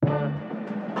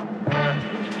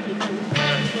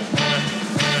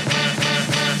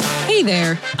Hey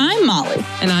there, I'm Molly.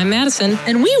 And I'm Madison.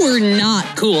 And we were not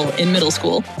cool in middle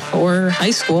school. Or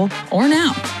high school. Or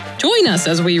now. Join us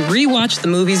as we rewatch the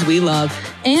movies we love.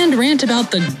 And rant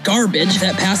about the garbage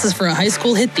that passes for a high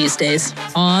school hit these days.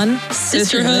 On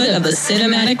Sisterhood of the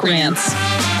Cinematic Rants.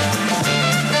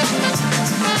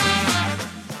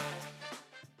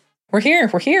 We're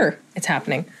here. It's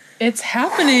happening. It's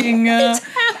happening.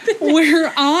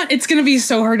 We're on. It's going to be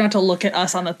so hard not to look at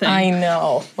us on the thing. I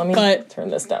know. Let me turn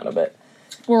this down a bit.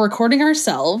 We're recording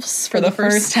ourselves for the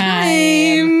first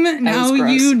time. Now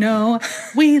you know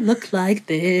we look like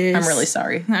this. I'm really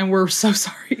sorry. And we're so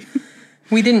sorry.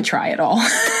 We didn't try at all.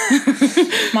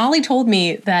 Molly told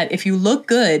me that if you look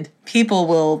good, people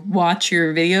will watch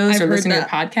your videos or listen to your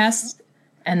podcasts,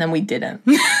 and then we didn't.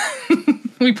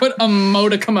 We put a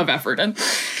modicum of effort in.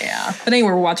 Yeah. But anyway,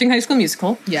 we're watching High School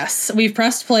Musical. Yes. We've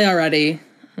pressed play already.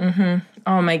 Mm-hmm.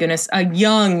 Oh, my goodness. A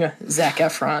young Zac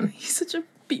Efron. He's such a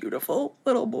beautiful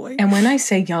little boy. And when I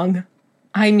say young,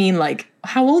 I mean, like,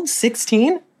 how old?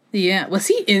 16? Yeah. Was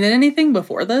he in anything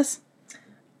before this?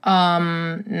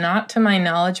 Not to my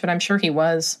knowledge, but I'm sure he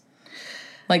was.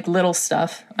 Like, little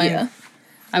stuff. Yeah.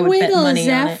 I would bet money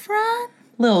on it.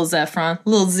 Lil Zephron.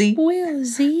 Lil Z. Lil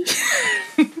Z.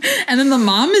 And then the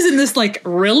mom is in this, like,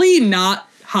 really not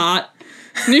hot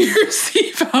New Year's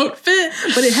Eve outfit.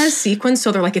 But it has sequins,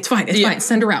 so they're like, it's fine,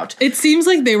 send her out. It seems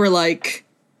like they were like,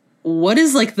 what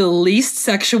is, like, the least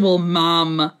sexual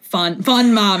mom, fun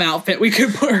mom outfit we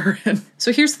could put her in?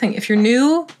 So here's the thing. If you're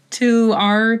new to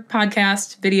our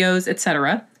podcast, videos,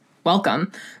 etc.,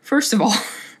 welcome. First of all,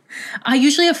 I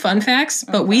usually have fun facts,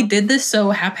 but we did this so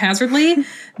haphazardly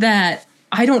that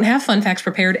I don't have fun facts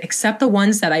prepared except the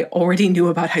ones that I already knew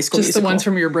about High School Musical. Just the ones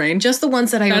from your brain? Just the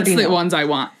ones that I already know. That's the ones I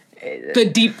want. The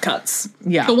deep cuts.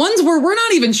 Yeah. The ones where we're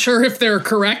not even sure if they're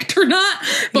correct or not,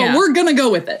 but we're going to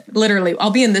go with it. Literally.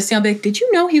 I'll be in this scene, I'll be like, did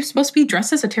you know he was supposed to be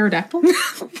dressed as a pterodactyl?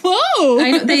 Whoa!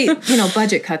 I know, they,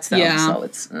 budget cuts though, so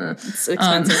it's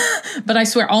expensive. But I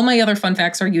swear, all my other fun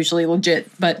facts are usually legit.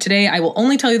 But today, I will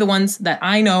only tell you the ones that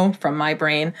I know from my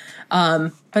brain.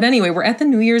 But anyway, we're at the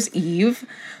New Year's Eve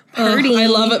party. I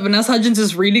love it. Vanessa Hudgens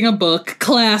is reading a book.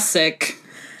 Classic.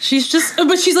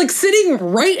 But she's like sitting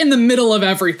right in the middle of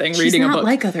everything, reading a book. She's not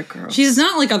like other girls. She's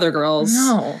not like other girls.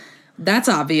 No. That's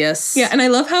obvious. Yeah, and I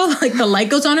love how, like, the light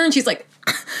goes on her and she's like,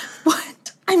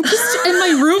 what? I'm just in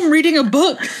my room reading a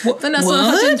book. Vanessa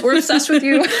Hudgens, we're obsessed with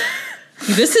you.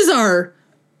 This is our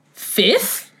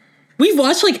 5th? We've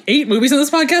watched like 8 movies on this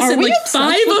podcast, and like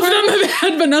 5 of them have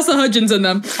had Vanessa Hudgens in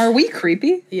them. Are we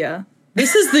creepy? Yeah.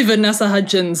 This is the Vanessa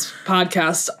Hudgens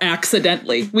podcast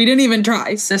accidentally. We didn't even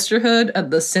try. Sisterhood of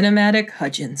the Cinematic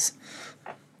Hudgens.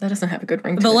 That doesn't have a good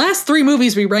ring to it. The last 3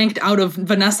 movies we ranked out of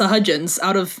Vanessa Hudgens,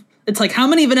 it's like, how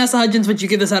many Vanessa Hudgens would you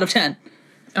give this out of 10?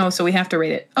 Oh, so we have to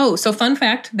rate it. Oh, so fun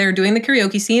fact, they're doing the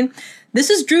karaoke scene. This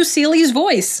is Drew Seeley's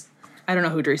voice. I don't know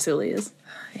who Drew Seeley is.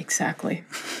 Exactly.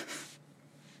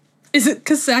 Is it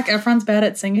because Zac Efron's bad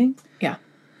at singing? Yeah.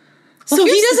 So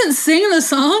he doesn't sing the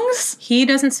songs? He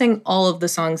doesn't sing all of the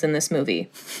songs in this movie.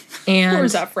 And Poor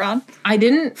Efron. I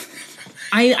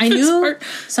knew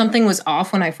something was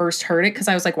off when I first heard it, because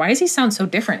I was like, why does he sound so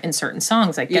different in certain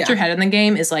songs? Like, Get Your Head in the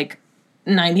Game is like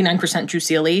 99% Drew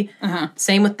Seeley.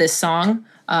 Same with this song,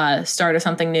 Start of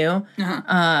Something New.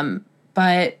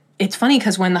 But it's funny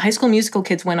because when the High School Musical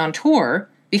kids went on tour,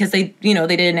 because they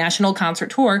did a national concert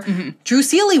tour, Drew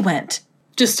Seeley went.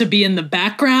 Just to be in the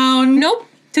background? Nope.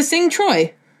 To sing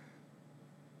Troy.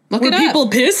 Look it up. Were people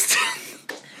pissed?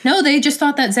 No, they just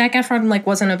thought that Zac Efron, like,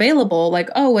 wasn't available. Like,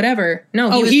 oh, whatever.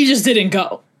 No, he just didn't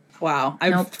go. Wow.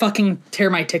 I'd fucking tear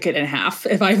my ticket in half.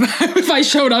 If I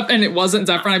showed up and it wasn't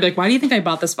Zac Efron, I'd be like, why do you think I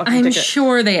bought this fucking ticket? I'm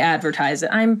sure they advertise it.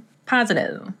 I'm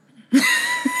positive.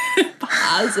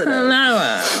 Positive.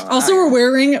 No. Also,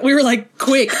 we were like,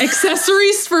 quick,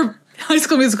 accessories for High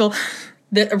School Musical.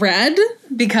 The red,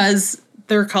 because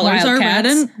their colors are red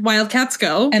and Wildcats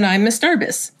go. And I'm Miss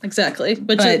Darbus. Exactly.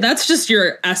 But that's just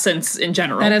your essence in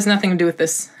general. That has nothing to do with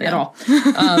this at all.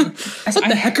 What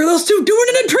the heck are those two doing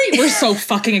in a tree? We're so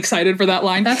fucking excited for that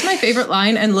line. That's my favorite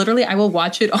line, and literally I will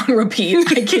watch it on repeat.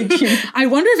 I kid you. I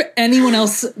wonder if anyone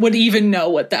else would even know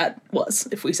what that was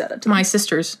if we said it to them. My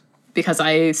sisters, because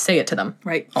I say it to them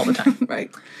all the time. Right.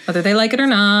 Whether they like it or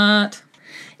not.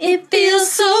 It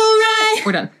feels so right.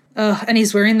 We're done. And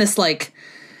he's wearing this, like,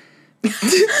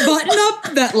 button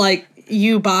up that, like,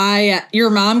 you buy your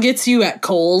mom gets you at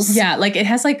Kohl's. Yeah, like, it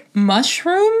has, like,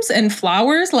 mushrooms and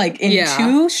flowers, like, in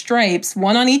 2 stripes,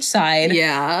 one on each side.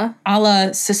 Yeah. A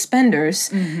la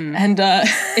suspenders. And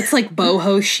it's like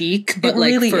boho chic, but,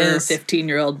 like, really for is.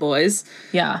 15-year-old boys.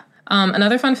 Yeah.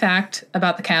 Another fun fact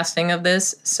about the casting of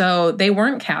this. So they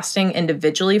weren't casting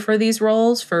individually for these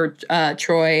roles for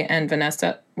Troy and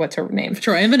Vanessa. What's her name?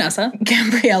 Troy and Vanessa.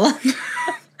 Gabriella.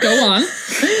 Go on.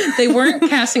 They weren't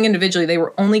casting individually. They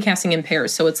were only casting in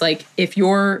pairs. So it's like, if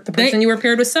the person you were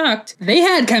paired with sucked. They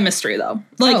had chemistry, though.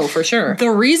 Like, oh, for sure.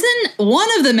 One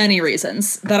of the many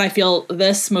reasons that I feel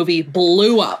this movie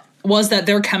blew up was that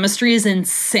their chemistry is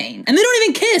insane. And they don't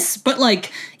even kiss, but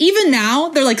like, even now,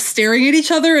 they're like staring at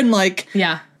each other and like,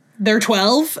 yeah, they're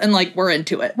 12 and like, we're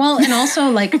into it. Well, and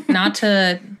also like,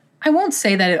 I won't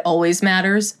say that it always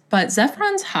matters, but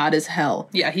Zephron's hot as hell.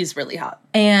 Yeah, he's really hot.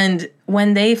 And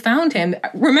when they found him,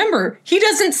 remember, he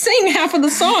doesn't sing half of the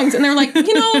songs. And they're like, the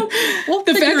fact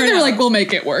that they're like, we'll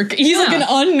make it work. He's like an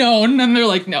unknown. And they're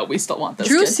like, no, we still want this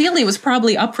Drew Seeley was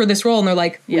probably up for this role. And they're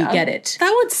like, we get it.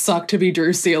 That would suck to be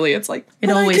Drew Seeley. It's like,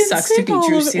 it always sucks to be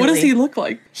Drew Seeley. What does he look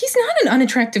like? He's not an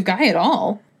unattractive guy at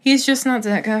all. He's just not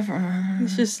Zac Efron.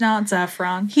 He's just not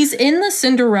Zephron. He's in the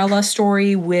Cinderella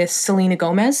story with Selena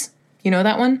Gomez. You know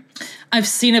that one? I've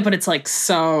seen it, but it's like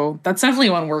that's definitely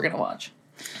one we're going to watch.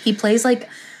 He plays like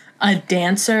a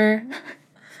dancer.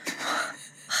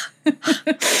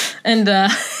 And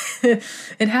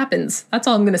it happens. That's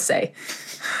all I'm going to say.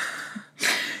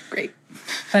 Great.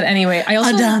 But anyway, a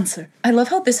dancer. I love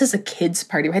how this is a kids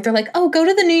party, right? They're like, oh, go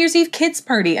to the New Year's Eve kids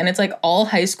party. And it's like all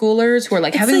high schoolers who are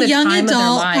like having the young time of their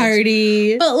adult lives.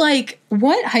 Party. But like,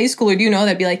 what high schooler do you know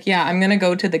that'd be like, yeah, I'm going to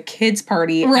go to the kids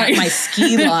party at my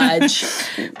ski lodge.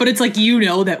 But it's like,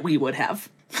 that we would have.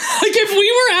 Like if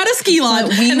we were at a ski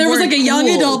lodge and there was like a young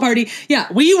adult party,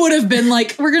 we would have been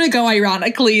like, we're gonna go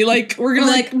ironically, like we're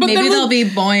gonna like, but maybe there'll be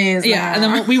boys. Yeah, and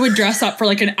then we would dress up for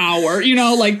like an hour,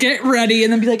 like get ready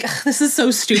and then be like, this is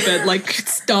so stupid, like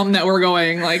it's dumb that we're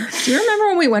going. Like, do you remember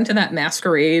when we went to that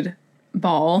masquerade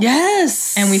ball?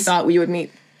 Yes, and we thought we would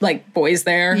meet like boys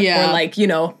there, or like we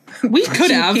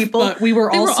could have people, but they were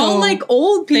all like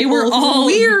old people. They were all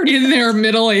weird in their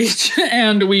middle age,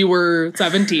 and we were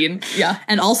 17. Yeah,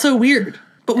 and also weird.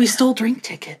 But we stole drink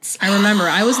tickets. I remember.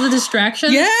 I was the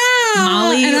distraction. Yeah,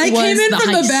 Molly and I came in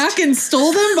from the back and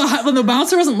stole them when the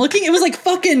bouncer wasn't looking. It was like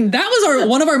fucking. That was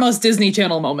one of our most Disney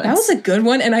Channel moments. That was a good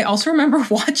one, and I also remember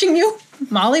watching you.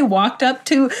 Molly walked up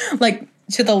to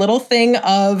the little thing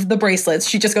of the bracelets.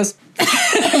 She just goes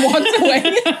and walks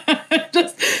away.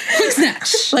 Just quick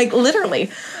snatch. Like literally.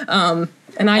 And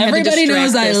everybody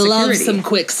knows I love some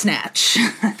quick snatch.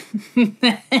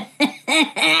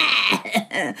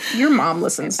 Your mom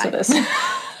listens to this.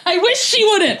 I wish she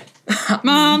wouldn't.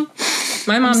 Mom.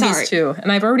 My mom does too,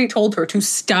 and I've already told her to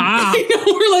stop. I know,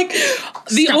 we're like,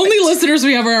 the only listeners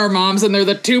we have are our moms, and they're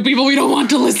the two people we don't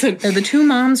want to listen. They're the two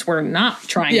moms we're not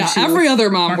trying to. Yeah, every other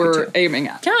mom we're aiming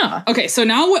at. Yeah. Okay, so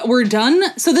now we're done.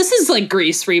 So this is like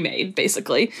Grease remade,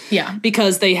 basically. Yeah.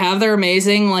 Because they have their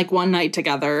amazing, like, one night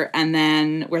together, and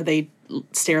then where they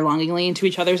stare longingly into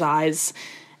each other's eyes,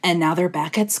 and now they're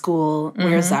back at school,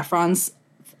 where Zephron's,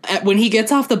 when he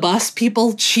gets off the bus,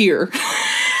 people cheer.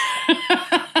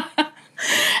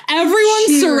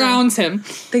 Everyone surrounds him.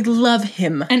 They love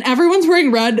him. And everyone's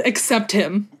wearing red except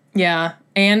him. Yeah.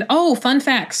 And, fun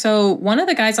fact. So one of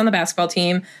the guys on the basketball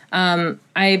team,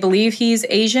 I believe he's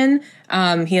Asian.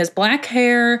 He has black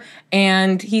hair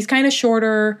and he's kind of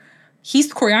shorter. He's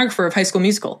the choreographer of High School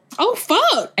Musical. Oh,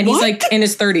 fuck. And he's like in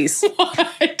his 30s.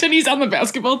 What? And he's on the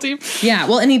basketball team? Yeah.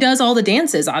 Well, and he does all the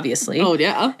dances, obviously. Oh,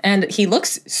 yeah. And he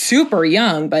looks super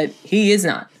young, but he is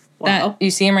not. Wow. You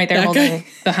see him right there holding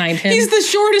behind him. He's the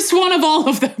shortest one of all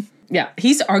of them. Yeah.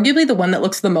 He's arguably the one that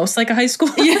looks the most like a high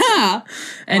schooler. Yeah.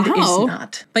 And he's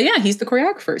not. But yeah, he's the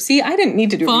choreographer. See, I didn't need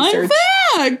to do research.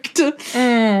 Fun fact!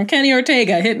 Kenny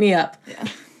Ortega, hit me up. Yeah.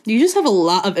 You just have a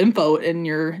lot of info in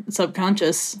your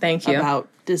subconscious. Thank you. About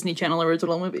Disney Channel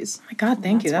original movies. Oh my God,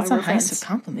 thank you. That's the highest of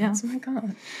compliments. Yeah. Oh my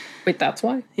God. Wait, that's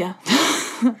why? Yeah.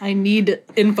 I need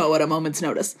info at a moment's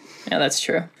notice. Yeah, that's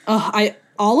true.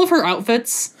 All of her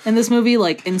outfits in this movie,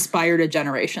 like, inspired a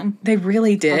generation. They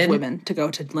really did. Of women to go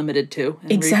to Limited 2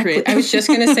 and exactly. recreate. I was just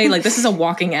going to say, like, this is a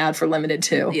walking ad for Limited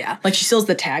 2. Yeah. Like, she still has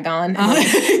the tag on.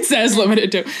 It says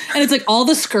Limited 2. And it's like all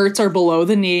the skirts are below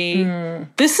the knee.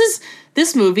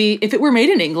 This movie, if it were made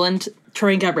in England,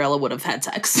 Troy and Gabriella would have had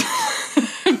sex.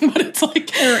 But it's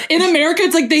like, in America,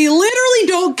 it's like they literally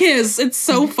don't kiss. It's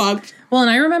so fucked. Well, and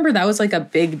I remember that was like a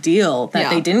big deal that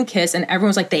they didn't kiss, and everyone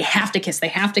was like, they have to kiss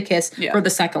for the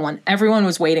second one. Everyone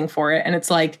was waiting for it, and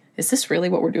it's like, is this really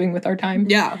what we're doing with our time?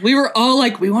 Yeah, we were all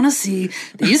like, we want to see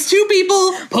these two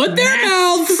people put their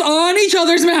mouths on each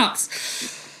other's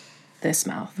mouths. This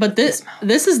mouth. But this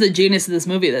is the genius of this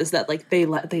movie, is that like they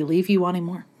leave you wanting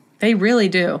more. They really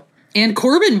do. And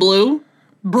Corbin Bleu,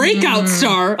 breakout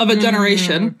star of a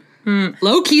generation.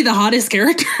 Low key, the hottest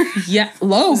character. Yeah,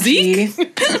 low Zeke.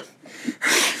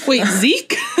 Wait,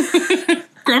 Zeke?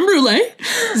 Creme brulee?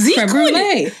 Zeke Creme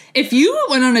brulee. If you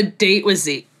went on a date with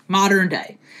Zeke, modern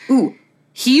day, Ooh.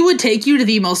 he would take you to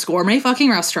the most gourmet fucking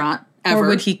restaurant ever. Or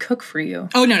would he cook for you?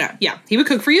 Oh, no. Yeah. He would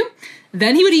cook for you.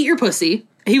 Then he would eat your pussy.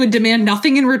 He would demand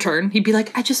nothing in return. He'd be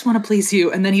like, I just want to please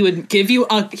you. And then he would give you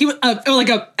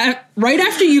right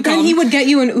after you come. Then he would get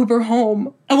you an Uber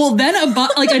home. Well, then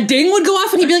a ding would go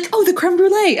off and he'd be like, oh, the creme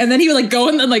brulee. And then he would like go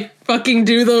and then like fucking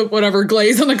do the whatever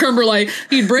glaze on the creme brulee.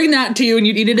 He'd bring that to you and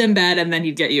you'd eat it in bed and then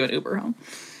he'd get you an Uber home.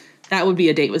 That would be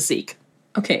a date with Zeke.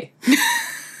 Okay.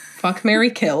 Fuck,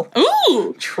 marry, kill.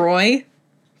 Ooh. Troy,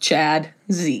 Chad,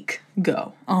 Zeke.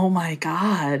 Go. Oh my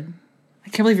God. I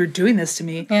can't believe you're doing this to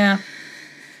me. Yeah.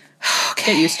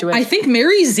 Okay. Get used to it. I think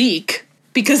marry Zeke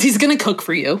because he's going to cook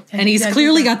for you. And he's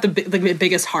clearly got the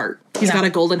biggest heart. He's got a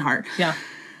golden heart. Yeah.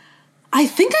 I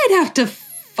think I'd have to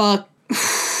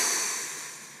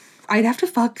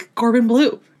fuck Corbin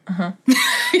Bleu. Uh-huh.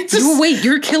 Wait,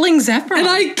 you're killing Zephron. And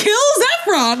I kill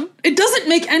Zephron. It doesn't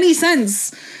make any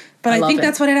sense. But I think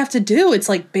that's what I'd have to do. It's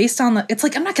like based on it's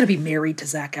like I'm not going to be married to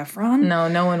Zac Efron. No,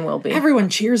 no one will be. Everyone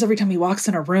cheers every time he walks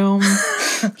in a room.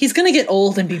 He's going to get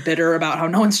old and be bitter about how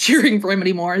no one's cheering for him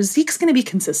anymore. Zeke's going to be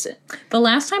consistent. The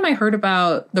last time I heard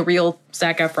about the real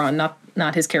Zac Efron,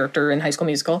 not his character in High School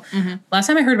Musical, last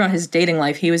time I heard about his dating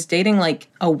life, he was dating like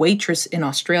a waitress in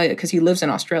Australia because he lives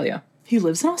in Australia. He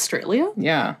lives in Australia?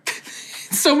 Yeah.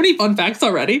 So many fun facts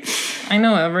already. I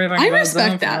know everything. I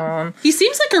respect that. He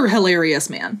seems like a hilarious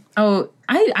man. Oh,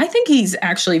 I think he's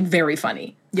actually very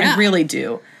funny. Yeah. I really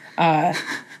do.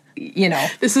 You know.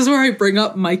 This is where I bring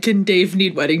up Mike and Dave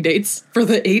Need Wedding Dates for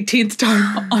the 18th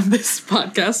time on this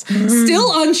podcast.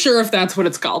 Still unsure if that's what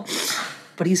it's called.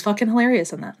 But he's fucking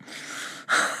hilarious in that.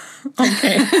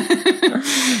 Okay.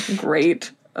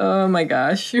 Great. Oh my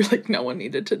gosh. You're like, no one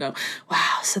needed to know.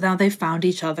 Wow. So now they found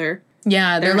each other.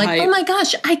 Yeah, they're like, hype. Oh my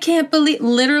gosh, I can't believe,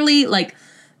 literally, like,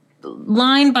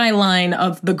 line by line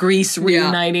of the Grease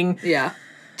reuniting. Yeah.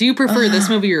 Do you prefer this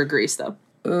movie or Grease, though?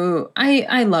 Ooh,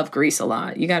 I love Grease a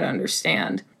lot. You got to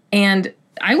understand. And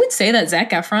I would say that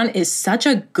Zac Efron is such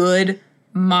a good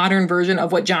modern version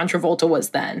of what John Travolta was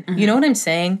then. Mm-hmm. You know what I'm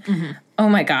saying? Mm-hmm. Oh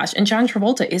my gosh. And John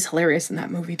Travolta is hilarious in that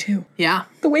movie too. Yeah.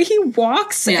 The way he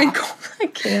walks and I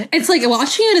can't. It's like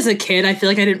watching it as a kid, I feel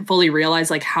like I didn't fully realize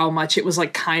like how much it was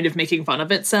like kind of making fun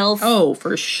of itself. Oh,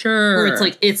 for sure. Where it's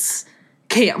like, it's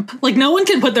camp. Like no one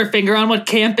can put their finger on what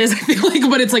camp is, I feel like,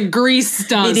 but it's like Grease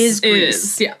does. It is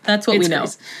Grease. Yeah. That's what we know.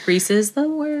 Grease is the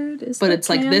word. But it's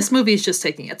camp? Like this movie is just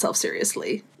taking itself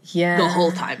seriously. Yeah. The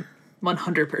whole time.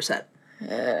 100%.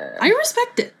 I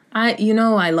respect it.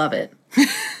 I love it.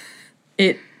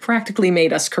 It practically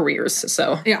made us careers,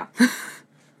 so. Yeah.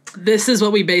 This is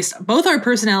what we based both our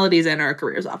personalities and our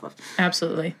careers off of.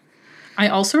 Absolutely. I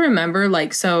also remember,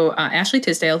 Ashley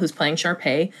Tisdale, who's playing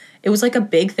Sharpay, it was, like, a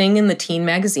big thing in the teen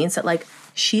magazines that, like,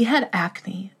 she had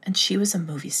acne and she was a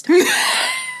movie star.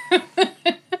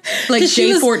 Like,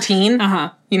 J14. Uh-huh.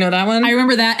 You know that one? I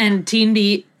remember that, and Teen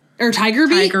Beat, or Tiger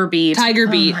Beat? Tiger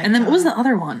Beat. And then what was the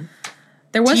other one?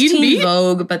 There was Teen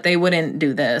Vogue, but they wouldn't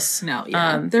do this. No,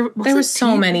 yeah. There were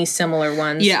so many similar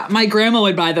ones. Yeah, my grandma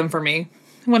would buy them for me.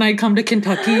 When I'd come to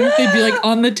Kentucky, they'd be like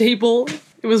on the table.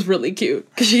 It was really cute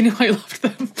because she knew I loved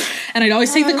them. And I'd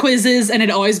always take the quizzes and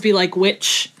it'd always be like,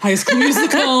 which High School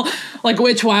Musical, like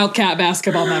which Wildcat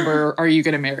basketball member are you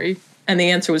going to marry? And the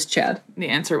answer was Chad. The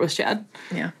answer was Chad.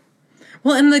 Yeah.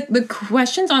 Well, and the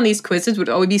questions on these quizzes would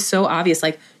always be so obvious,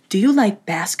 like, do you like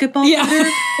basketball better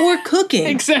or cooking?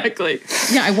 Exactly.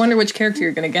 Yeah, I wonder which character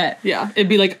you're going to get. Yeah, it'd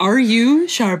be like, are you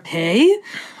Sharpay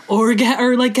or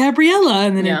like Gabriella?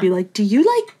 And then it'd be like, do you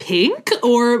like pink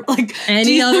or like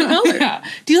any other color? Yeah.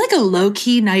 Do you like a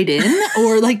low-key night in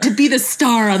or like to be the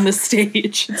star on the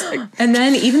stage? It's like, and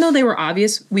then even though they were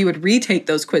obvious, we would retake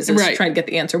those quizzes to try to get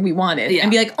the answer we wanted and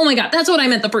be like, oh my God, that's what I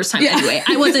meant the first time anyway.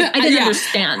 I didn't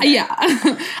understand. Yeah.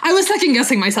 I was second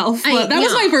guessing myself, but that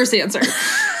was my first answer.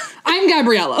 I'm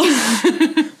Gabriella.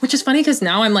 Which is funny because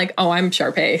now I'm like, oh, I'm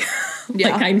Sharpay.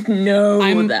 Like, I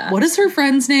know that. What is her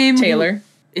friend's name? Taylor.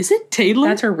 Is it Taylor?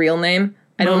 That's her real name.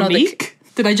 I don't know.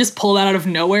 Did I just pull that out of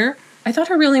nowhere? I thought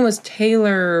her real name was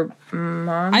Taylor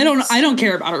Mons. I don't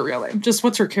care about her real name. Just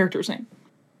what's her character's name?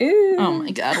 Ew. Oh my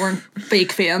God, we're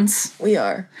fake fans. We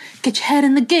are. Get your head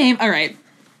in the game. All right.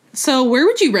 So where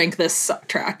would you rank this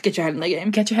track, Get Your Head in the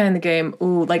Game? Get Your Head in the Game.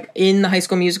 Ooh, like in the High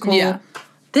School Musical? Yeah.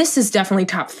 This is definitely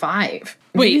top 5.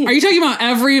 Wait, are you talking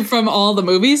about from all the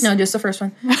movies? No, just the first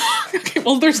one. Okay,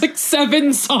 well, there's like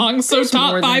 7 songs, so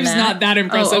top 5's not that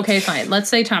impressive. Oh, okay, fine. Let's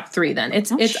say top 3 then.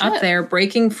 It's up there.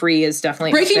 Breaking Free is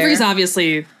definitely Breaking Free is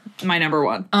obviously my number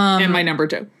 1 and my number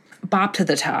 2. Bop to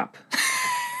the Top.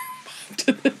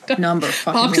 Number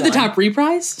fucking Bop to the one. Top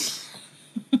reprise?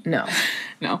 No.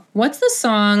 No. What's the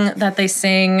song that they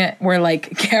sing where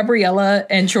like Gabriella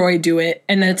and Troy do it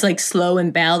and then it's like slow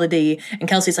and ballady and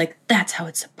Kelsey's like, that's how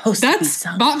it's supposed to be That's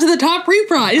sung. Bop to the Top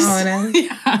reprise. Oh, it is?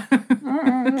 Yeah.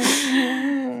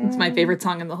 It's my favorite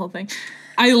song in the whole thing.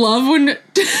 I love when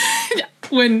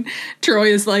when Troy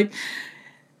is like,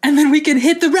 and then we can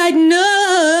hit the right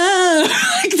note.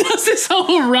 Like does this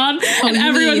whole run and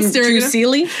everyone's staring Drew at him.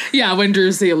 Seeley? Yeah, when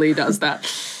Drew Seeley does that.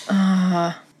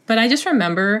 But I just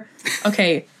remember,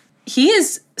 okay, he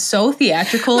is so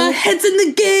theatrical. My head's in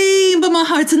the game, but my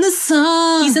heart's in the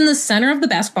song. He's in the center of the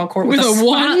basketball court with, with a a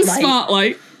one spotlight.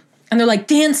 spotlight. And they're like,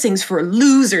 dancing's for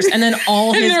losers. And then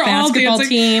all And his they're all basketball dancing.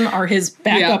 team are his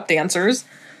backup dancers.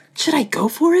 Should I go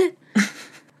for it?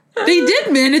 They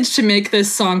did manage to make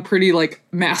this song pretty like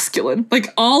masculine.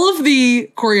 Like all of the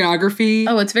choreography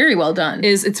Oh, it's very well done.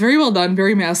 it's very well done,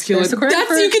 very masculine. There's the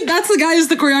choreographer. That's the guy who's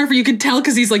the choreographer. You can tell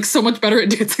because he's like so much better at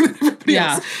dancing than everybody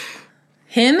Yeah. else.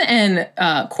 Him and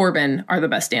Corbin are the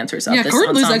best dancers of Yeah, this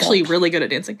Corbin was ensemble. actually really good at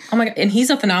dancing. Oh my god, and he's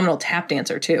a phenomenal tap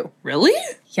dancer too. Really?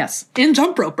 Yes. And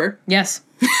Jump Roper. Yes.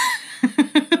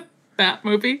 That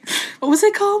movie. What was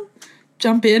it called?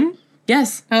 Jump In?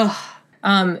 Yes. Oh.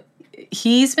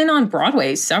 He's been on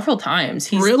Broadway several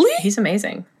times. Really? He's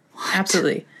amazing.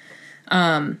 Absolutely.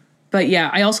 But yeah,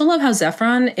 I also love how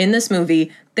Zephron in this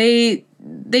movie, they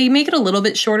make it a little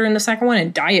bit shorter in the second one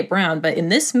and dye it brown, but in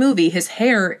this movie, his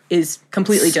hair is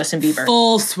completely Justin Bieber.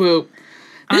 Full swoop.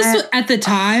 This at the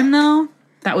time though,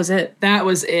 That was it. that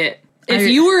was it. If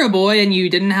you were a boy and you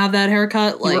didn't have that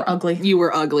haircut, like were ugly. You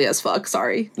were ugly as fuck.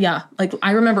 Sorry. Yeah, like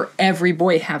I remember every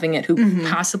boy having it who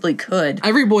possibly could.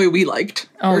 Every boy we liked.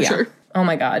 Oh for yeah. sure. Oh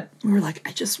my god. We were like,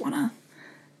 I just wanna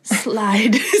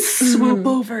slide, swoop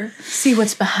over. See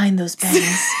what's behind those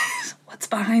bangs. What's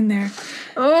behind there?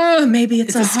 Oh, maybe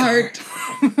it's a heart.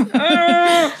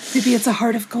 Maybe it's a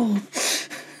heart of gold.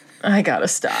 I gotta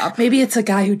stop. Maybe it's a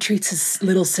guy who treats his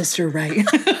little sister right.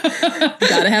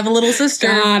 Gotta have a little sister.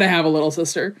 Gotta have a little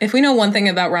sister. If we know one thing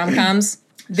about rom-coms,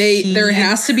 There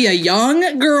has to be a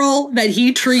young girl that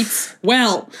he treats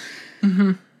well.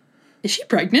 Mm-hmm. Is she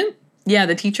pregnant? yeah,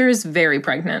 the teacher is very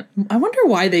pregnant. I wonder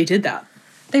why they did that.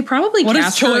 They probably What is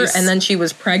cast her, choice? and then she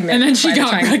was pregnant. And then she by the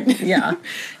got time- pregnant. Yeah,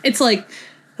 It's like,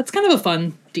 that's kind of a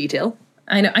fun detail.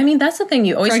 I know. I mean, that's the thing.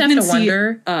 You always have to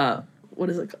wonder. What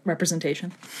is it?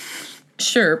 Representation.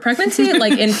 Sure, pregnancy,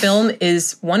 like in film,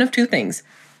 is one of two things: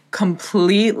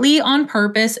 completely on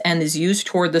purpose and is used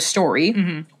toward the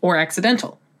story, or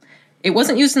accidental. It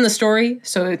wasn't used in the story,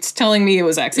 so it's telling me it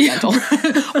was accidental.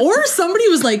 Or somebody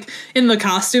was like, in the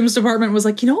costumes department was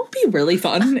like, you know what would be really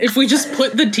fun if we just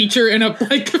put the teacher in a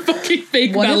like fucking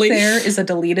fake What belly. if there is a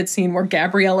deleted scene where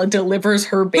Gabriella delivers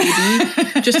her baby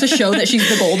just to show that she's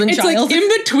the golden It's child? like in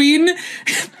between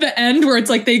the end where it's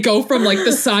like they go from like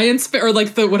the science or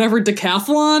like the whatever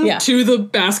decathlon Yeah. to the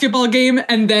basketball game,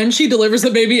 and then she delivers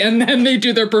the baby, and then they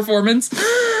do their performance.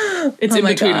 It's in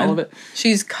my between God. all of it.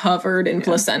 She's covered in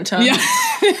placenta. Yeah.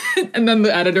 And then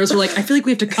the editors were like, I feel like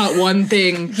we have to cut one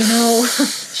thing. You know,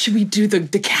 Should we do the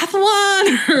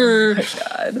decathlon or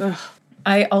God.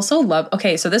 I also love,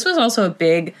 okay, so this was also a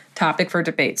big topic for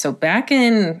debate. So back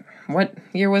in, what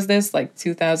year was this? Like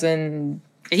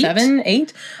 2007,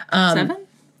 8? 7?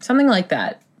 Something like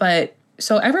that. But,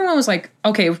 so everyone was like,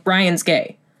 okay, Ryan's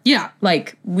gay. Yeah.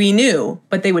 Like, we knew,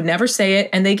 but they would never say it.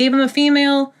 And they gave him a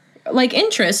female, like,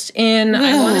 interest in,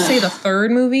 I want to say the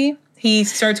third movie. He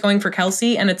starts going for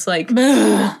Kelsey, and it's like,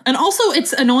 And also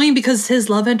it's annoying because his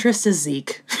love interest is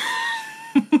Zeke.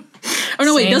 Oh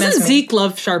no, wait, Same as doesn't me. Zeke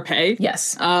love Sharpay?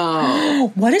 yes.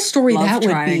 Oh. What a story Love that would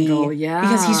triangle, be. yeah.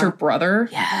 Because he's her brother.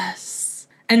 Yes.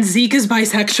 And Zeke is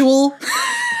bisexual.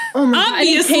 Oh my God, and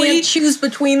he Obviously. can't choose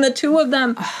between the two of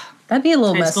them. That'd be a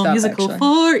little High messed School up, Musical actually.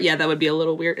 4. Yeah, that would be a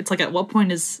little weird. It's like, at what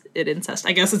point is it incest?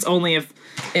 I guess it's only if...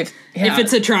 If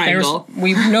it's a triangle.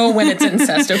 We know when it's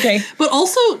incest, okay? But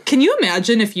also, can you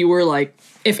imagine if you were like,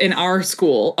 if in our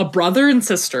school, a brother and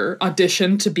sister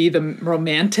auditioned to be the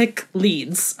romantic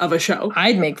leads of a show?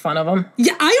 I'd make fun of him.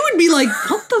 Yeah, I would be like,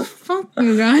 what the fuck,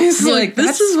 you guys? Be Like, like, this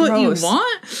that's is what gross. you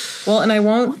want? Well, and I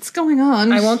What's going on?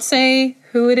 won't say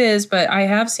who it is, but I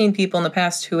have seen people in the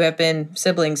past who have been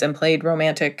siblings and played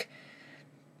romantic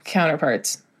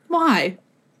counterparts. Why?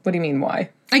 What do you mean, why?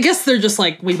 I guess they're just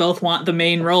like, we both want the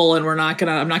main role, and I'm not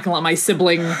gonna let my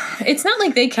sibling... It's not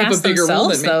like they cast bigger role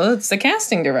themselves, than me. though. It's the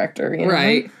casting director, you know?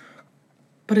 Right.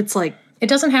 But it's like, It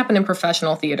doesn't happen in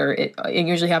professional theater. It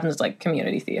usually happens like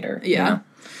community theater. you yeah. know?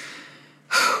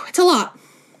 It's a lot.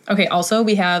 Okay, also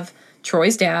we have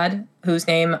Troy's dad, whose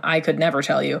name I could never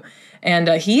tell you. And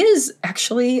he is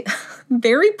actually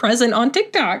very present on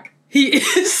TikTok. He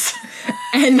is.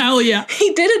 And hell yeah.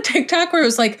 He did a TikTok where it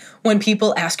was like, when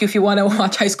people ask you if you want to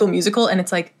watch High School Musical, and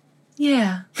it's like,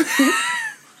 yeah.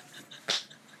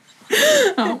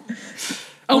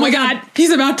 Oh my God,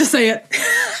 he's about to say it.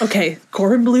 Okay,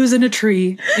 Corbin Blue's in a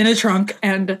tree, in a trunk,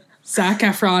 and Zac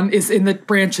Efron is in the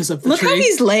branches of the tree. Look how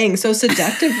he's laying so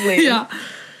seductively. Yeah.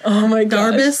 Oh my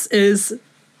God. Darbus is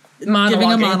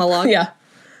giving a monologue. Yeah.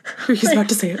 He's about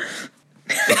to say it.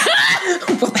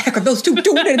 What the heck are those two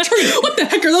doing in a tree? What the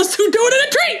heck are those two doing in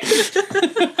a tree?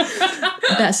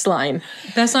 Best line.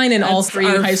 Best line in all three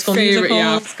High School Musicals.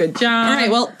 Yeah. Good job. All right,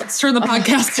 well, let's turn the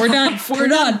podcast We're done. We're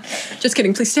done. Just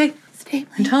kidding. Please stay.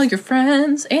 And tell your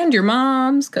friends and your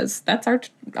moms, because that's our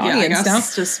audience now.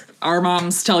 Just our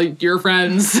moms tell your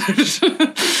friends.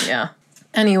 Yeah.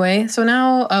 Anyway, so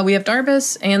now we have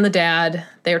Darbus and the dad.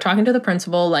 They are talking to the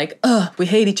principal like, we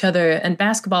hate each other and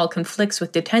basketball conflicts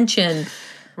with detention.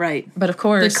 Right. But of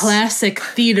course. The classic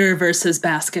theater versus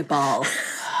basketball.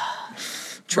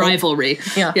 Rivalry.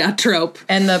 Yeah. Yeah, trope.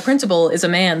 And the principal is a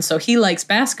man, so he likes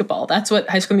basketball. That's what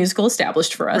High School Musical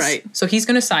established for us. Right. So he's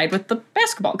going to side with the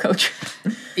basketball coach.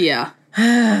 Yeah.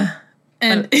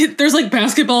 And there's like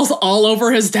basketballs all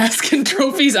over his desk and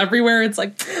trophies everywhere. It's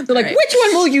like, they're like, which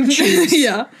one will you choose?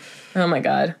 Yeah. Oh my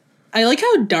God. I like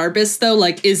how Darbus, though,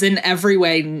 like, is in every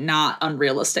way not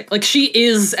unrealistic. Like, she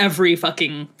is every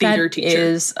fucking theater teacher. That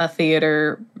is a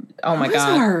theater. Oh my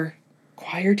God. Our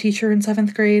choir teacher in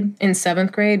 7th grade? In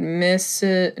 7th grade, Miss.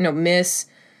 Oh,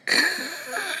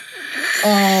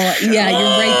 yeah,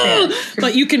 you're right there.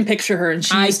 But you can picture her, and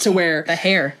she used to wear the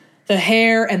hair. The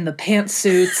hair and the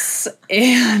pantsuits,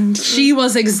 and she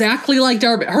was exactly like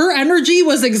Darbus. Her energy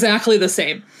was exactly the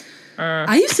same.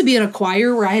 I used to be in a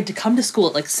choir where I had to come to school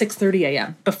at like 6:30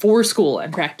 a.m. before school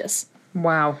and practice.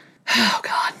 Wow. Oh,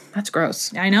 God. That's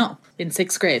gross. I know. In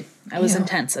 6th grade. I was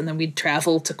intense. And then we'd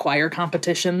travel to choir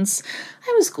competitions.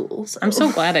 I was cool. So. I'm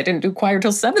so glad I didn't do choir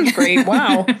till 7th grade.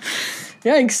 Wow.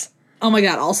 Yikes. Oh, my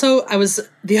God. Also,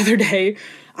 the other day,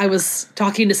 I was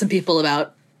talking to some people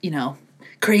about,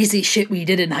 crazy shit we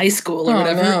did in high school or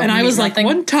whatever. No. And I was like,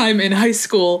 one time in high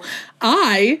school,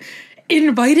 I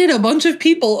invited a bunch of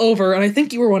people over, and I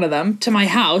think you were one of them, to my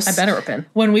house. I better have been.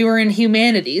 When we were in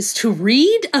humanities, to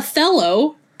read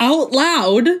Othello out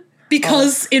loud,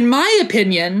 because in my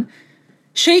opinion,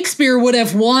 Shakespeare would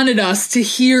have wanted us to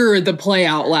hear the play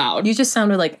out loud. You just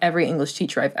sounded like every English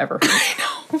teacher I've ever heard. I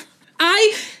know.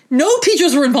 No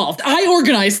teachers were involved. I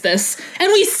organized this, and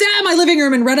we sat in my living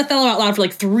room and read Othello out loud for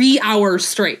like 3 hours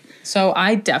straight. So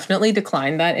I definitely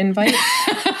declined that invite.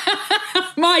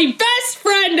 My best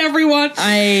friend, everyone.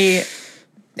 I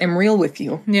am real with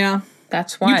you. Yeah.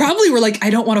 That's why. You probably were like, I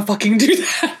don't want to fucking do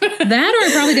that. That or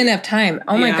I probably didn't have time.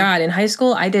 Oh my God. In high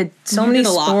school, I did so many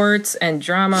sports and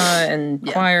drama and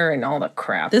choir and all the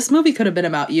crap. This movie could have been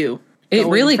about you. It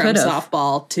really could have.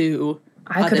 Softball to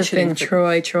I could have been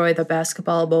Troy the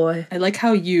basketball boy. I like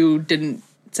how you didn't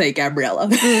say Gabriella.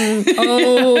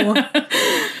 Oh.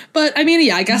 But I mean,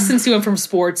 yeah, I guess since you went from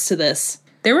sports to this.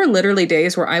 There were literally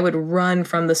days where I would run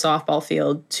from the softball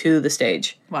field to the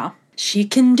stage. Wow. She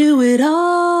can do it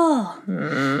all.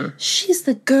 She's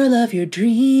the girl of your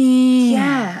dreams.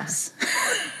 Yes.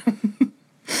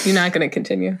 You're not going to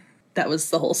continue. That was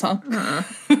the whole song.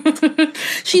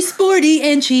 She's sporty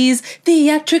and she's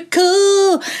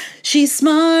theatrical. She's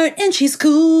smart and she's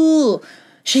cool.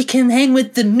 She can hang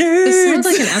with the nerds. It sounds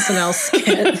like an SNL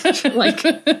skit. Like,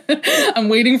 I'm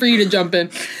waiting for you to jump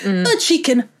in. But she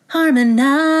can harmonize.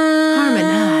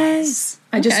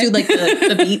 I just do like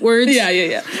the beat words.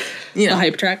 Yeah. The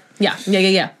hype track. Yeah.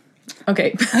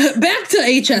 Okay. Back to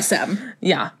HSM.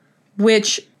 Yeah.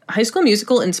 Which High School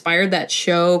Musical inspired that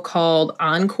show called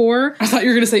Encore. I thought you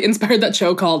were going to say inspired that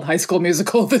show called High School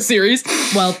Musical, the series.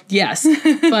 Well, yes.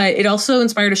 But it also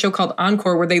inspired a show called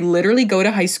Encore where they literally go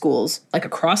to high schools, like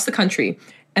across the country,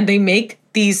 and they make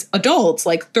these adults,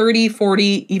 like 30,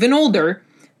 40, even older,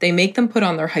 they make them put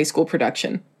on their high school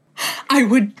production. I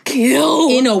would kill.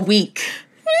 In a week.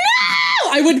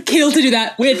 No! I would kill to do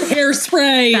that with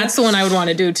Hairspray. That's the one I would want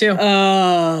to do, too.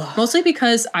 Mostly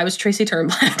because I was Tracy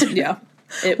Turnblad. Yeah.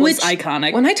 It was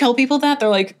iconic. When I tell people that, they're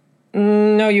like,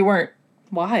 no, you weren't.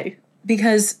 Why?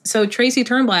 Because, so Tracy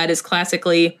Turnblad is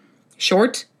classically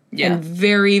short and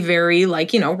very, very,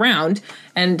 round.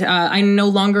 And I'm no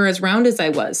longer as round as I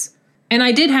was. And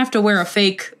I did have to wear a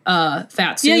fake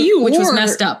fat suit, which was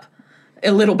messed up.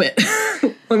 a little bit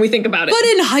when we think about it. But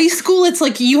in high school, it's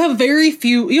like you have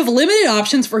limited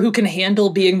options for who can handle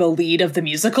being the lead of the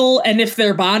musical, and if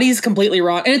their body's completely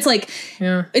wrong, and it's like,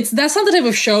 that's not the type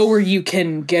of show where you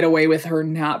can get away with her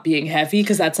not being heavy,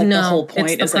 because that's like the whole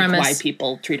point is like why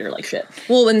people treat her like shit.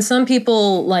 Well, and some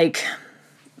people like,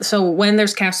 so when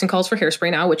there's casting calls for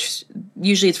Hairspray now, which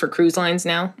usually it's for cruise lines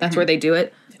now, that's where they do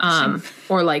it,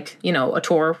 or like, you know, a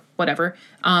tour, whatever,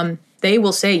 they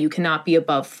will say you cannot be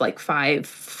above like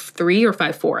 5'3" or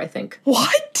 5'4", I think.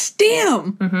 What?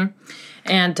 Damn. Mm-hmm.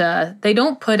 And they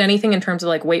don't put anything in terms of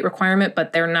like weight requirement,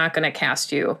 but they're not going to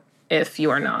cast you if you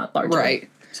are not larger. Right.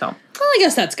 So, well, I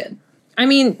guess that's good. I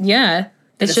mean, yeah.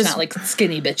 It's just not like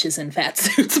skinny bitches in fat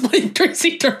suits playing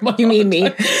Tracy Dermott. You mean me?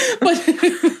 But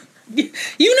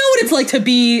you know what it's like to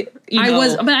be.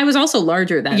 I was also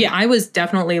larger then. Yeah, I was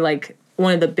definitely like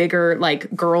one of the bigger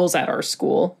like girls at our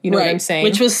school. You know what I'm saying?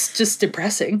 Which was just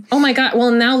depressing. Oh my God.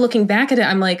 Well, now looking back at it,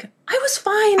 I'm like, I was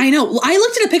fine. I know. I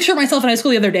looked at a picture of myself in high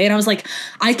school the other day and I was like,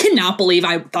 I cannot believe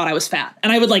I thought I was fat.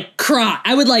 And I would like cry.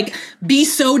 I would like be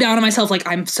so down on myself, like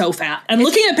I'm so fat. And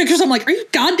looking at pictures, I'm like, are you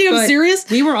goddamn serious?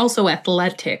 We were also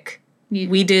athletic.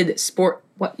 We did sport.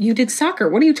 What, you did soccer?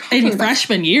 What are you talking about?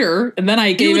 Freshman year, and then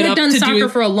I gave it up to do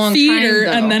for a long theater,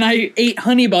 time, and then I ate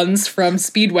honey buns from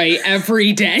Speedway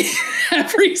every day.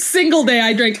 Every single day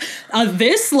I drank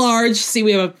this large. See,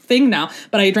 we have a thing now,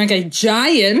 but I drank a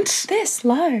giant. This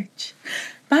large.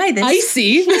 Buy this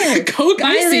icy here. Coke buy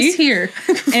icy this here.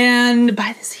 And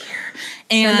buy this here.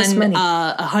 And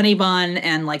a honey bun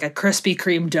and like a Krispy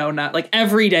Kreme donut. Like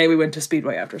every day we went to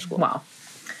Speedway after school. Wow.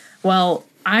 Well,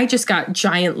 I just got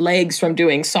giant legs from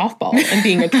doing softball and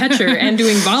being a catcher and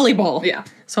doing volleyball. Yeah.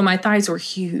 So my thighs were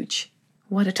huge.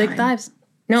 What a time. Big thighs.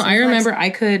 No, I remember I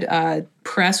could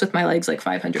press with my legs like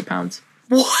 500 pounds.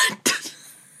 What?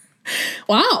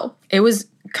 Wow. It was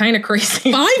kind of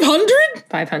crazy. 500?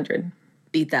 500.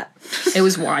 Beat that. It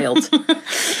was wild.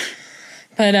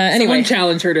 But anyway. Someone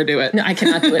challenge her to do it. No, I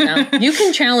cannot do it now. You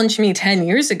can challenge me 10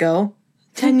 years ago.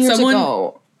 10 years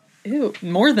ago. Ew,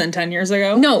 more than 10 years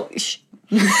ago. No.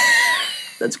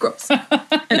 That's gross.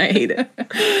 And I hate it.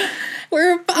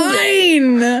 We're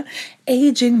fine.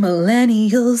 Aging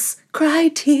millennials cry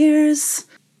tears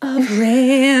of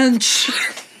ranch.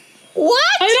 What?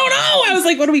 I don't know. I was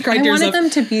like, what do we cry tears of? I wanted them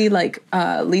to be like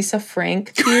Lisa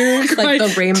Frank tears, like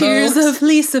the rainbows. Tears of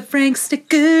Lisa Frank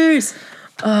stickers.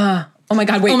 Oh my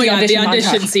God, wait. Oh my God, the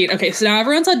audition scene. Okay, so now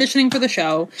everyone's auditioning for the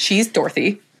show. She's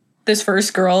Dorothy. This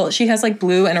first girl, she has like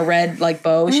blue and a red like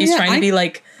bow. She's trying to be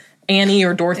like Annie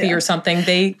or Dorothy or something.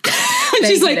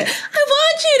 She's like, I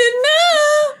want you to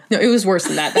know. No, it was worse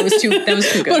than that. That was too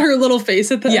good. But her little face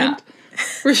at the end,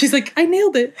 where she's like, I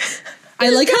nailed it. I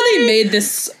like how they made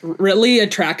this really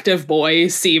attractive boy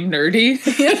seem nerdy.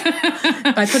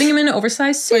 By putting him in an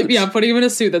oversized suit. Yeah, putting him in a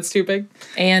suit that's too big.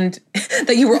 And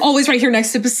that you were always right here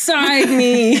next to beside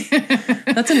me.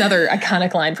 That's another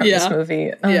iconic line from this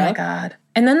movie. Oh my God.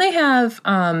 And then they have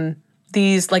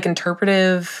these like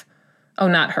interpretive,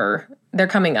 not her. They're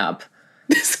coming up.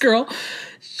 This girl,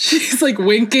 she's like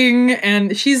winking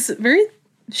and she's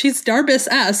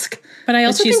Darbus-esque. But I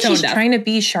also think she's trying to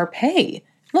be Sharpay.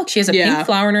 Look, she has a pink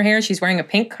flower in her hair. She's wearing a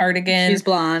pink cardigan. She's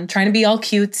blonde. Trying to be all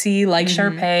cutesy like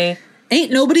Sharpay.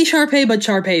 Ain't nobody Sharpay but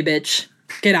Sharpay, bitch.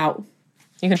 Get out.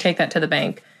 You can take that to the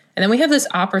bank. And then we have this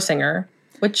opera singer,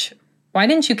 which, why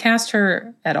didn't you cast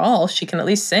her at all? She can at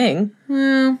least sing.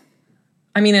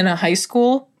 I mean, in a high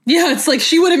school. Yeah, it's like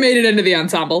she would have made it into the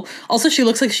ensemble. Also, she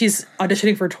looks like she's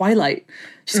auditioning for Twilight.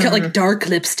 She's got like dark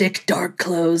lipstick, dark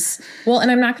clothes. Well, and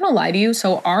I'm not going to lie to you.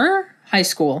 So our high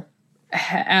school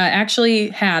actually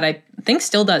had, I think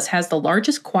still does, has the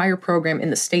largest choir program in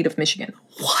the state of Michigan.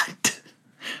 What?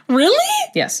 Really?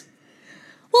 Yes.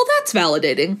 Well, that's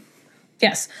validating.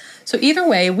 Yes. So either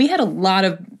way, we had a lot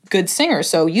of good singers.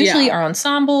 So usually our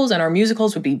ensembles and our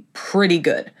musicals would be pretty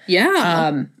good.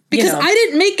 Yeah. Because I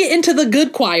didn't make it into the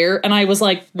good choir, and I was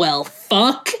like, well,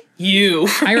 fuck you.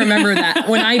 I remember that.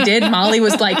 When I did, Molly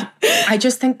was like, I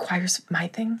just think choir's my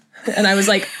thing. And I was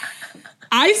like,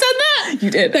 I said that?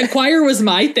 You did. That choir was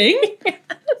my thing?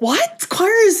 What?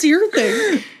 Choir is your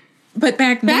thing. But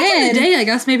back in the day, I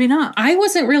guess maybe not. I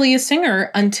wasn't really a singer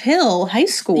until high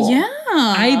school. Yeah.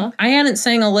 I hadn't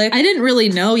sang a lick. I didn't really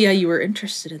know, you were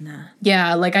interested in that.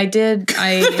 Yeah, like I did. The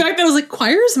fact that I was like,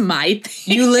 choir's my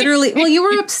thing. You literally, you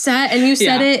were upset and you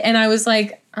said it, and I was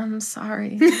like, I'm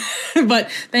sorry. But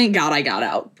thank God I got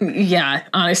out. Yeah,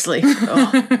 honestly.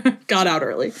 Got out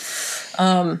early.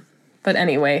 But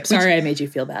anyway. Sorry I made you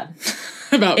feel bad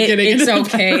about getting into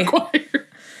the choir.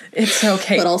 It's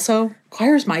okay. But also,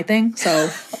 choir's my thing, so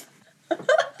if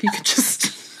you could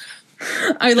just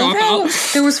I love how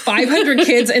there was 500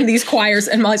 kids in these choirs,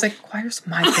 and Molly's like, choir's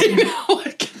my thing.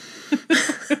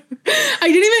 I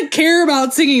didn't even care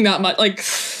about singing that much. Like,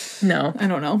 no. I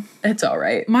don't know. It's all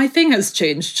right. My thing has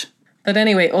changed. But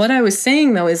anyway, what I was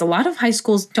saying, though, is a lot of high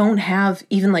schools don't have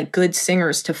even, like, good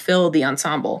singers to fill the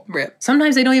ensemble. Right.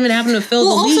 Sometimes they don't even have them to fill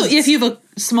the leads. Also, if you have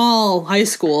a small high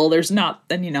school, there's not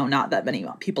that many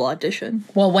people audition.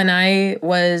 Well, when I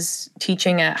was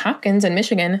teaching at Hopkins in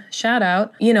Michigan, shout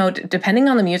out, depending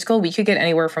on the musical, we could get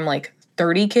anywhere from, like,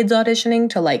 30 kids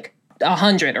auditioning to, like,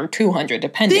 100 or 200,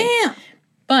 depending. Damn!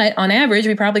 But on average,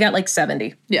 we probably got, like,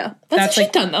 70. Yeah. That's a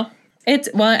shit ton, though.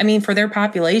 For their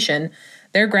population...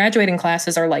 Their graduating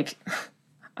classes are like,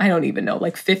 I don't even know,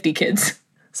 like 50 kids.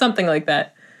 Something like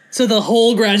that. So the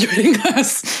whole graduating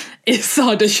class is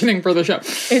auditioning for the show.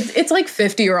 It's like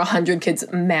 50 or 100 kids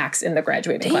max in the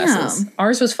graduating classes.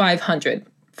 Ours was 500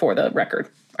 for the record,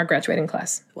 our graduating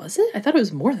class. Was it? I thought it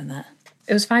was more than that.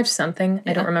 It was 5 something.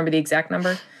 Yeah. I don't remember the exact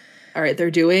number. All right, they're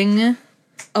doing...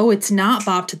 Oh, it's not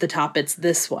Bop to the Top. It's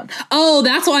this one. Oh,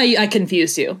 that's why I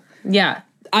confused you. Yeah.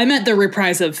 I meant the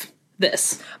reprise of...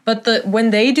 this. But when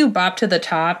they do Bop to the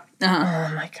Top,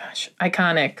 oh my gosh,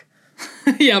 iconic.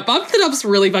 Yeah, Bop to the Top's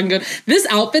really fucking good. This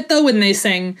outfit, though, when they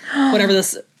sing whatever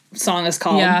this song is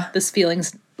called, This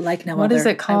Feeling's Like No Other. What is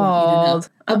it called?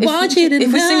 I want you to know.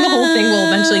 If we sing the whole thing, we'll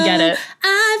eventually get it.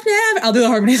 I'll do the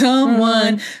harmony.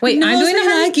 Someone. Wait, I'm doing the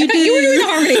harmony? Like you were doing the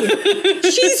harmony.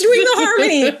 She's doing the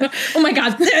harmony. Oh my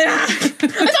god. I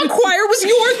thought choir was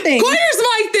your thing. Choir's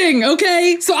my thing,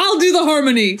 okay? So I'll do the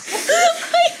harmony.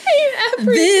 I hate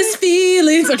everything. This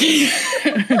feeling's... Okay.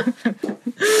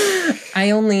 I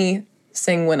only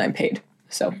sing when I'm paid.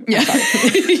 So, yeah.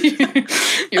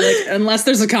 You're like, unless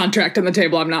there's a contract on the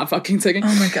table, I'm not fucking singing.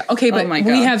 Oh my god. Okay, but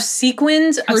we have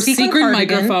sequined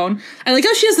microphone. I like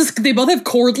how she has this, they both have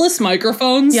cordless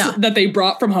microphones that they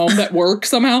brought from home that work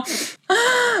somehow.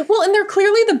 Well, and they're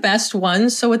clearly the best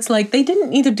ones, so it's like they didn't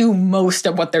need to do most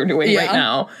of what they're doing right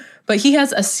now. But he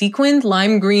has a sequined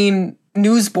lime green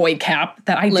newsboy cap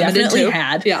that I definitely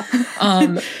had. Yeah.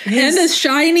 And a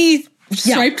shiny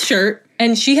striped shirt.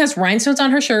 And she has rhinestones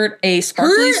on her shirt, a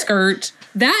sparkly skirt.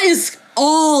 That is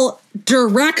all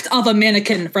direct of a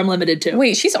mannequin from Limited Too.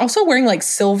 Wait, she's also wearing like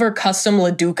silver custom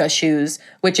LaDuca shoes,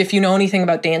 which if you know anything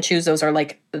about dance shoes, those are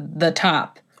like the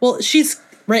top. Well, she's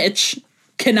rich,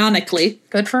 canonically.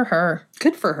 Good for her.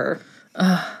 Good for her.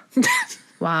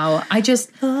 Wow. I just,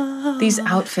 these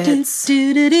outfits.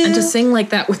 And to sing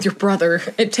like that with your brother,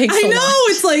 it takes a lot. I know,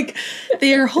 it's like,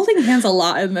 they are holding hands a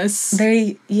lot in this.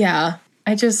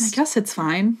 I guess it's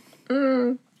fine.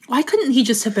 Why couldn't he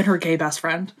just have been her gay best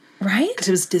friend? Right? Because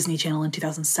it was Disney Channel in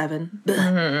 2007.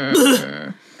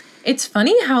 It's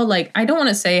funny how, like, I don't want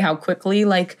to say how quickly,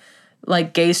 like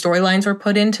gay storylines were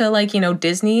put into, like,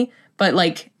 Disney. But,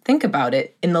 like, think about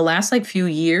it. In the last, like, few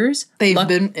years. They've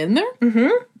been in there? Mm-hmm.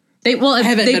 They've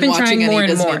been trying more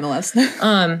and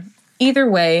more. Either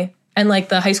way. And, like,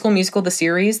 the High School Musical, the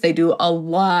series, they do a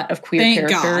lot of queer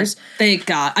characters. Thank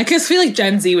God. I just feel like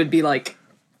Gen Z would be like,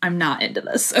 I'm not into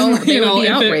this. Oh, they would be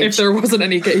outraged. If there wasn't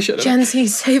any gay shit. Gen Z,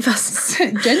 save us.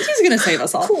 Gen Z's going to save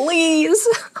us all. Please.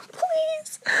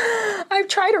 Please. I've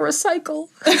tried to recycle.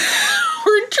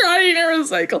 We're trying to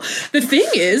recycle. The thing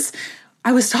is,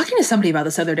 I was talking to somebody about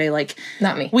this other day, like...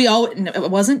 Not me. No,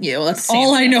 it wasn't you. That's Samia.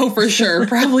 All I know for sure.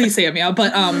 Probably Samia.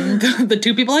 But the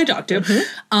two people I talked to...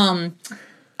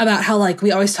 about how, like,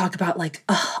 we always talk about, like,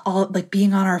 all, like,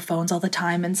 being on our phones all the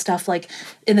time and stuff, like,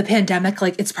 in the pandemic,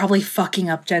 like, it's probably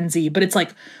fucking up Gen Z, but it's, like,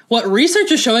 what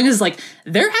research is showing is, like,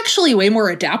 they're actually way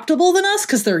more adaptable than us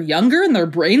because they're younger and their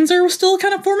brains are still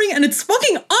kind of forming, and it's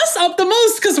fucking us up the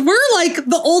most because we're, like,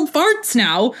 the old farts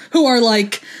now who are,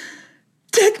 like,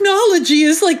 technology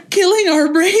is, like, killing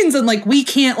our brains, and, like, we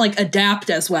can't, like, adapt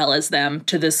as well as them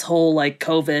to this whole, like,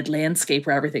 COVID landscape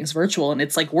where everything's virtual, and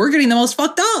it's, like, we're getting the most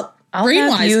fucked up. I'll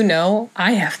have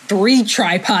I have 3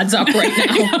 tripods up right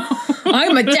now.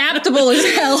 I'm adaptable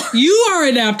as hell. You are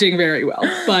adapting very well,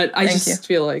 but I just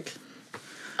feel like...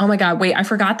 Oh my god, wait, I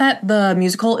forgot that the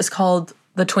musical is called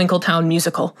the Twinkletown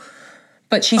Musical.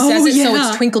 But she says so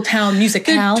it's Twinkletown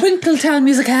Musical. The Twinkletown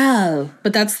Musical.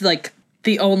 But that's, like,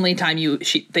 the only time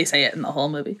they say it in the whole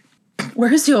movie.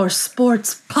 Where's your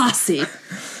sports posse?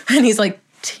 And he's like,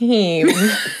 team.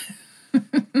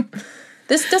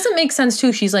 This doesn't make sense,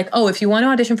 too. She's like, oh, if you want to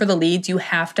audition for the leads, you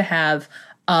have to have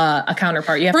a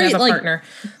counterpart. You have to have a partner.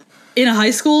 In a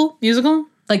high school musical?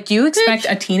 Like, do you expect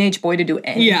a teenage boy to do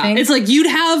anything? Yeah, it's like you'd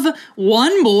have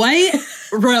one boy,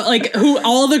 like, who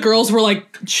all the girls were,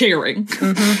 like, cheering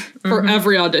for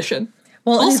every audition.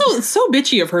 Well, also, it's so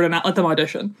bitchy of her to not let them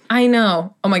audition. I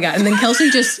know. Oh, my God. And then Kelsey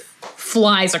just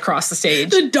flies across the stage.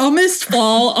 The dumbest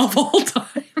fall of all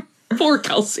time. Poor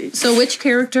Kelsey. So which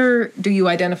character do you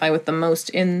identify with the most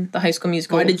in the High School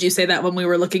Musical? Why did you say that when we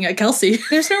were looking at Kelsey?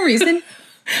 There's no reason.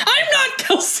 I'm not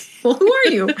Kelsey. Well, who are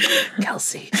you?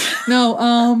 Kelsey.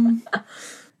 No,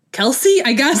 Kelsey,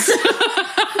 I guess. If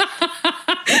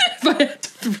I had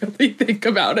to really think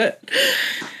about it.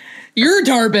 You're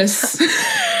Darbus.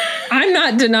 I'm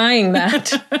not denying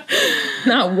that.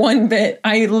 Not one bit.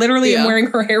 I literally am wearing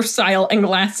her hairstyle and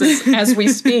glasses as we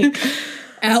speak.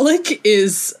 Alec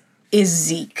is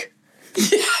Zeke.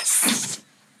 Yes.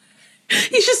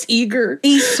 He's just eager.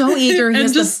 He's so eager. He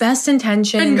has the best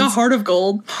intentions. And a heart of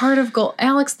gold. Heart of gold.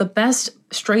 Alec's the best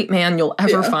straight man you'll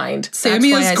ever find.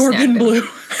 Sammy is Corbin Blue.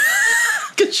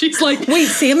 Because she's like... Wait,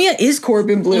 Samia is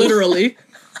Corbin Blue. Literally.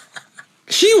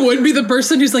 She would be the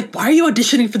person who's like, why are you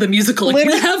auditioning for the musical? Like,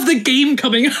 you have the game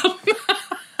coming up.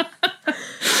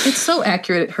 It's so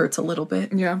accurate, it hurts a little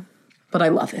bit. Yeah. But I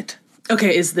love it.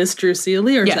 Okay, is this Drew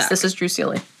Seeley or Yes, Zach? this is Drew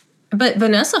Seeley. But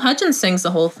Vanessa Hudgens sings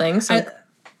the whole thing, so...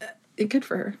 Good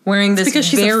for her. Wearing this because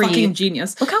she's a fucking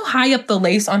genius. Look how high up the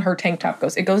lace on her tank top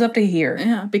goes. It goes up to here.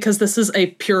 Yeah, because this is a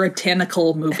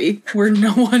puritanical movie where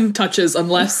no one touches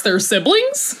unless they're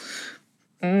siblings.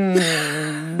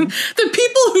 The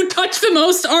people who touch the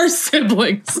most are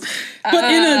siblings, but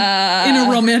in a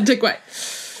romantic way.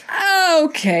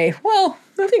 Okay, well,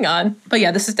 moving on. But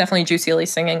yeah, this is definitely Drew Seeley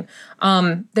singing.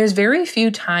 There's very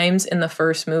few times in the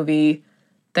first movie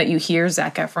that you hear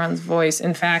Zac Efron's voice.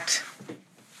 In fact,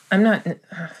 I'm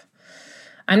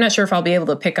not sure if I'll be able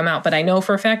to pick him out, but I know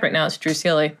for a fact right now it's Drew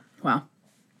Seeley. Wow.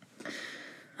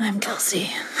 I'm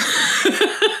Kelsey.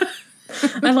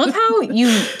 I love how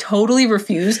you totally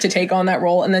refuse to take on that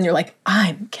role, and then you're like,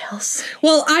 I'm Kelsey.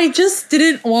 Well, I just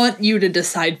didn't want you to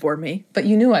decide for me. But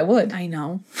you knew I would. I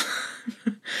know.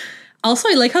 Also,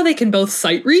 I like how they can both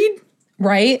sight read.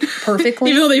 Right? Perfectly.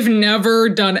 Even though they've never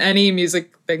done any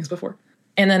music things before.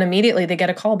 And then immediately they get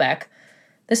a call back.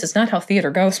 This is not how theater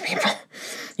goes, people.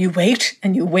 You wait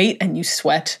and you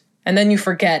sweat, and then you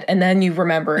forget, and then you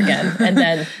remember again, and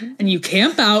then... and you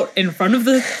camp out in front of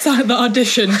the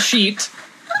audition sheet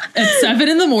at 7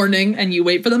 a.m, and you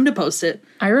wait for them to post it.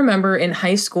 I remember in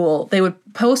high school, they would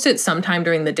post it sometime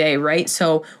during the day, right?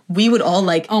 So we would all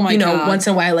like, God. Once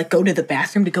in a while, like go to the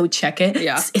bathroom to go check it.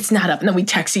 Yeah. It's not up. And then we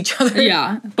text each other.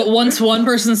 Yeah. But once one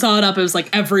person saw it up, it was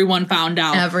like everyone found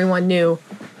out. Everyone knew.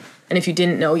 And if you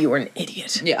didn't know, you were an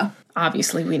idiot. Yeah.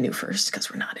 Obviously, we knew first because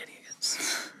we're not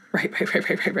idiots. Right.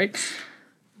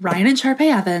 Ryan and Sharpay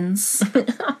Evans.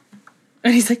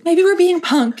 And he's like, maybe we're being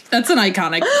punk. That's an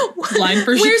iconic line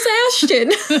for sure. Where's Ashton?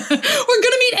 We're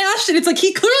gonna meet Ashton. It's like,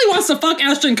 he clearly wants to fuck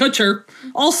Ashton Kutcher.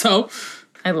 Also.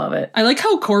 I love it. I like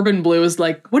how Corbin Blue is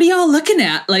like, what are y'all looking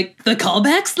at? Like, the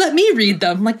callbacks? Let me read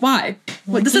them. Like, why?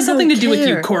 Well, this has something to do with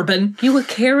you, Corbin. You would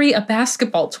carry a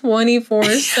basketball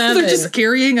 24/7. They're just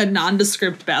carrying a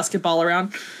nondescript basketball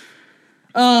around.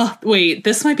 Wait,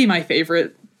 this might be my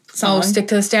favorite song. Oh, Stick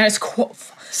to the Status Quo.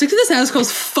 Stick to the Status Quo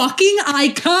is fucking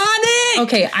iconic!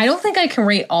 Okay, I don't think I can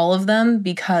rate all of them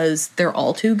because they're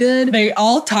all too good. They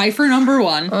all tie for number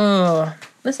one. Oh,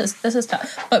 this is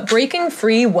tough. But Breaking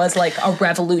Free was like a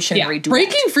revolutionary duet.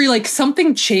 Breaking Free, like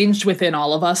something changed within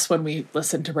all of us when we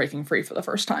listened to Breaking Free for the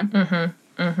first time.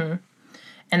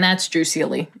 And that's Drew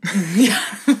Seeley.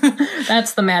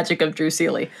 That's the magic of Drew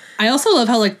Seeley. I also love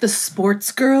how like the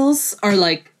sports girls are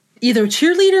like either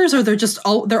cheerleaders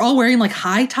or they're all wearing like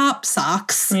high top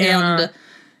socks and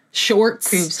shorts.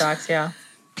 Tube socks, yeah.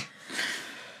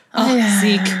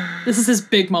 Zeke. This is his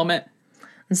big moment.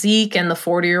 Zeke and the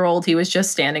 40-year-old he was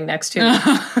just standing next to.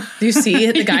 Do you see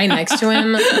the guy next to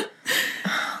him?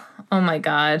 Oh my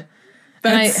God.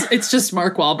 It's just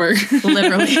Mark Wahlberg.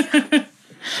 Literally.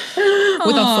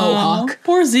 With a faux hawk.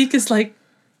 Poor Zeke is like,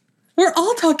 we're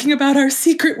all talking about our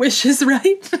secret wishes,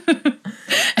 right?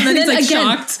 And then he's like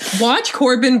again, shocked. Watch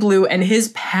Corbin Bleu and his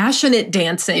passionate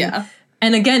dancing. Yeah.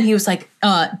 And again, he was like,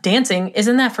 dancing,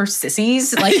 isn't that for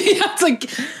sissies? Like, yeah, it's like,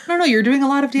 no, you're doing a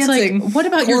lot of dancing. Like, what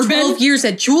about Corbin? Your 12 years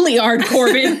at Juilliard,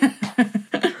 Corbin?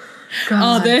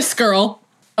 Oh, this girl.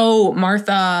 Oh,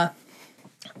 Martha,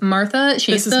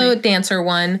 she's the dancer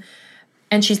one.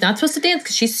 And she's not supposed to dance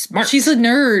because she's smart. She's a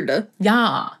nerd.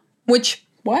 Yeah. Which,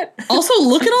 what? Also,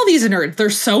 look at all these nerds. They're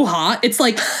so hot. It's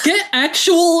like, get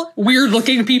actual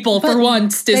weird-looking people for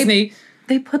once, Disney.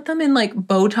 They put them in, like,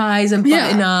 bow ties and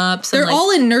button-ups. They're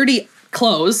all in nerdy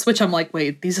clothes, which I'm like,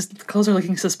 wait, these clothes are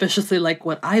looking suspiciously like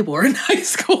what I wore in high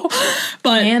school.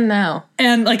 And now.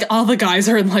 And, like, all the guys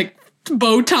are in, like,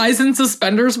 bow ties and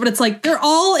suspenders. But it's like, they're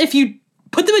all, if you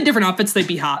put them in different outfits, they'd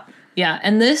be hot. Yeah,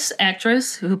 and this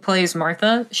actress who plays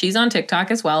Martha, she's on TikTok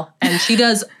as well. And she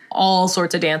does all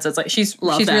sorts of dances. Like she's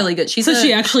that. really good.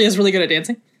 She actually is really good at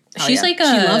dancing. She's like she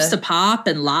loves to pop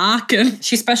and lock and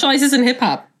she specializes in hip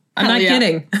hop. I'm not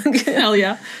kidding. Hell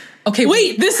yeah. Okay,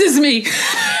 wait, this is me.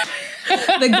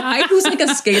 The guy who's like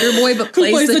a skater boy but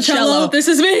plays the cello. This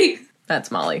is me. That's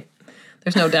Molly.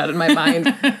 There's no doubt in my mind.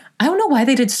 I don't know why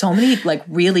they did so many like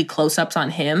really close-ups on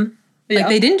him. Like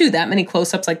they didn't do that many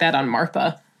close-ups like that on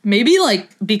Martha. Maybe like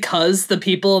because the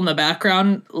people in the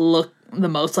background look the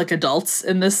most like adults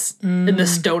in this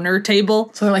stoner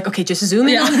table. So they're like, okay, just zoom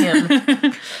in on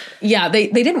him. Yeah, they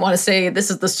didn't want to say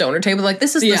this is the stoner table. Like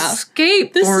this is the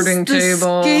skateboarding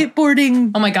table.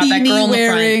 Skateboarding. Oh my god, that girl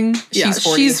wearing. In the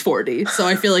front. She's 40. So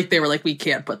I feel like they were like, we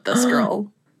can't put this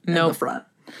girl in the front.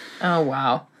 Oh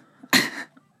wow.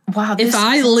 Wow. If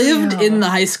I lived in the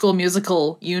High School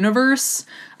Musical universe,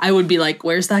 I would be like,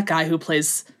 where's that guy who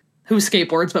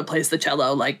skateboards but plays the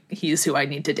cello? Like he's who I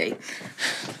need to date.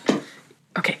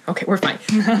 Okay, we're fine.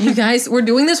 You guys, we're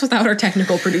doing this without our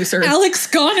technical producer. Alex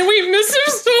gone and we miss him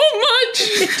so much.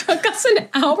 It took us an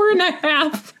hour and a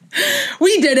half.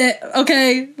 We did it,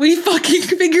 okay? We fucking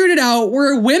figured it out.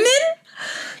 We're women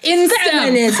in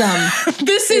feminism.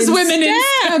 This is women in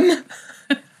STEM.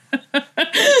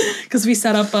 Because we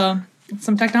set up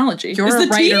some technology. You're a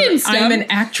writer. I'm an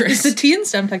actress. Is the T in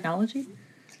STEM technology?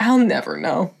 I'll never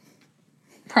know.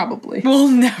 Probably. We'll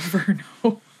never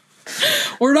know.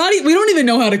 We don't even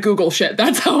know how to Google shit.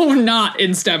 That's how not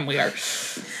in STEM we are.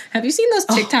 Have you seen those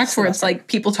TikToks where it's like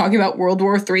people talking about World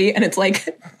War III and it's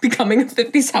like becoming a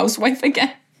 50s housewife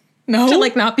again? No. To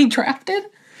like not be drafted?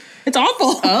 It's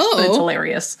awful. Oh. But it's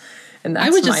hilarious. And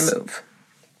that's my move.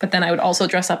 But then I would also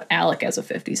dress up Alec as a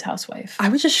 50s housewife. I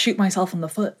would just shoot myself in the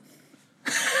foot.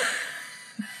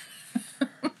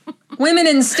 Women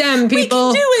in STEM,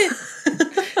 people. We can do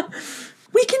it.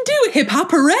 We can do it. Hip hop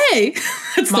hooray.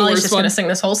 That's Molly's just going to sing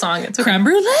this whole song. It's creme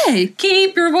brulee.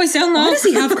 Keep your voice down low. Why does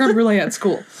he have creme brulee at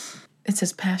school? It's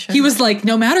his passion. He was like,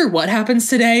 no matter what happens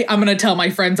today, I'm going to tell my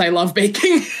friends I love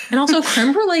baking. And also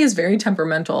creme brulee is very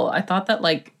temperamental. I thought that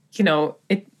like,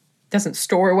 it doesn't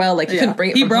store well. Like you couldn't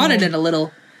bring it He brought it in a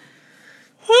little.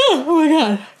 Oh my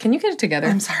God. Can you get it together?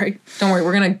 I'm sorry. Don't worry.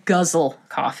 We're going to guzzle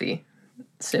coffee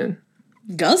soon.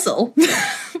 Guzzle?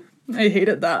 I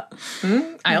hated that.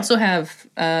 I also have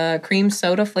cream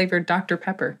soda flavored Dr.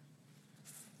 Pepper.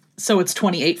 So it's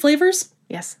 28 flavors?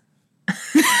 Yes.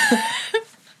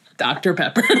 Dr.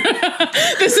 Pepper.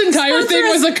 This entire thing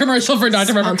was a commercial for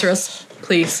Dr. Pepper. Sponsor us,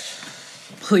 please.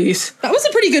 Please. That was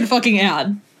a pretty good fucking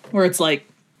ad. Where it's like,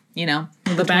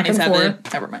 the back and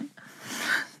forth. Never mind.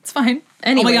 It's fine.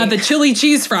 Anyway. Oh my God, the chili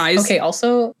cheese fries. Okay,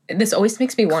 also, this always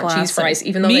makes me want cheese fries,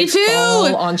 even though Me they too.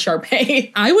 fall on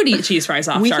Sharpay. I would eat cheese fries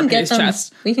off Sharpay's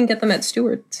chest. We can get them at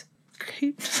Stewart's.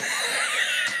 Great.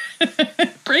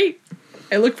 Great.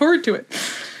 I look forward to it.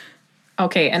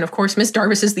 Okay, and of course, Miss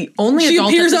Darvis is the only she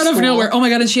adult appears at the out of school. nowhere. Oh my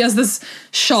God, and she has this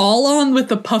shawl on with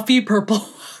the puffy purple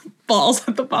balls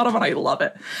at the bottom, and I love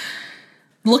it.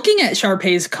 Looking at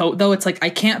Sharpay's coat, though, it's like I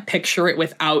can't picture it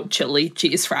without chili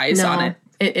cheese fries on it.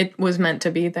 It was meant to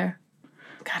be there.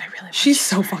 God, I really love She's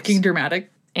so fucking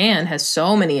dramatic. And has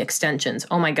so many extensions.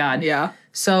 Oh my God. Yeah.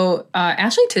 So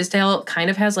Ashley Tisdale kind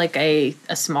of has like a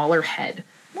smaller head.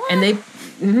 What?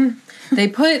 And they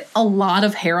put a lot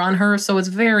of hair on her, so it's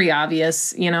very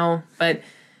obvious, but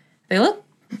they look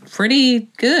pretty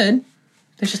good.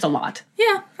 There's just a lot.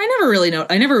 Yeah,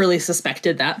 I never really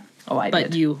suspected that. Oh, I did.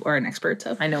 But you are an expert,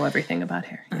 so. I know everything about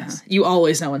hair, yes. You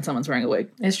always know when someone's wearing a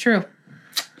wig. It's true.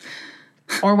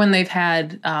 Or when they've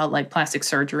had like plastic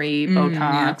surgery,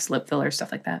 Botox, lip filler,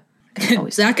 stuff like that.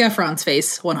 Zac Efron's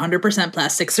face, 100%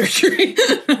 plastic surgery.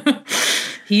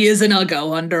 He is an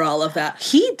uggo under all of that.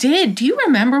 He did. Do you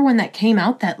remember when that came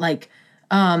out that like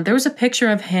there was a picture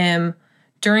of him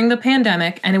during the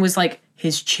pandemic and it was like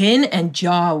his chin and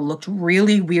jaw looked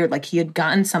really weird, like he had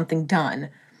gotten something done.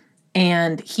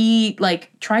 And he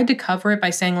like tried to cover it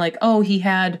by saying like, oh, he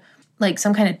had like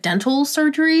some kind of dental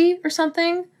surgery or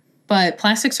something. But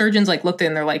plastic surgeons like looked in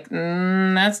and they're like,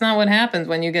 that's not what happens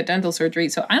when you get dental surgery.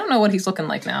 So I don't know what he's looking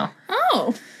like now.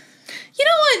 Oh. You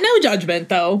know what? No judgment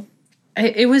though.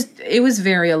 It was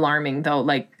very alarming though,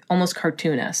 like almost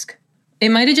cartoonesque. He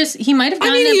might have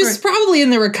gotten he was probably in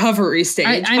the recovery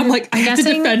stage. I have to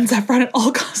defend Efron at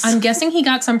all costs. I'm guessing he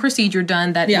got some procedure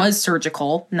done that was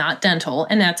surgical, not dental,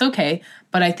 and that's okay.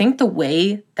 But I think the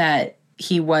way that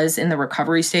he was in the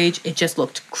recovery stage, it just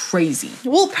looked crazy.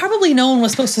 Well, probably no one was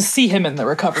supposed to see him in the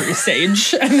recovery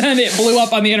stage, and then it blew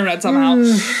up on the internet somehow.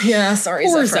 Yeah, sorry,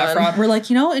 Poor Efron. We're like,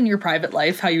 in your private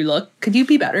life, how you look, could you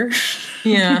be better?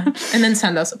 Yeah, and then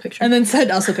send us a picture. And then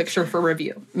send us a picture for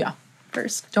review. Yeah.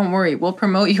 first. Don't worry, we'll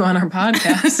promote you on our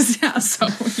podcast. Yeah, so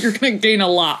you're going to gain a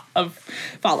lot of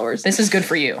followers. This is good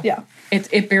for you. Yeah.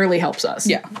 It barely helps us.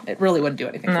 Yeah, it really wouldn't do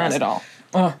anything for us. Not at all.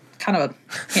 Oh, kind of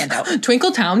a handout.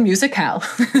 Twinkletown Musicale.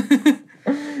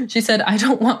 She said, I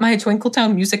don't want my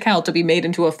Twinkletown Musicale to be made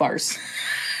into a farce.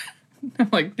 I'm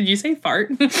like, did you say fart?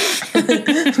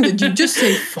 Did you just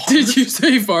say fart? Did you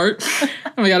say fart?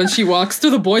 Oh my god, and she walks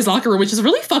through the boys' locker room, which is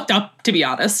really fucked up, to be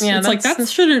honest. Yeah, it's like, that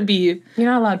shouldn't be...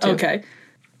 You're not allowed to. Okay.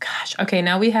 Gosh. Okay,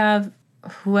 now we have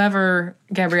whoever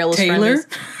Gabriella's Taylor?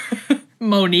 friend is.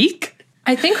 Monique?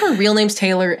 I think her real name's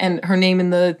Taylor and her name in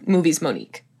the movie's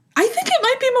Monique. I think it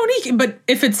might be Monique, but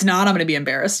if it's not, I'm going to be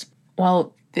embarrassed.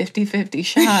 Well, 50-50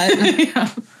 shot.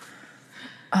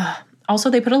 Yeah. Also,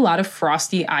 they put a lot of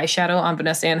frosty eyeshadow on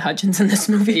Vanessa Ann Hudgens in this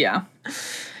movie. Yeah.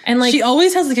 And like she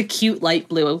always has like a cute light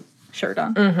blue shirt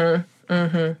on. Mm-hmm.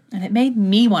 Mm-hmm. And it made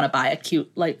me want to buy a cute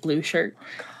light blue shirt.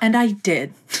 And I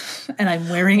did. And I'm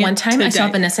wearing it one time today. I saw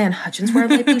Vanessa Ann Hudgens wear a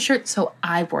light blue shirt, so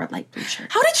I wore a light blue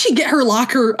shirt. How did she get her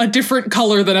locker a different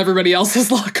color than everybody else's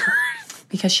locker?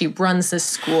 Because she runs this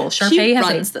school. Sharpay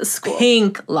has this school.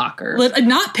 Pink locker.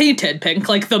 Not painted pink.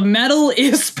 Like the metal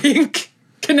is pink.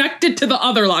 Connected to the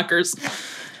other lockers.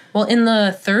 Well, in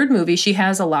the third movie, she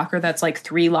has a locker that's like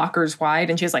 3 lockers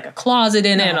wide, and she has like a closet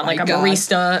in it, and like a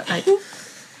barista.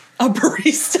 A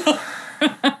barista.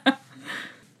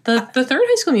 The third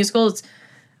High School Musical,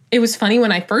 it was funny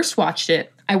when I first watched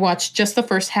it. I watched just the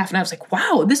first half, and I was like,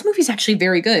 wow, this movie's actually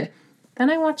very good.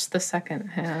 Then I watched the second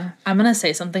half. I'm going to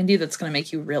say something to you that's going to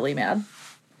make you really mad.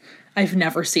 I've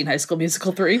never seen High School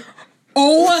Musical 3.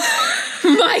 Oh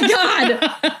my God.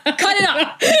 Cut it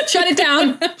up. Shut it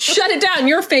down. Shut it down.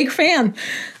 You're a fake fan.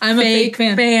 I'm a fake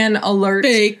fan. Fan alert.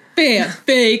 Fake fan.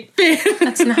 Fake fan.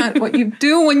 That's not what you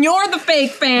do when you're the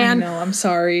fake fan. I know. I'm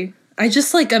sorry. I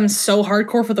just I'm so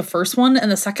hardcore for the first one, and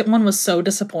the second one was so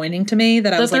disappointing to me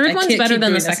that I was like, I can't keep doing this. The third one's better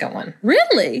than the second one.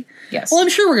 Really? Yes. Well, I'm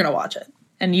sure we're going to watch it.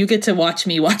 And you get to watch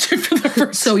me watch it for the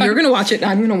first So time. you're going to watch it,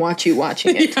 and I'm going to watch you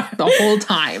watching it the whole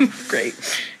time.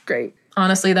 Great.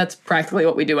 Honestly, that's practically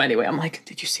what we do anyway. I'm like,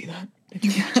 did you see that? Did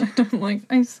you watch it? I'm like,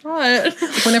 I saw it.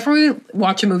 Whenever we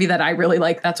watch a movie that I really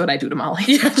like, that's what I do to Molly.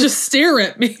 Yeah, just stare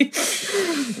at me.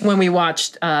 When we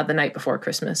watched The Night Before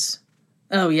Christmas.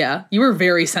 Oh, yeah. You were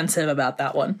very sensitive about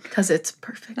that one. Because it's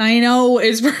perfect. I know,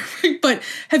 it's perfect. But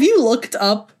have you looked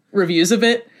up reviews of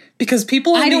it? Because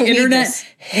people on the internet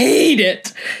hate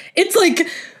it. It's like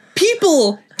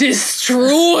people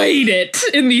destroyed it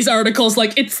in these articles.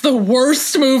 Like, it's the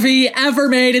worst movie ever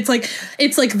made. It's like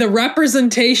the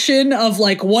representation of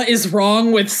like what is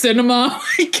wrong with cinema.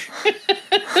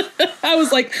 I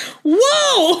was like,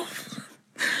 whoa.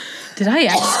 Did I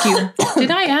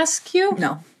ask you?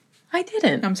 No. I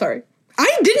didn't. I'm sorry.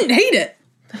 I didn't hate it.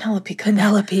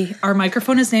 Penelope. Our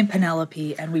microphone is named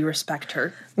Penelope, and we respect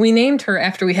her. We named her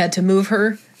after we had to move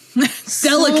her.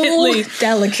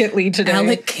 Delicately today.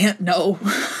 Alec can't know.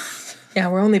 Yeah,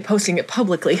 we're only posting it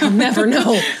publicly. He'll never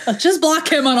know. Just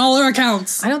block him on all our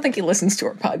accounts. I don't think he listens to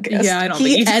our podcast. Yeah, I don't think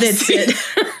he edits it.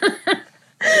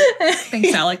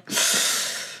 Thanks, Alec.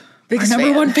 Biggest Our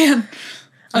number one fan.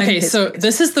 Okay, so biggest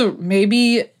this is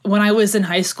maybe when I was in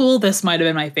high school, this might have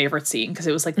been my favorite scene because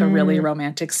it was like the really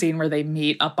romantic scene where they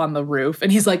meet up on the roof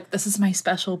and he's like, this is my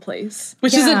special place.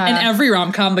 Which is in every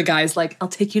rom-com, the guy's like, I'll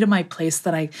take you to my place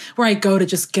where I go to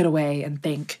just get away and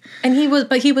think. And he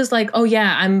was like, oh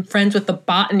yeah, I'm friends with the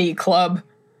botany club.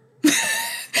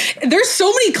 There's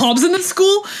so many clubs in this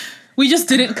school. We just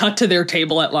didn't cut to their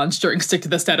table at lunch during Stick to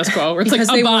the Status Quo. Where it's like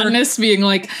a botanist being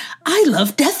like, I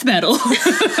love death metal.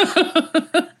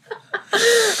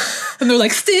 And they're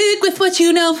like, stick with what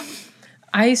you know.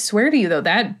 I swear to you, though,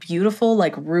 that beautiful,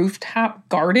 like, rooftop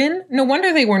garden, no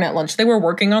wonder they weren't at lunch. They were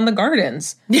working on the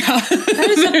gardens. Yeah. That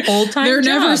is a full-time They're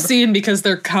job. never seen because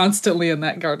they're constantly in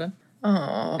that garden.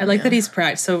 Oh, I like that he's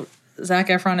So Zac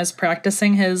Efron is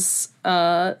practicing his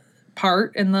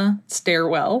part in the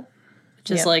stairwell,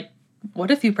 which is like,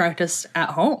 what if you practiced at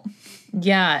home?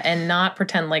 Yeah, and not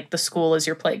pretend like the school is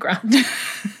your playground.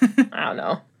 I don't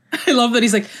know. I love that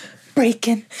he's like,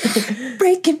 breaking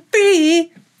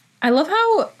free. I love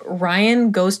how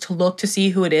Ryan goes to look to see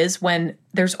who it is when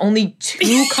there's only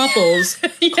 2 couples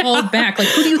called back. Like,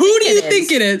 who do you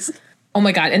think it is? Oh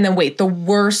my God. And then wait, the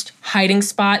worst hiding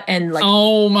spot and like...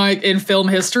 Oh my, in film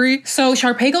history? So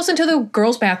Sharpay goes into the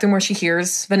girls' bathroom where she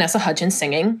hears Vanessa Hudgens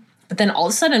singing. But then all of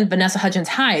a sudden, Vanessa Hudgens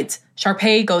hides.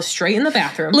 Sharpay goes straight in the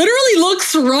bathroom. Literally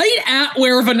looks right at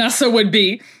where Vanessa would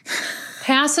be.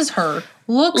 Passes her.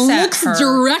 Looks at her.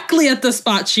 Directly at the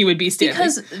spot she would be standing.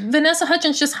 Because Vanessa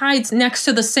Hudgens just hides next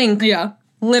to the sink. Yeah.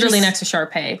 Literally next to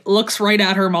Sharpay. Looks right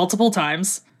at her multiple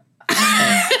times.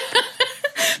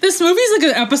 This movie's like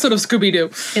an episode of Scooby-Doo.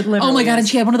 It literally Oh my God, is. and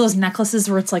she had one of those necklaces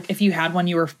where it's like, if you had one,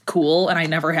 you were cool, and I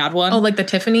never had one. Oh, like the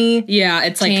Tiffany? Yeah,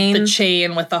 it's like chain. the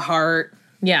chain with the heart,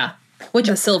 Yeah. Which,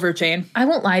 the silver chain. I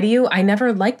won't lie to you, I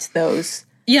never liked those.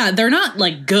 Yeah, they're not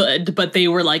like good, but they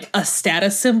were like a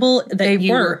status symbol that They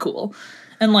you were. were cool.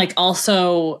 And like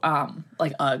also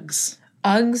like Uggs.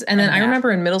 Uggs, and then I that.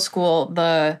 remember in middle school,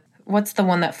 what's the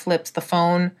one that flips the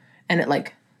phone and it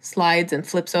like slides and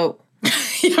flips out?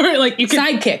 Like you can,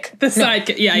 Sidekick. the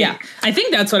sidekick. Yeah, Yeah. yeah. I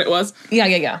think that's what it was.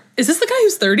 Yeah. Is this the guy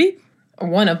who's 30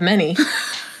 One of many.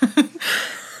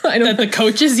 I don't that the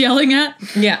coach is yelling at?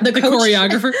 Yeah, The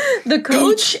choreographer. The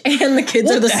coach and the kids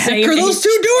are What the the heck same are those age.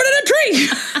 two doing in a tree?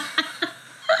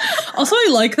 Also, I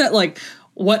like that, like,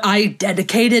 what I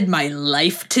dedicated my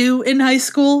life to in high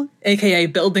school, aka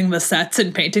building the sets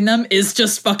and painting them, is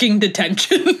just fucking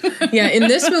detention. Yeah, in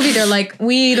this movie, they're like,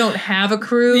 we don't have a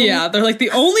crew. Yeah, they're like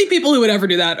the only people who would ever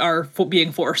do that are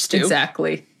being forced to.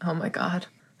 Exactly. Oh my God.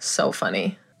 So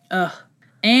funny.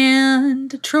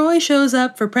 And Troy shows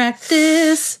up for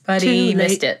practice. But too he late.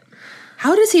 missed it.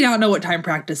 How does he not know what time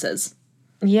practice is?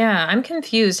 Yeah, I'm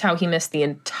confused how he missed the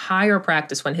entire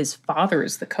practice when his father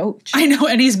is the coach. I know,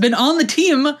 and he's been on the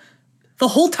team the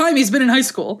whole time he's been in high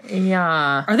school.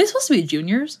 Yeah. Are they supposed to be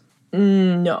juniors?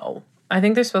 No. I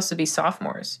think they're supposed to be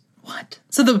sophomores. What?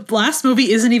 So the last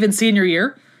movie isn't even senior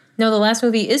year? No, the last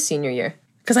movie is senior year.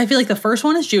 Because I feel like the first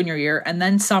one is junior year, and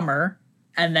then summer,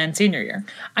 and then senior year.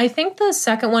 I think the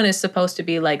second one is supposed to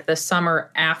be like the summer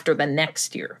after the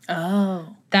next year.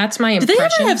 Oh. That's my Did they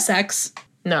impression. ever have sex?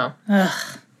 No.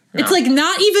 It's like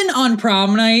not even on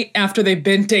prom night after they've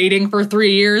been dating for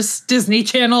 3 years. Disney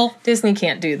Channel. Disney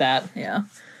can't do that. Yeah.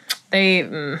 They,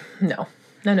 no.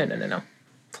 No.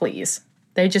 Please.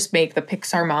 They just make the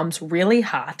Pixar moms really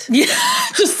hot. Yeah.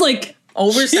 Just like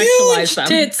Over-sexualize huge them.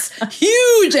 tits,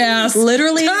 huge ass,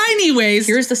 Literally, tiny waist.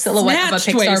 Here's the silhouette of a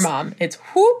snatched Pixar waist. mom. It's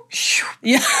whoop, shoo.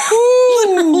 Yeah.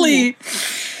 Literally.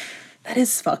 That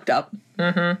is fucked up.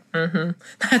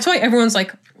 That's why everyone's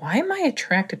like, why am I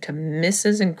attracted to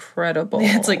Mrs. Incredible?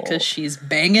 It's like because she's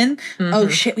banging. Oh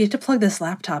shit, we have to plug this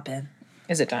laptop in.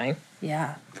 Is it dying?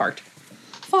 Yeah. Fart.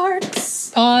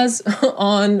 Farts. Pause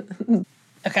on.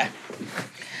 Okay.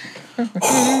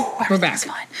 We're back.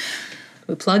 Fine.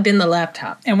 We plugged in the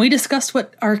laptop, And we discussed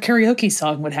what our karaoke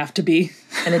song would have to be.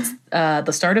 and it's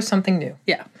the start of something new.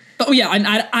 Yeah. But yeah, and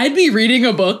I'd be reading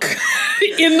a book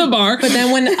in the bar. But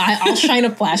then when I'll shine a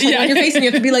flashlight on your face, and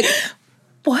you have to be like,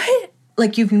 what?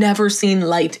 like you've never seen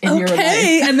light in your life.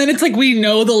 Okay. And then it's like we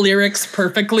know the lyrics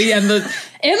perfectly and the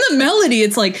melody.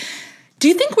 It's like, do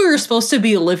you think we were supposed to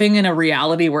be living in a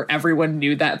reality where everyone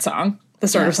knew that song? The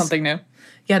start of Yes. something new.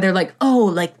 Yeah, they're like,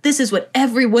 oh, like this is what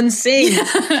everyone sings.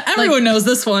 Everyone knows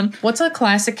this one. What's a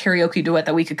classic karaoke duet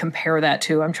that we could compare that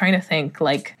to? I'm trying to think.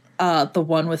 Like, The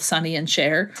one with Sonny and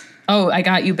Cher. oh, I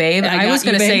Got You, Babe. I Got was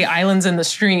You, going to say Babe. Islands in the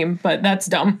Stream, but that's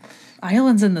dumb.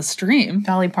 Islands in the Stream.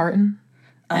 Dolly Parton.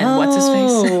 And what's his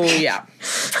face? Oh, yeah.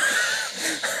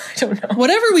 I don't know.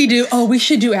 Whatever we do, we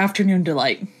should do Afternoon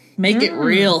Delight. Make it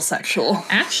real sexual.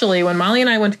 Actually, when Molly and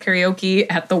I went to karaoke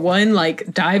at the one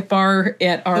like dive bar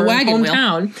at our Wagon Wheel.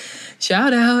 hometown,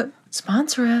 shout out,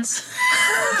 sponsor us.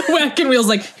 Wagon Wheel's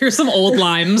like, here's some old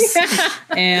limes.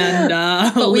 And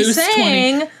But we loose 20.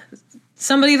 sang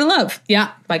Somebody to Love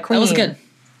Yeah, by Queen. that was good.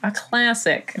 A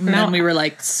classic. And then we were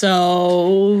like,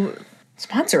 so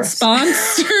sponsor us.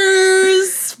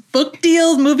 sponsors, book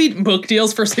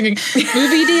deals for singing,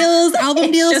 movie deals,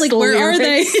 album deals. just Like, where are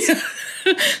they?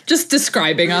 lyrics. Just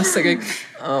describing us singing.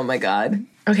 Oh my God.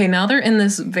 Okay, now they're in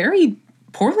this very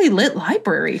poorly lit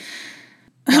library.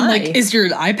 I'm Why? like, is your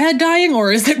iPad dying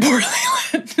or is it poorly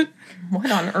lit?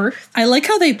 What on earth? I like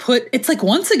how they put, it's like,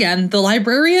 once again, the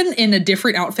librarian in a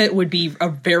different outfit would be a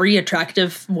very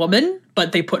attractive woman,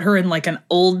 but they put her in like an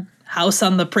old house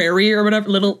on the prairie or whatever,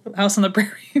 little house on the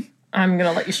prairie. I'm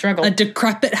gonna let you struggle. A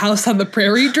decrepit house on the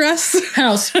prairie dress.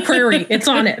 House, prairie, it's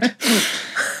on it.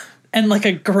 And like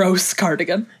a gross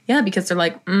cardigan. Yeah, because they're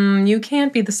like, you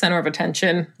can't be the center of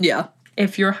attention. Yeah.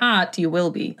 If you're hot, you will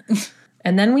be.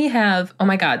 And then we have, oh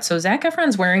my God, so Zac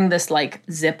Efron's wearing this like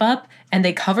zip up and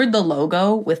they covered the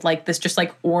logo with like this just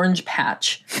like orange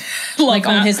patch. Like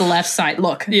on that. his left side.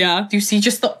 Look. Yeah. Do you see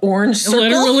just the orange circle?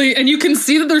 Literally, and you can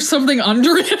see that there's something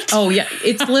under it. Oh yeah,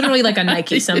 it's literally like a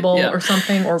Nike symbol Yeah. or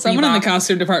something or Someone in Reebok. the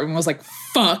costume department was like,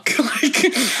 fuck. Like,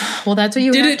 Well, that's what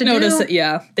you have didn't to notice do. it.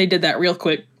 Yeah, they did that real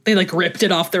quick. They like ripped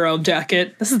it off their own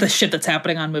jacket. This is the shit that's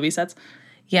happening on movie sets.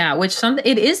 Yeah, which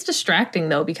it is distracting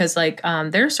though because like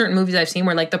there are certain movies I've seen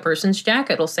where like the person's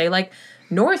jacket will say like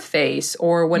North Face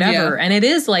or whatever. Yeah. And it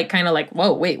is like kind of like,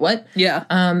 whoa, wait, what? Yeah.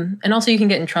 And also you can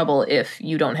get in trouble if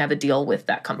you don't have a deal with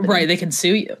that company. Right. They can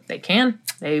sue you. They can.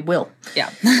 They will. Yeah.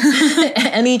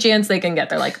 Any chance they can get,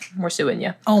 they're like, we're suing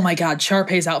you. Oh my God,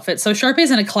 Sharpay's outfit. So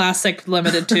Sharpay's in a classic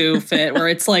limited to fit where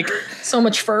it's like So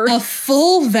much fur. a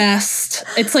full vest.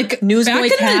 It's like Newsboy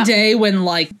back cap. in the day when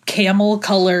like camel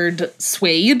colored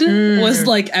suede was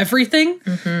like everything.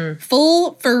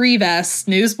 Full furry vest.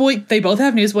 Newsboy. They both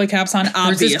have newsboy caps on.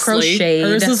 Obviously, crocheted.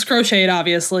 Hers is crocheted.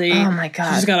 Obviously. Oh my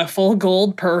God. She's got a full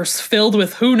gold purse filled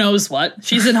with who knows what.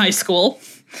 She's in high school.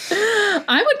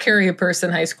 I would carry a purse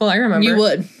in high school. I remember. You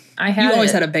would. I had You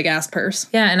always it. had a big ass purse.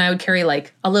 Yeah, and I would carry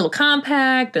like a little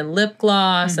compact and lip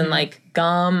gloss and like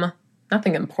gum.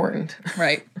 Nothing important.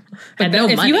 Right. Had no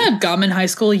if money. you had gum in high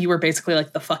school, you were basically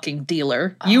like the fucking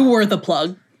dealer. You were the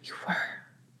plug. You were.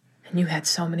 And you had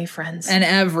so many friends. And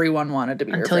everyone wanted to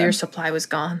be until your your friend. supply was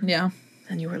gone. Yeah.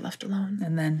 And you were left alone.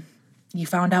 And then you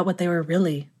found out what they were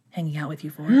really hanging out with you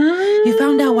for. You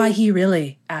found out why he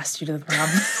really asked you to the prom.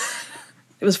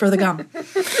 It was for the gum.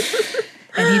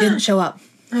 And he didn't show up.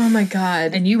 Oh my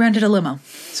God. And you rented a limo.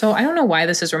 So I don't know why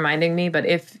this is reminding me, but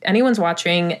if anyone's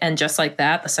watching and Just Like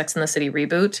That, the Sex and the City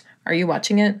reboot, are you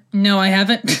watching it? No, I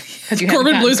haven't. You haven't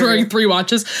Corbin gotten Blue's through. wearing 3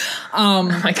 watches. Oh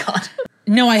my God.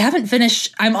 No, I haven't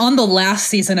finished. I'm on the last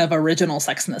season of original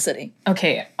Sex and the City.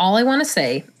 Okay, all I want to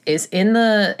say is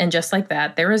and Just Like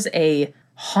That, there is a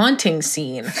haunting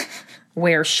scene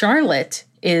where Charlotte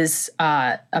is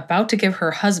about to give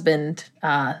her husband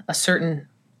a certain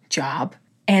job.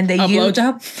 And they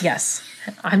blowjob? Yes.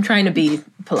 I'm trying to be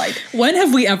polite. When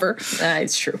have we ever?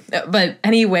 It's true. But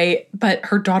anyway,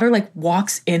 her daughter like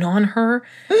walks in on her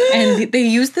and they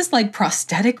use this like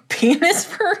prosthetic penis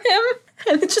for him.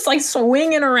 And it's just like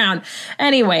swinging around.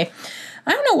 Anyway,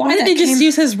 I don't know why Why did they just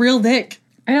use his real dick?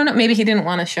 I don't know. Maybe he didn't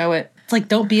want to show it. It's like,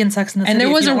 don't be in Sex and the City. And there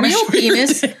if was you a don't wanna real show your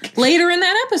penis dick. later in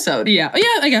that episode. Yeah. Yeah,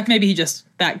 I guess maybe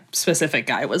that specific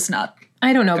guy was not.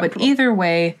 I don't know, but either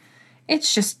way,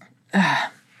 it's just,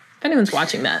 if anyone's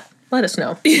watching that, let us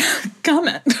know.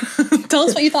 Comment. Tell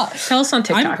us what you thought. Tell us on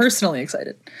TikTok. I'm personally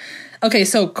excited. Okay,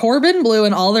 so Corbin Blue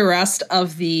and all the rest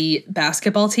of the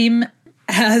basketball team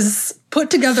has put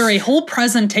together a whole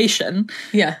presentation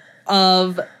Yeah.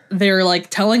 of they're like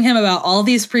telling him about all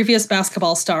these previous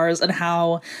basketball stars and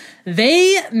how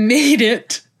they made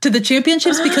it to the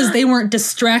championships because they weren't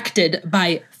distracted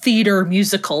by theater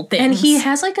musical things. And he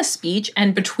has like a speech,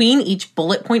 and between each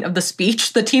bullet point of the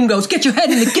speech, the team goes, "Get your head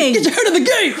in the game. Get your head in the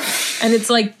game." And it's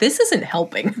like, this isn't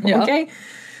helping, Yeah. okay?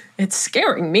 It's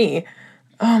scaring me.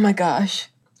 Oh my gosh.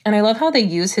 And I love how they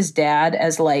use his dad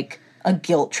as like a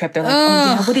guilt trip. They're like, oh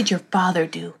yeah, what did your father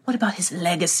do? What about his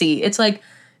legacy? It's like,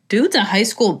 dude's a high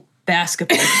school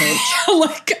basketball coach.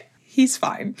 Like, he's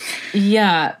fine.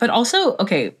 Yeah, but also,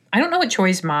 okay, I don't know what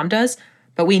Choi's mom does,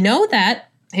 but we know that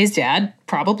his dad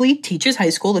probably teaches high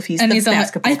school if he's the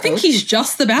basketball I think coach. he's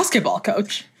just the basketball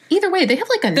coach. Either way, they have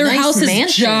like a Their nice house is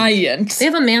mansion. giant. They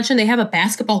have a mansion. They have a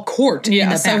basketball court in Yeah,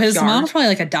 the so backyard. his mom's probably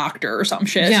like a doctor or some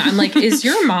shit. Yeah, I'm like, is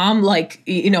your mom like,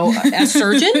 a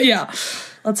surgeon? Yeah.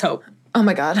 Let's hope. Oh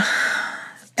my God.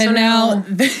 And now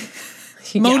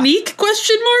Monique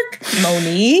question mark?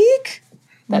 Monique?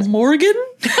 That's Morgan?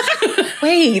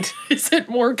 Wait. Is it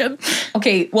Morgan?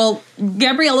 Okay, well,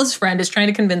 Gabriella's friend is trying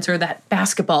to convince her that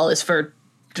basketball is for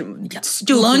stupid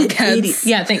Lunkheads. idiots.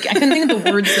 Yeah, I couldn't think of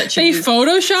the words that she They used.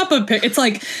 Photoshop a pic. It's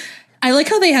like, I like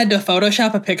how they had to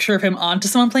Photoshop a picture of him onto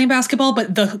someone playing basketball,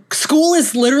 but the school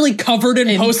is literally covered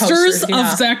in posters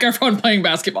yeah. of Zac Efron playing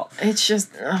basketball. It's just,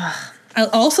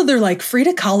 Also, they're like,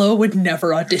 Frida Kahlo would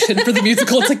never audition for the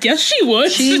musical. It's like, yes, she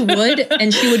would. she would,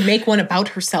 and she would make one about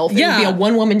herself. Yeah. It would be a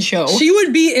one-woman show. She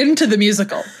would be into the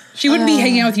musical. She wouldn't be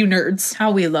hanging out with you nerds.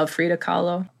 How we love Frida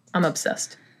Kahlo. I'm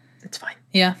obsessed. It's fine.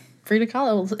 Yeah. Frida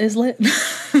Kahlo is lit.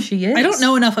 She is. I don't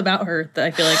know enough about her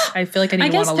that I feel like I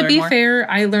need to want to learn more. To be fair,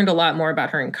 I learned a lot more about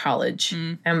her in college.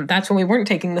 And that's when we weren't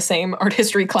taking the same art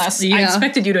history class. I Yeah.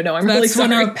 expected you to know. I'm really That's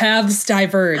when sorry. our paths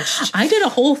diverged. I did a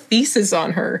whole thesis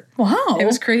on her. Wow. It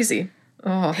was crazy.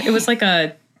 Oh, it was like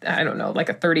a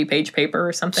 30-page paper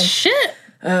or something. Shit.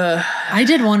 I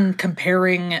did one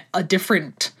comparing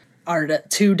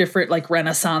two different like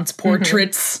Renaissance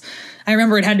portraits. I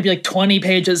remember it had to be like 20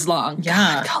 pages long. Yeah.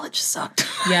 God, college sucked.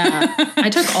 Yeah.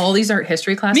 I took all these art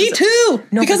history classes. Me too.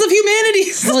 Because of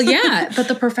humanities. Well, yeah, but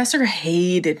the professor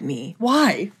hated me.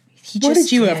 Why? What just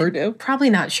did you ever do?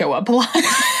 Probably not show up a lot.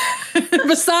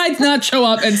 Besides not show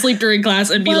up and sleep during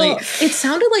class and be late. It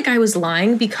sounded like I was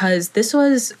lying because this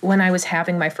was when I was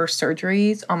having my first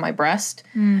surgeries on my breast.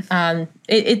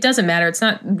 It doesn't matter. It's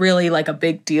not really like a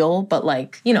big deal, but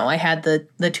like, I had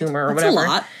the tumor or That's whatever. a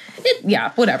lot.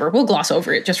 Whatever. We'll gloss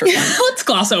over it just for fun. Let's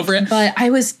gloss over it. But I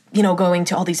was, going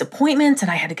to all these appointments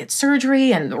and I had to get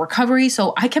surgery and the recovery.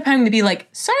 So I kept having to be like,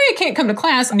 sorry, I can't come to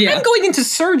class. Yeah. I'm going into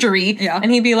surgery. Yeah.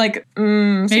 And he'd be like,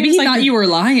 maybe he thought you were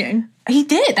lying. He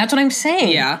did. That's what I'm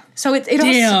saying. Yeah. So it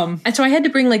Damn. and so I had to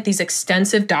bring like these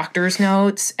extensive doctor's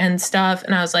notes and stuff.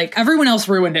 And I was like, Everyone else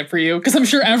ruined it for you because I'm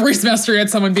sure every semester you had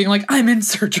someone being like, I'm in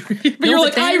surgery. But you're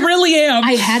like, I really am.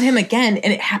 I had him again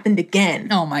and it happened again.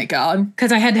 Oh my God.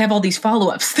 Because I had to have all these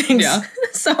follow-ups things. Yeah.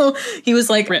 So he was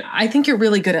like, I think you're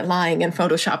really good at lying and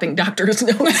photoshopping doctor's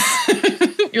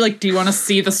notes. You're like, do you want to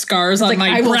see the scars on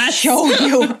my I will breast? show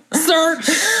you. Sir.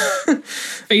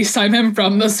 FaceTime him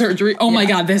from the surgery. Oh my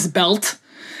God, this belt.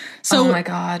 So, oh my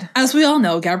God. As we all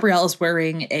know, Gabrielle is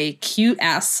wearing a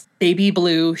cute-ass baby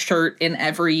blue shirt in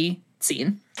every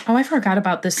scene. Oh, I forgot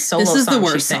about this solo song. This is the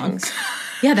worst she song. sings.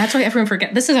 Yeah, that's why everyone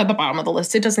forget. This is at the bottom of the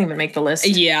list. It doesn't even make the list.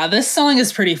 Yeah, this song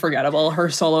is pretty forgettable. Her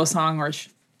solo song, or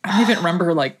I don't even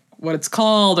remember what it's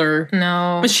called or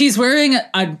No. But she's wearing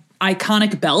an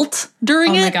iconic belt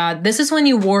during it. Oh my God. This is when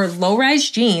you wore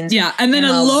low-rise jeans. Yeah, and then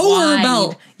a lower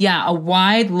belt. Yeah, a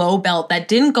wide, low belt that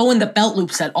didn't go in the belt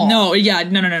loops at all. No.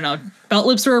 Belt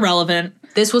loops are irrelevant.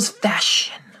 This was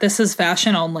fashion. This is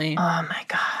fashion only. Oh my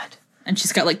God. And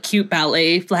she's got like cute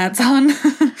ballet flats on.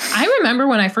 I remember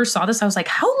when I first saw this, I was like,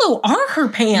 how low are her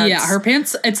pants? Yeah, her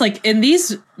pants, it's like in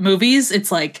these movies,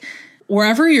 it's like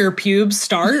wherever your pubes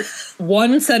start,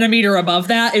 1 centimeter above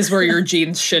that is where your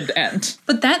jeans should end.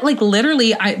 But that, like,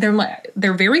 literally,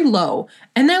 they're very low.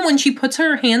 And then when she puts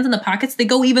her hands in the pockets, they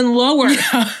go even lower.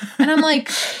 Yeah. And I'm like,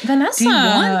 Vanessa. Do you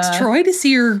want Troy to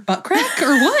see your butt crack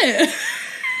or what?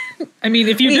 I mean,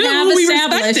 if you do, we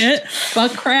respect it.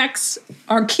 Butt cracks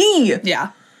are key.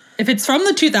 Yeah. If it's from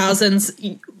the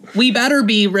 2000s, we better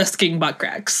be risking butt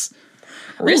cracks.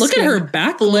 Look at her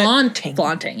back.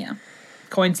 Flaunting, yeah.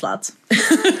 Coin slots.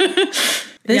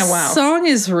 This song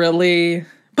is really...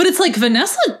 But it's like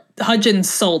Vanessa Hudgens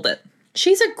sold it.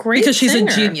 She's a great Because she's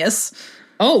singer. a genius.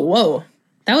 Oh, whoa.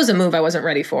 That was a move I wasn't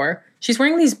ready for. She's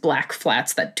wearing these black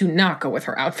flats that do not go with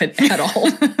her outfit at all.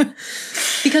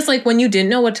 Because, like, when you didn't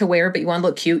know what to wear but you want to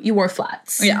look cute, you wore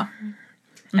flats. Yeah.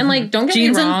 And, like, don't get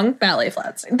Jeans me wrong. and ballet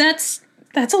flats. That's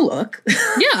a look.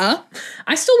 Yeah.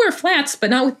 I still wear flats, but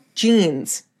not with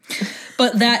jeans.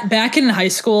 But that back in high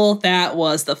school, that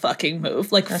was the fucking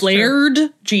move. Like flared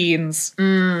jeans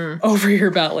over your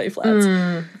ballet flats.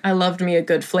 I loved me a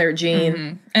good flare jean.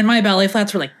 Mm-hmm. And my ballet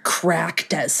flats were like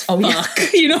cracked as fuck. Yeah.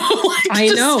 You know? Like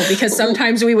I know, because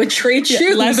sometimes we would trade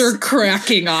shoes. Leather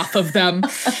cracking off of them.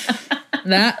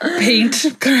 That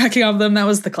paint cracking off them, that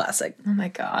was the classic. Oh my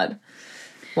God.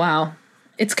 Wow.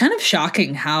 It's kind of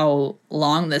shocking how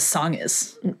long this song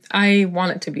is. I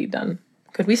want it to be done.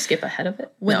 Could we skip ahead of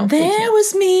it? When there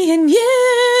was me and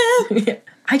you.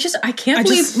 I can't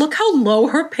believe, look how low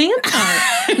her pants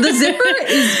are. The zipper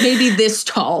is maybe this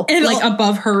tall, like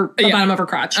above the bottom of her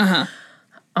crotch. Uh-huh.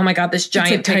 Oh my God, this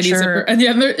giant picture. And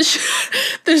yeah,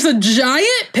 there's a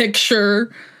giant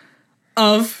picture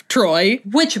of Troy.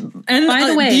 Which, and by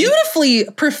the way, beautifully,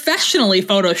 professionally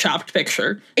photoshopped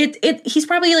picture. He's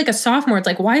probably like a sophomore. It's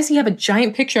like, why does he have a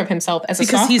giant picture of himself as a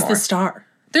sophomore? Because he's the star.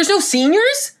 There's no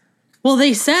seniors? Well,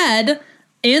 they said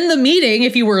in the meeting,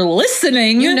 if you were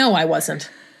listening... You know I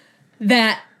wasn't.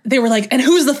 That they were like, and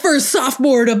who's the first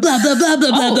sophomore to blah, blah, blah,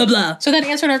 blah, blah, blah, blah. So that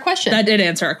answered our question. That did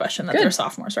answer our question, that they're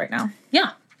sophomores right now.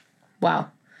 Yeah. Wow.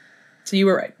 So you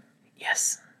were right.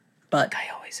 Yes. But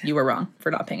I always am. You were wrong for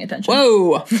not paying attention.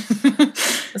 Whoa.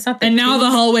 That's not and now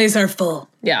the hallways are full.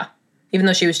 Yeah. Even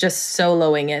though she was just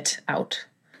soloing it out.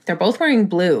 They're both wearing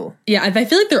blue. Yeah, I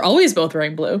feel like they're always both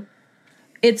wearing blue.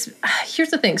 Here's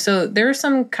the thing. So there are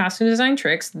some costume design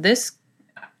tricks. This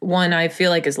one I feel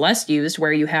like is less used,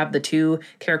 where you have the two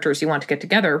characters you want to get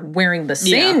together wearing the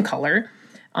same color.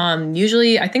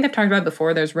 Usually, I think I've talked about it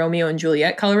before, there's Romeo and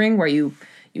Juliet coloring, where you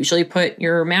usually put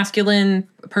your masculine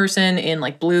person in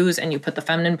like blues and you put the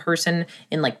feminine person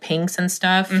in like pinks and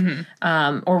stuff,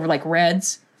 or like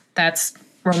reds. That's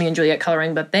Romeo and Juliet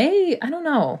coloring. But I don't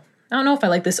know. I don't know if I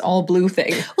like this all blue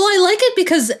thing. Well, I like it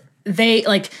because they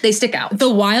stick out. The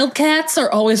Wildcats are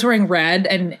always wearing red,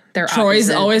 and Troy's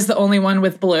always the only one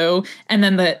with blue. And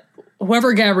then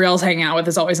whoever Gabrielle's hanging out with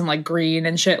is always in like green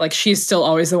and shit. Like she's still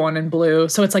always the one in blue.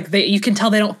 So it's like you can tell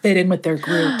they don't fit in with their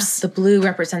groups. The blue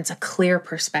represents a clear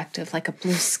perspective, like a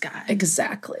blue sky.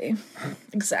 Exactly.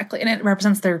 And it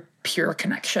represents their pure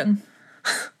connection.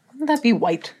 Wouldn't that be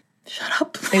white? Shut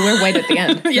up. They wear white at the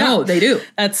end. Yeah. No, they do.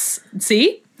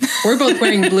 See? We're both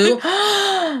wearing blue.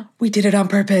 We did it on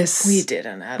purpose. We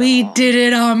didn't at all. We did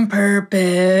it on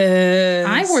purpose.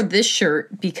 I wore this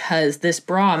shirt because this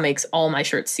bra makes all my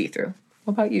shirts see-through.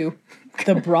 What about you?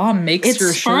 The bra makes It's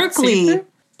your shirt sparkly. safer.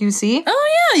 Do you see? Oh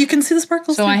yeah, you can see the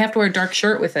sparkles. So too. I have to wear a dark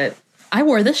shirt with it. I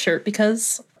wore this shirt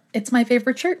because it's my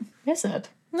favorite shirt. Is it?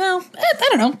 No, I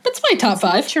don't know. It's my top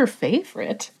 5. What's your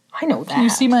favorite? I know that. Can you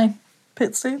see my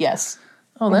pit stain? Yes.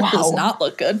 Oh, that does Wow. not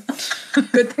look good.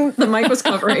 Good thing the mic was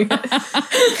covering it.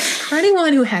 For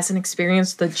anyone who hasn't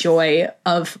experienced the joy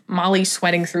of Molly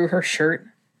sweating through her shirt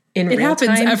in It real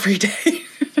happens time, every day.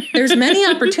 there's many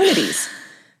opportunities,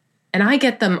 and I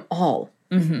get them all.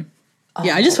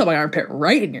 Yeah, I just put my armpit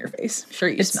right in your face. Sure,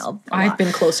 you smelled. I've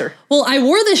been closer. Well, I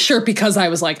wore this shirt because I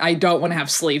was like, I don't want to have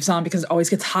sleeves on because it always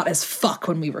gets hot as fuck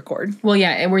when we record. Well, yeah,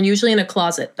 and we're usually in a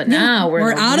closet, but now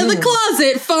we're in a out of the room.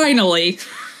 closet finally.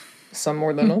 Some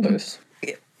more than others.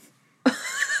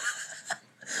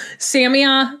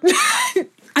 Samia.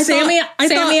 Samia. I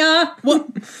thought- What?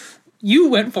 You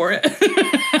went for it.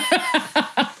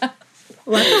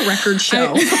 Let the record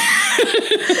show.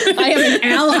 I am an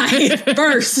ally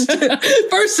first.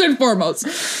 First and foremost.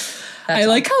 I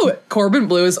like how Corbin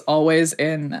Bleu is always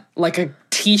in like a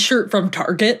t-shirt from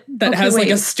Target that Okay, has like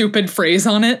wait. a stupid phrase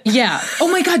on it. Yeah.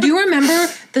 Oh my God. Do you remember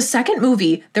the second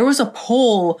movie? There was a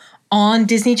poll on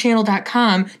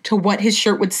DisneyChannel.com to what his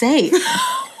shirt would say.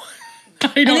 I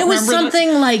don't And it was remember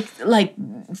something like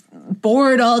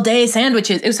bored all day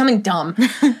sandwiches. It was something dumb.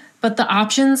 But the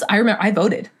options, I remember, I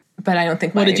voted, but I don't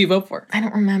think What did you vote for? I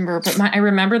don't remember, but I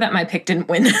remember that my pick didn't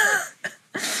win.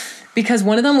 Because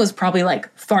one of them was probably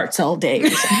like farts all day or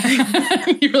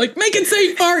something. You were like, make it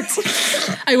say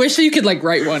farts. I wish that you could like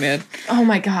write one in. Oh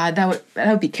my God, that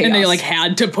would be chaos. And they like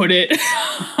had to put it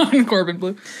on Corbin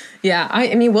Bleu. Yeah,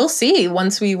 I mean, we'll see.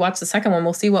 Once we watch the second one,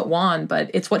 we'll see what won, but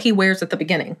it's what he wears at the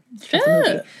beginning of the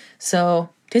movie. So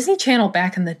Disney Channel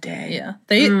back in the day. Yeah.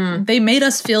 They made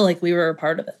us feel like we were a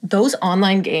part of it. Those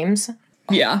online games,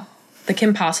 Yeah. the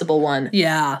Kim Possible one,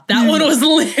 Yeah. That one was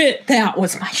lit. that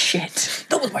was my shit.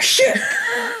 That was my shit.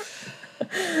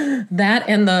 That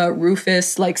and the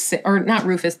Rufus, or not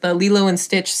Rufus, the Lilo and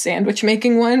Stitch sandwich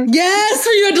making one. Yes,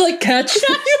 where you had to like catch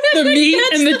the meat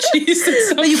and the cheese and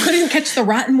stuff. But you couldn't catch the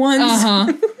rotten ones.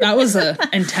 That was a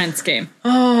intense game.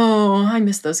 Oh, I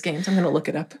miss those games. I'm going to look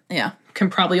it up. Yeah. Can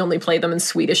probably only play them in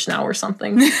Swedish now or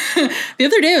something. The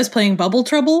other day I was playing Bubble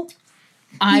Trouble.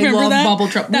 I Remember love that? Bubble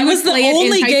Trouble. That We was would the play it in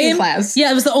only typing game. class.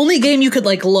 Yeah, it was the only game you could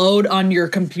like load on your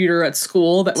computer at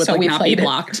school that would So like we not be played it.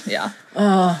 blocked. Yeah.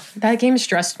 That game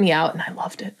stressed me out and I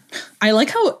loved it. I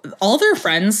like how all their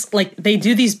friends, like, they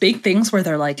do these big things where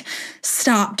they're like,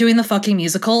 stop doing the fucking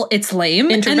musical. It's lame.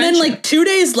 And then, Intervention. like, 2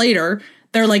 days later,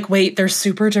 they're like, wait, they're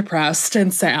super depressed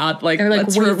and sad. Like, They're like,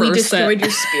 let's we reverse destroyed it.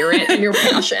 your spirit and your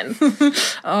passion.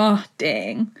 Oh,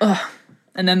 dang.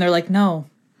 And then they're like, no,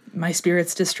 my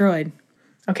spirit's destroyed.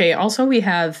 Okay, also we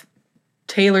have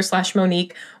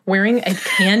Taylor/Monique wearing a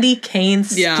candy cane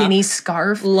skinny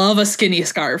scarf. Love a skinny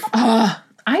scarf. I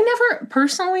never,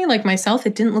 personally, like myself,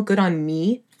 it didn't look good on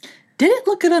me. Did it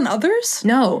look good on others?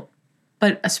 No,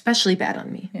 but especially bad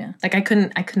on me. Yeah. Like I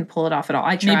couldn't pull it off at all.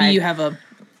 I tried. Maybe you have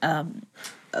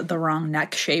the wrong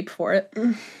neck shape for it.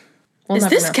 We'll Is never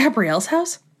this know. Gabrielle's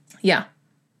house? Yeah.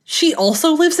 She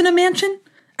also lives in a mansion?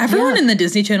 Everyone Yeah. in the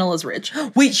Disney Channel is rich.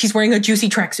 Wait, she's wearing a juicy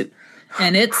tracksuit.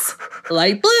 And it's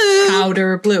light blue.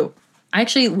 Powder blue. I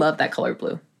actually love that color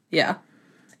blue. Yeah.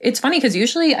 It's funny because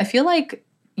usually I feel like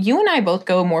you and I both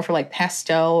go more for like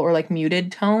pastel or like muted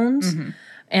tones.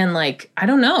 And like, I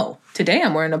don't know. Today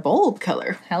I'm wearing a bold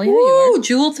color. Hell yeah, you are.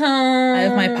 Jewel tone. I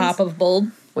have my pop of bold.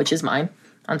 Which is mine.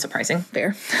 Unsurprising.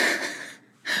 There.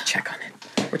 Check on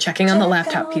it. We're checking on the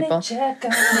laptop, people. Check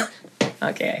on it.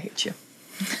 Okay, I hate you.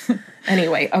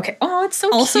 Anyway, okay. Oh, it's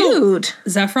so Also- cute.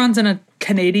 Zephron's in a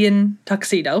Canadian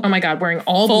tuxedo. Oh my God, wearing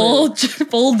all blue.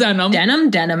 Full denim.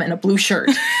 Denim, and a blue shirt.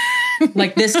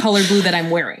 Like this color blue that I'm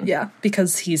wearing. Yeah,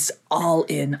 because he's all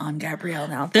in on Gabrielle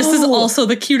now. This is also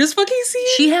the cutest fucking scene.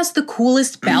 She has the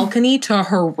coolest balcony to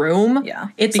her room. Yeah,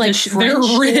 It's because like they're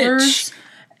French rich. doors.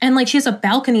 And like she has a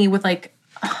balcony with like,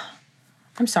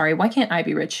 I'm sorry, why can't I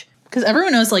be rich? Because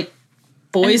everyone knows, like,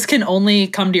 boys can only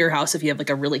come to your house if you have, like,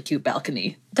 a really cute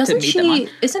balcony Doesn't to meet them on. she,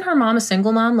 isn't her mom a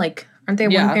single mom? Like, aren't they a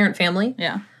Yeah. one parent family?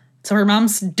 Yeah. So her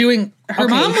mom's doing... Her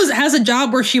Okay. mom has a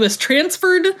job where she was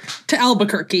transferred to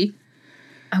Albuquerque,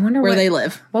 I wonder where what they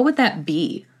live. What would that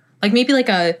be? Like maybe like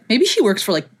a, Maybe she works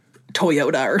for, like,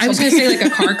 Toyota or something. I was going to say like a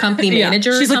car company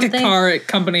manager She's or like something. a car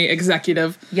company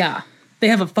executive. Yeah. They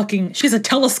have a fucking... She has a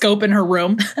telescope in her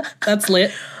room. That's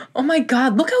lit. Oh my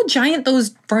God, look how giant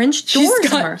those French doors She's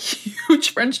got are. huge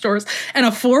French doors and a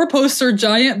 4-poster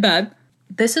giant bed.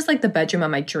 This is like the bedroom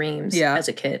of my dreams Yeah. as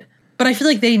a kid. But I feel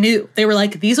like they knew. They were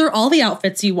like, these are all the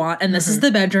outfits you want, and this is the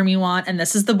bedroom you want, and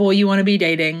this is the boy you want to be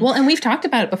dating. Well, and we've talked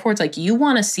about it before. It's like you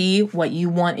want to see what you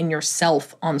want in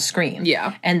yourself on screen.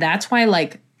 Yeah. And that's why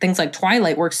like things like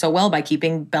Twilight work so well by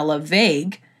keeping Bella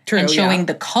vague. True, and showing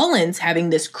the Cullens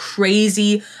having this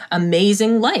crazy,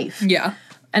 amazing life. Yeah.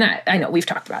 And I know we've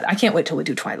talked about it. I can't wait till we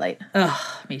do Twilight.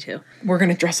 Ugh, me too. We're going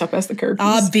to dress up as the Kirby's.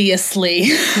 Obviously.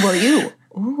 Who are you?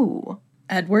 Ooh.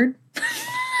 Edward?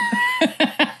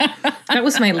 That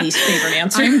was my least favorite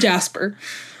answer. I'm Jasper.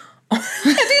 Have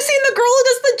you seen the girl who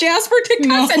does the Jasper TikToks?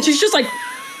 No. And she's just like,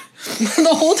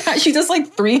 the whole time, she does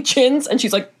like 3 chins and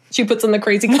she's like, she puts in the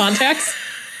crazy contacts.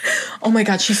 Oh my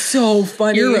God, she's so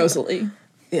funny. You're Rosalie.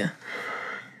 Yeah.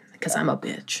 Because I'm a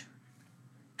bitch.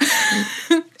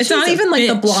 It's not even like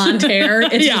the blonde hair.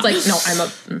 It's just like, no, I'm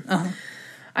a...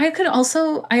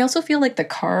 I also feel like the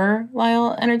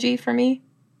Carlisle energy for me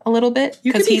a little bit.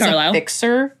 You could be he's Carlisle. a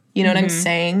fixer. You know what I'm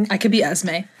saying? I could be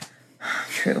Esme.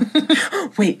 True.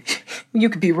 Wait, you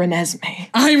could be Renesmee.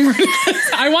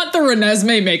 I want the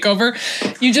Renesmee makeover.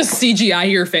 You just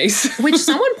CGI your face. Which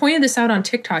someone pointed this out on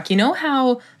TikTok. You know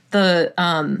how the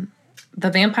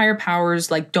vampire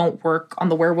powers like don't work on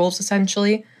the werewolves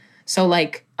essentially? So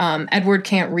like Edward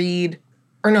can't read,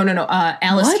 or no.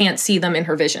 Alice can't see them in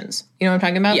her visions. You know what I'm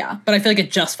talking about? Yeah, but I feel like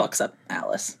it just fucks up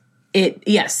Alice.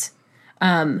 Yes.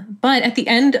 But at the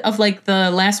end of like the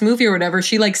last movie or whatever,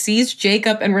 she like sees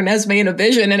Jacob and Renesmee in a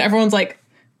vision, and everyone's like,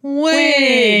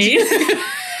 "Wait, you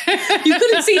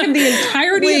couldn't see him the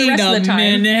entirety of the rest of the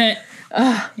time." Minute.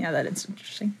 Yeah, that is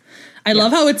interesting. I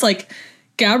love how it's like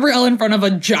Gabrielle in front of a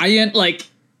giant like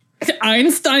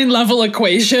Einstein level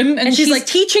equation, and she's like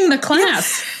teaching the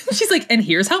class. She's like, and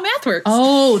here's how math works.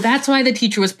 Oh, that's why the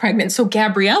teacher was pregnant. So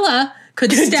Gabriella could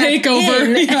take over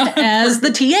as the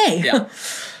TA. Yeah.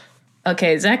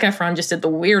 Okay, Zac Efron just did the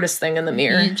weirdest thing in the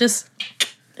mirror. Just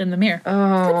in the mirror.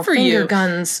 Oh, good for finger you.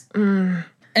 guns. And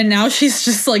now she's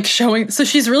just like showing. So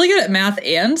she's really good at math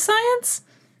and science.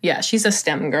 Yeah, she's a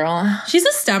STEM girl. She's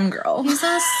a STEM girl. She's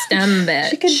a STEM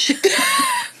bitch.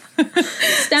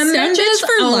 STEM bitch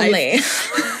for only.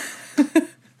 life.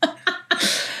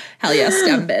 Hell yeah,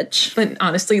 STEM bitch. But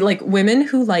honestly, like women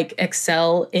who like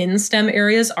excel in STEM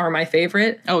areas are my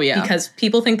favorite. Oh yeah, because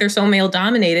people think they're so male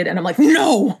dominated, and I'm like,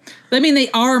 no. I mean,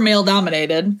 they are male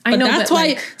dominated. I know, that's but why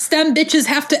like, STEM bitches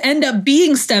have to end up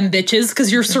being STEM bitches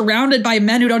because you're surrounded by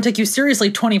men who don't take you seriously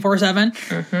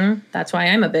 24/7. That's why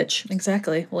I'm a bitch.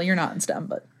 Exactly. Well, you're not in STEM,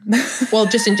 but well,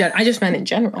 just in general. I just meant in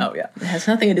general. Oh yeah, it has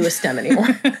nothing to do with STEM anymore.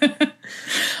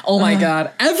 Oh my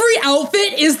God. Every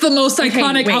outfit is the most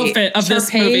iconic outfit of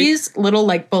this movie. Sharpay's little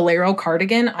like bolero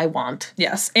cardigan, I want.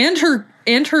 Yes. And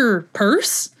her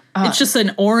purse. It's just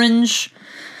an orange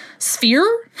sphere.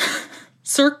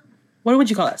 What would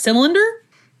you call that? Cylinder?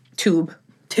 Tube.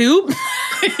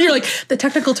 You're like, the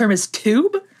technical term is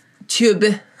tube?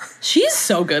 Tube. She's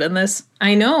so good in this.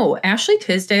 I know. Ashley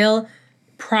Tisdale,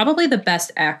 probably the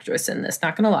best actress in this,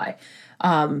 not gonna lie.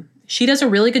 She does a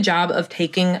really good job of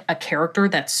taking a character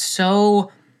that's so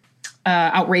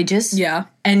outrageous,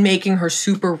 and making her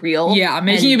super real. Yeah,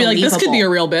 making you be like, this could be a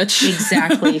real bitch.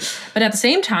 Exactly. But at the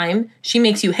same time, she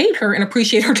makes you hate her and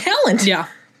appreciate her talent. Yeah.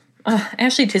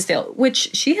 Ashley Tisdale,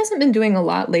 which she hasn't been doing a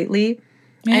lot lately.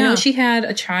 Yeah. I know she had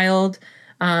a child.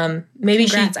 Maybe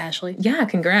congrats, Ashley. Yeah,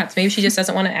 congrats. Maybe she just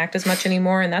doesn't want to act as much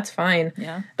anymore, and that's fine.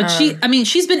 Yeah. But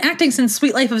she's been acting since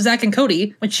Sweet Life of Zack and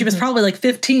Cody, when she was probably like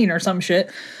 15 or some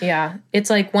shit. Yeah. It's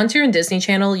like once you're in Disney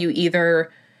Channel, you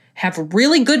either have a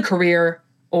really good career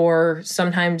or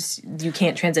sometimes you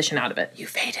can't transition out of it. You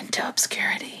fade into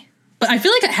obscurity. But I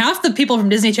feel like half the people from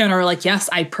Disney Channel are like, yes,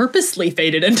 I purposely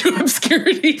faded into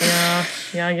obscurity. Yeah.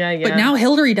 But now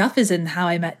Hilary Duff is in How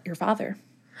I Met Your Father.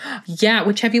 Yeah,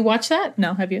 which, have you watched that?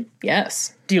 No, have you?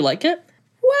 Yes. Do you like it?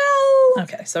 Well.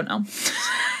 Okay, so no.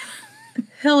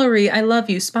 Hillary, I love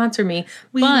you. Sponsor me.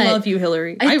 We love you,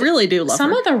 Hillary. I really do love her.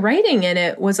 Some of the writing in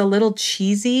it was a little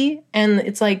cheesy, and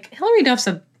it's like, Hilary Duff's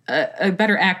a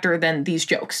better actor than these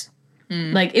jokes.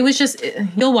 Like, it was just,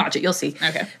 you'll watch it, you'll see.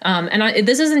 Okay. And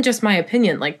this isn't just my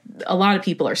opinion. Like, a lot of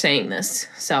people are saying this.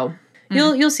 So,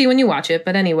 you'll see when you watch it.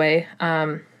 But anyway,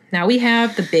 now we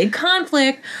have the big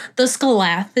conflict, the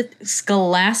scholastic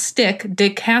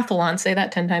decathlon. Say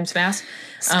that 10 times fast.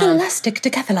 Scholastic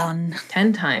decathlon.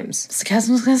 10 times. It's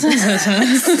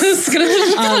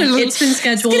been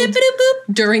scheduled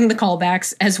during the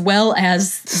callbacks as well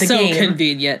as the game. So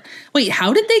convenient. Wait,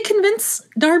 how did they convince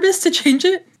Darbus to change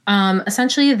it?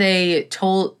 Essentially, they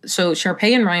told... So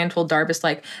Sharpay and Ryan told Darbus,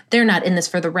 like, they're not in this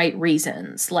for the right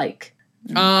reasons. Like...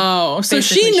 Oh, so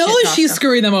she knows she's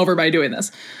screwing them over by doing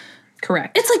this.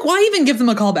 Correct. It's like, why even give them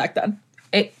a call back then?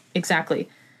 Exactly.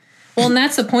 Well, and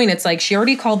that's the point. It's like she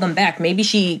already called them back. Maybe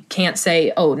she can't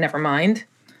say, oh, never mind.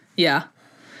 Yeah.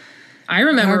 I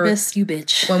remember Garbus, you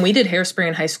bitch. when we did Hairspray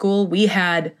in high school, we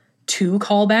had 2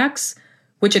 callbacks,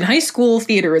 which in high school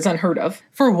theater is unheard of.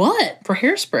 For what? For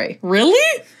Hairspray.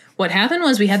 Really? What happened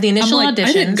was we had the initial auditions.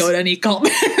 I didn't go to any callback.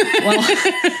 Well,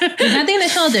 we had the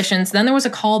initial auditions, then there was a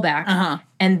callback,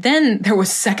 and then there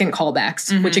was second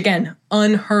callbacks, which again,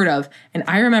 unheard of. And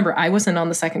I remember I wasn't on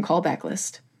the second callback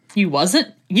list. You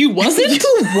wasn't? You wasn't? You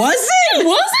wasn't? You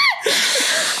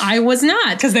wasn't? I was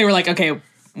not. Because they were like, okay,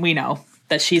 we know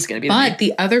that she's going to be the But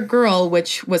the other girl,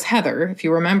 which was Heather, if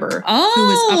you remember, who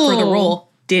was up for the role,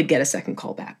 did get a second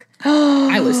callback.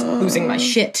 I was losing my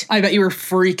shit. I bet you were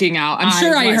freaking out. I'm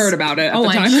sure I heard about it at the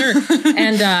time. I'm sure.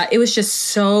 And it was just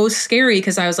so scary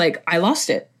because I was like, I lost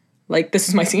it. Like, this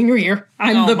is my senior year.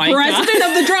 I'm the president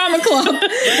of the drama club.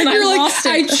 And I lost it.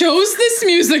 I chose this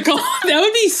musical. That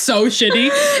would be so shitty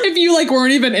if you like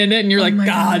weren't even in it and you're like,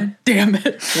 God damn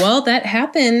it. Well, that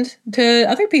happened to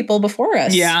other people before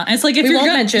us. Yeah. And it's like, if We you're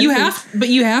won't mention you who. have,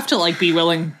 you have to like be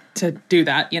willing to do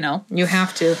that, you know? You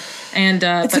have to. And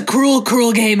It's a cruel,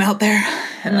 cruel game out there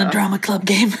in the drama club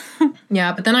game.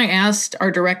 yeah, but then I asked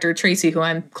our director, Tracy, who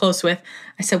I'm close with,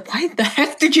 I said, why the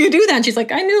heck did you do that? And she's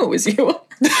like, I knew it was you.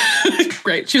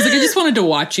 Great. She was like, I just wanted to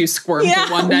watch you squirm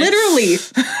for one day. Literally.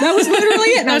 That was literally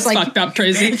it. And I was That's like, fucked up,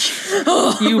 Tracy.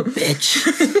 You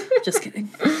bitch. Just kidding.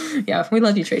 yeah, we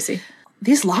love you, Tracy.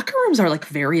 These locker rooms are like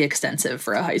very extensive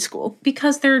for a high school.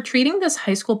 Because they're treating this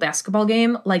high school basketball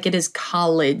game like it is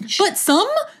college. But some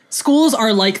schools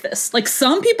are like this. Like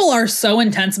some people are so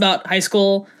intense about high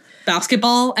school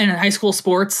basketball and high school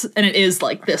sports, and it is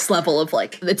like this level of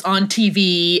like, it's on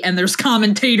TV and there's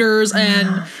commentators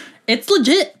and it's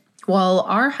legit. Well,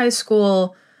 our high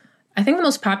school, I think the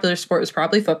most popular sport was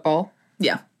probably football.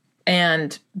 Yeah.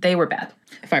 And they were bad,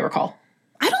 if I recall.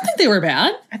 I don't think they were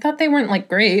bad. I thought they weren't like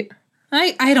great.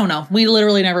 I don't know. We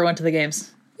literally never went to the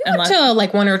games. We went to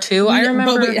like 1 or 2. I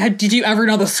remember. But wait, did you ever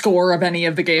know the score of any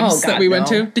of the games that we went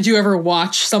to? Did you ever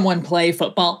watch someone play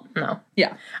football? No.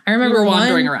 Yeah. I remember we were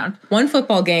wandering around. One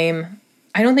football game.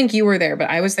 I don't think you were there, but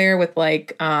I was there with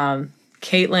like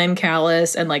Caitlin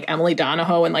Callis and like Emily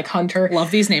Donahoe and like Hunter.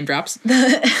 Love these name drops.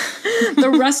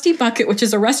 The Rusty Bucket, which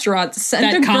is a restaurant, sent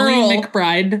that a girl. Colleen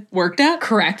McBride worked at?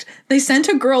 Correct. They sent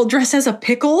a girl dressed as a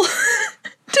pickle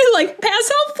to like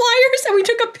pass out flyers, and we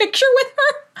took a picture with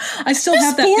her. I still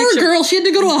have that poor picture. girl. She had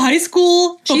to go to a high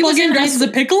school football was game in dressed as a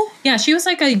high pickle? Yeah, she was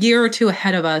like a year or 2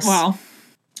 ahead of us. Wow.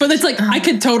 But it's like, I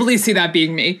could totally see that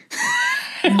being me.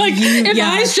 Like, if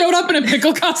I showed up in a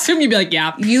pickle costume, you'd be like,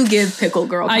 yeah. You give pickle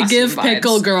girl I give vibes.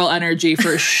 pickle girl energy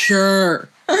for sure.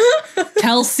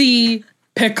 Kelsey,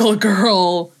 pickle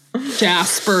girl,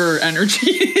 Jasper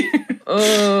energy.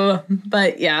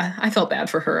 But yeah, I felt bad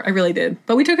for her. I really did.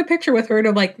 But we took a picture with her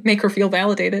to like make her feel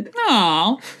validated.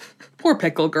 Aw. Poor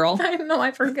pickle girl. I know, I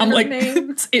forget I'm her like,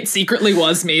 name. it secretly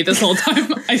was me this whole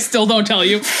time. I still don't tell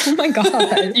you. Oh my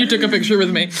God. You took a picture with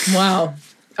me. Wow.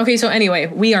 Okay, so anyway,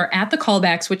 we are at the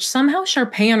callbacks, which somehow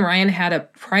Sharpay and Ryan had a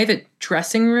private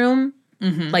dressing room,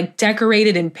 like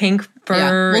decorated in pink fur.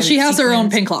 Yeah. Well, she has her own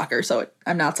sequins. pink locker, so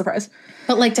I'm not surprised.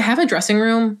 But like to have a dressing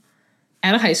room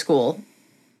at a high school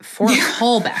for a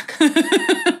callback.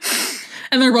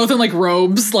 And they're both in like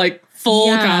robes, like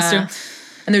full costume.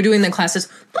 And they're doing the classes.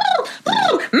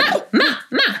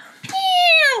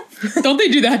 Don't they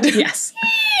do that? Yes.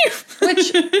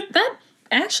 Which that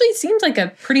actually seems like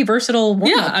a pretty versatile one.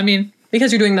 Yeah, I mean,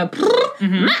 because you're doing the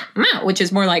which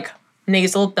is more like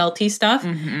nasal belty stuff.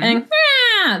 And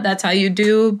that's how you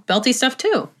do belty stuff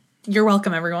too. you're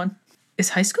welcome, everyone. Is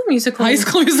High School Musical High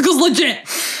School Musical's legit.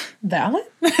 valid?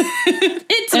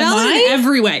 It's Am valid I? in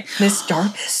every way. Miss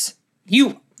Darbus.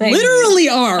 You Thank literally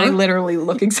you. are. I literally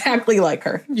look exactly like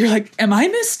her. You're like, am I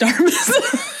Miss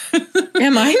Darbus?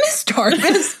 Am I Miss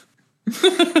Darbus?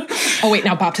 Oh wait,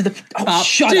 now Bob to the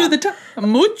shut up.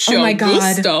 Mucho Oh my God.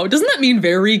 gusto. Doesn't that mean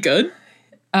very good?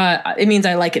 It means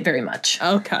I like it very much.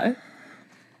 Okay.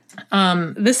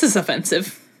 This is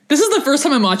offensive. This is the first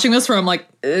time I'm watching this where I'm like,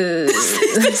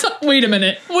 wait a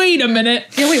minute.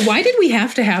 Yeah, wait, why did we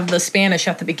have to have the Spanish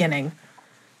at the beginning?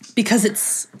 Because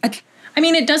it's I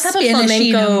mean, it does have a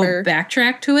Spanish-y flamenco number.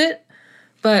 backtrack to it,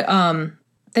 but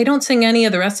they don't sing any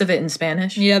of the rest of it in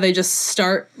Spanish. yeah, they just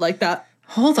start like that.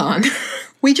 Hold on.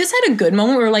 We just had a good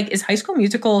moment where we're like, is High School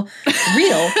Musical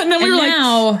real? And then we were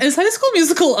now, like, is High School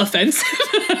Musical offensive?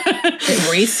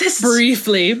 racist?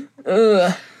 Briefly.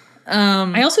 Ugh.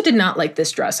 I also did not like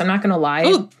this dress. I'm not going to lie.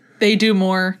 Oh, they do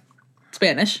more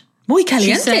Spanish. Muy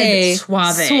caliente. said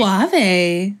suave. Suave.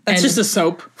 That's And- just a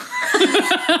soap.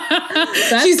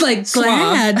 That's She's like, suave.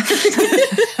 glad.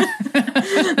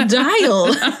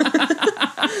 Dial.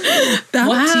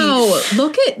 Wow.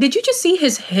 Did you just see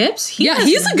his hips?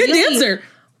 He's a good dancer.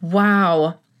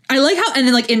 Wow. I like how, and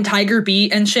then like in Tiger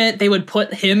Beat and shit, they would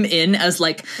put him in as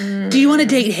like, do you want to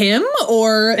date him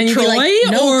or Troy like,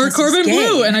 no, or Corbin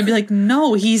Bleu? And I'd be like,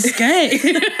 no, he's gay.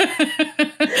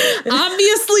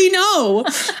 Obviously, no.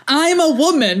 I'm a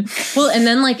woman. Well, and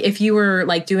then like if you were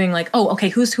like doing like, oh, okay,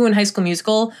 who's who in High School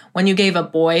Musical? When you gave a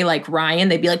boy like Ryan,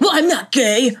 they'd be like, well, I'm not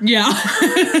gay. Yeah.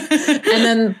 And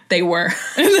then they were.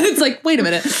 And then it's like, wait a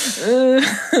minute.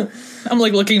 I'm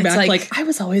like looking back like I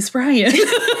was always Ryan.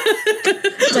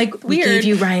 It's like, we gave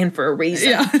you Ryan for a reason.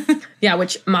 Yeah. Yeah,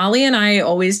 which Molly and I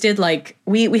always did, like,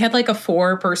 we had like a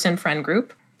 4-person friend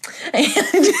group. And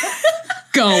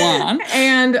go on.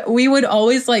 And we would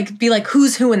always like be like,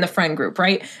 who's who in the friend group,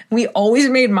 right? We always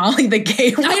made Molly the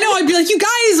gay one. I know, I'd be like, you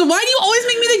guys, why do you always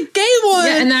make me the gay one?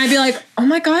 Yeah, and then I'd be like, oh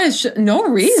my gosh, no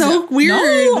reason. So weird.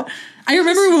 No. I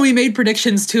remember when we made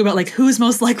predictions too about like who's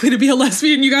most likely to be a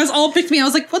lesbian. You guys all picked me. I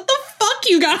was like, what the fuck,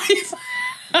 you guys?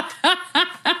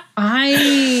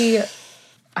 I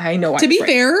know. To be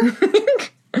fair,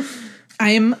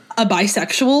 I am a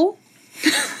bisexual.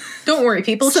 Don't worry,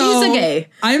 people. So she's a gay.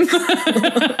 I'm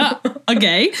a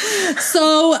gay.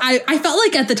 So I felt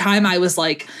like at the time I was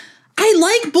like,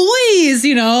 I like boys,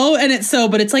 you know, and it's so,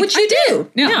 but it's like, which you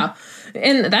do. Yeah.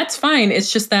 And that's fine.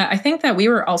 It's just that I think that we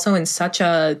were also in such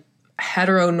a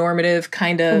heteronormative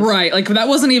kind of right, like that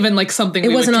wasn't even like something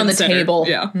it wasn't on the table.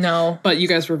 Yeah, no, but you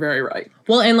guys were very right.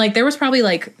 Well, and like there was probably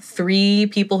like 3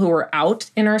 people who were out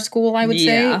in our school, I would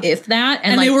say, if that,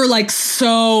 and like, they were like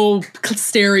so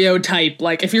stereotype,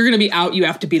 like if you're gonna be out you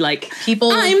have to be like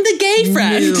people I'm the gay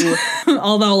friend.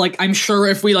 Although like I'm sure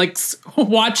if we like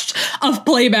watched a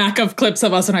playback of clips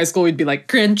of us in high school we'd be like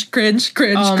cringe.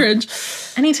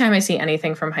 Anytime I see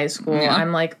anything from high school,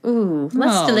 I'm like, ooh,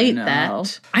 let's delete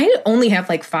that. I only have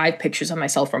like 5 pictures of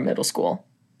myself from middle school.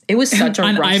 It was such a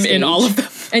rough I'm stage. in all of them.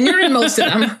 And you're in most of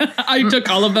them. I took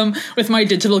all of them with my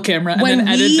digital camera and then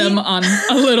edited them on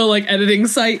a little like editing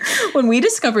site. When we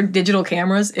discovered digital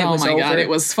cameras, it was over. Oh my God, it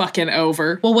was fucking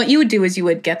over. Well, what you would do is you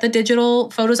would get the digital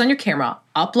photos on your camera,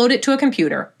 upload it to a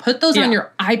computer, put those on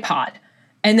your iPod,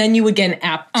 and then you would get an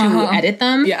app to edit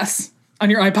them. Yes. On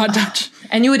your iPod Touch.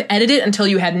 And you would edit it until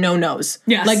you had no nose.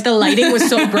 Yes. Like the lighting was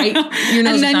so bright. Your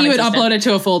nose and then you would upload it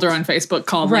to a folder on Facebook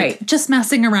called like, just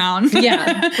messing around.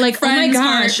 Yeah. Like, friends, oh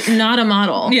my gosh, not a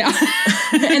model. Yeah.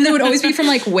 And they would always be from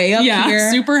like way up here.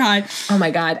 Super high. Oh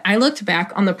my God. I looked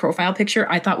back on the profile picture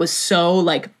I thought was so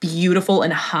like beautiful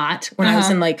and hot when I was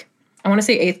in like, I want to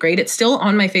say 8th grade. It's still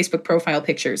on my Facebook profile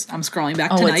pictures. I'm scrolling back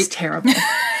tonight. Oh, it's terrible.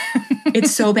 It's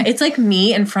so bad. It's like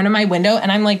me in front of my window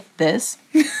and I'm like this.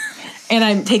 And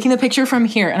I'm taking the picture from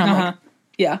here, and I'm like,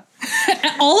 yeah.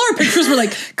 All our pictures were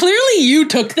like, clearly you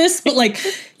took this, but like,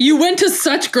 you went to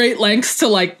such great lengths to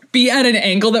like be at an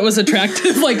angle that was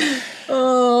attractive. Like,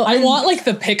 I want like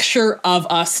the picture of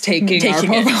us taking our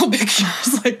profile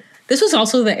pictures. Like, this was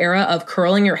also the era of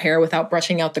curling your hair without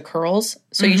brushing out the curls.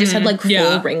 So you just had like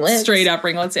full ringlets. Straight up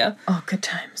ringlets, yeah. Oh, good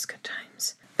times, good times.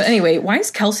 But anyway, why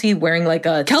is Kelsey wearing like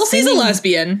a... Kelsey's a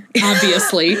lesbian,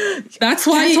 obviously. That's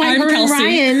why I'm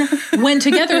Kelsey. And Ryan went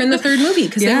together in the 3rd movie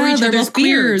because they were each other's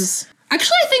queers.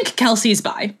 Actually, I think Kelsey's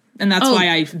bi, and that's why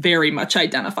I very much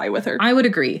identify with her. I would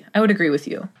agree. I would agree with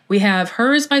you. We have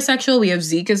her as bisexual. We have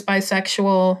Zeke as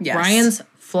bisexual. Yes. Ryan's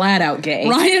flat out gay.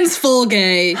 Ryan's full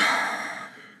gay.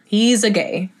 He's a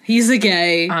gay. He's a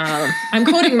gay. I'm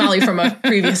quoting Molly from a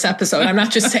previous episode. I'm not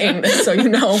just saying this, so you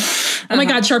know. Oh my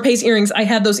God, Sharpay's earrings. I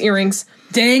had those earrings.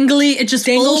 Dangly. It just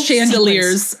full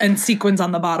chandeliers and sequins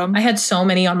on the bottom. I had so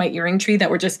many on my earring tree that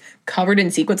were just covered in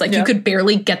sequins. Like you could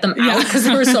barely get them out because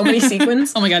there were so many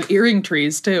sequins. Oh my God, earring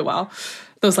trees too. Wow.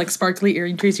 Those like sparkly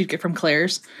earring trees you'd get from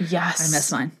Claire's. Yes. I miss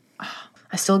mine.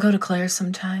 I still go to Claire's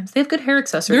sometimes. They have good hair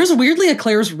accessories. There's weirdly a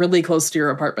Claire's really close to your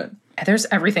apartment. There's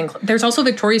everything. There's also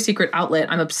Victoria's Secret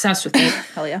outlet. I'm obsessed with it.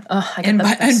 Hell yeah. And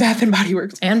Bath and Body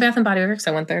Works. And Bath and Body Works.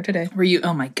 I went there today. Were you?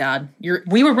 Oh my God.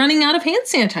 We were running out of hand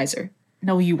sanitizer.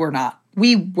 No, you were not.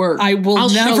 We were. I will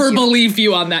never believe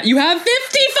you on that. You have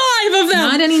 55 of them.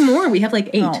 Not anymore. We have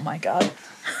like 8. Oh my God.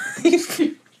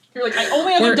 You're like, I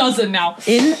only have a dozen now.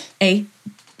 In a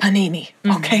panini.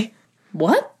 Okay.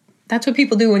 What? That's what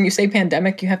people do when you say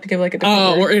pandemic. You have to give like a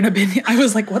different word. We're in a panini. I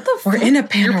was like, what the fuck? We're in a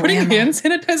panorama. You're putting hand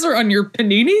sanitizer on your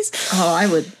paninis? Oh, I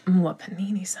would. What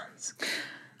panini sounds.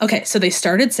 Okay, so they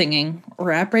started singing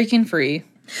Rap Breaking Free.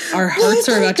 Our hearts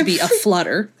are about to be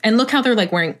aflutter. And look how they're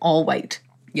like wearing all white.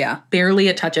 Yeah. Barely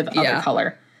a touch of other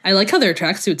color. I like how their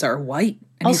tracksuits are white.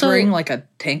 And also, he's wearing like a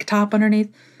tank top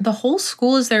underneath. The whole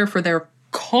school is there for their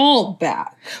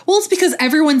callback. Well, it's because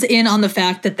everyone's in on the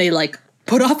fact that they like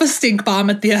put off a stink bomb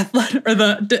at the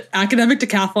academic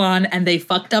decathlon, and they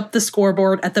fucked up the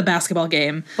scoreboard at the basketball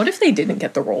game. What if they didn't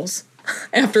get the roles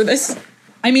after this?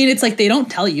 I mean, it's like they don't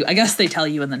tell you. I guess they tell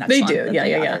you in the next one. They do,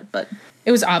 yeah. But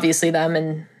it was obviously them,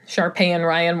 and Sharpay and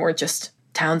Ryan were just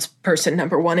townsperson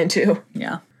number 1 and 2.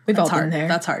 yeah. We've all hard. been there.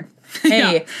 That's hard.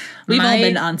 Hey, we've all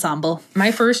been ensemble.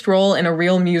 My first role in a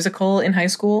real musical in high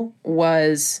school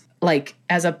was like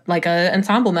as a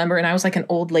ensemble member, and I was like an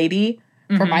old lady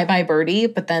for Bye Bye Birdie,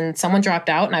 but then someone dropped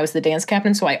out and I was the dance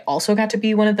captain, so I also got to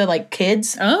be one of the like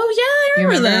kids. Oh yeah, I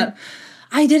remember that.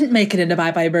 I didn't make it into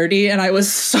Bye Bye Birdie, and I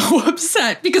was so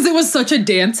upset because it was such a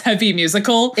dance-heavy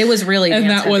musical. It was really and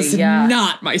that was yeah.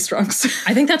 not my strong suit.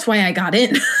 I think that's why I got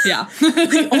in. Yeah.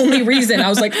 The only reason I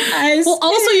was like, well,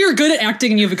 also you're good at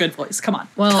acting and you have a good voice. Come on.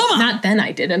 Well, Come on. not then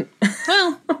I didn't.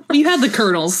 Well, you had the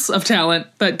kernels of talent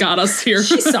that got us here.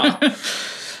 She saw.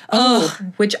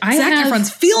 Which I Zac have.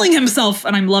 Efron's feeling himself,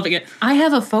 and I'm loving it. I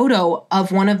have a photo of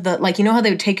one of the, like, you know how they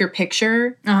would take your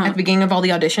picture at the beginning of all the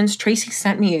auditions? Tracy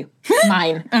sent me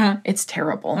mine. It's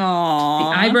terrible. Aww.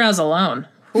 The eyebrows alone.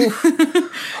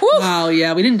 Wow,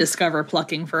 yeah, we didn't discover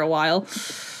plucking for a while.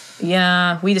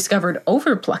 Yeah, we discovered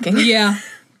over-plucking. Yeah.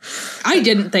 I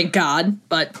didn't, thank God,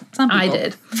 but some people. I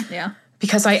did. Yeah.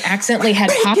 Because I accidentally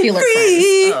had popular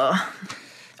friends. Ugh.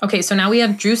 Okay, so now we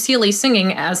have Drew Seeley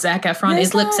singing as Zac Efron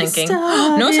is lip syncing.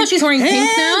 Notice how she's wearing pink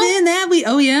now?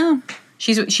 Oh yeah.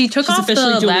 She took off the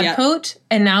officially lab Juliet. coat,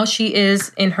 and now she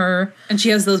is in her And she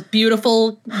has those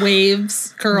beautiful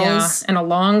waves, curls. yeah, and a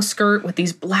long skirt with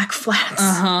these black flats.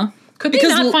 Uh-huh. Could they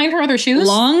not find her other shoes?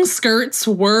 Long skirts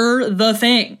were the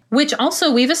thing. Which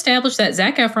also, we've established that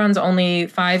Zac Efron's only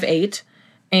 5'8",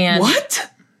 and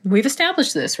What? we've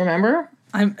established this, remember?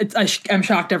 I'm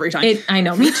shocked every time. I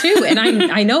know, me too, and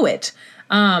I know it.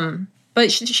 But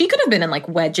she could have been in like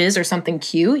wedges or something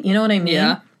cute, you know what I mean?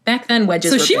 Yeah. Back then,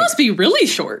 wedges were so she big. must be really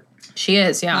short. She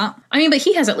is, yeah. Wow. I mean, but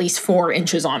he has at least 4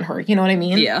 inches on her, you know what I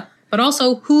mean? Yeah. But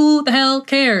also, who the hell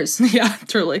cares? Yeah,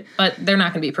 truly. But they're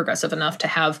not going to be progressive enough to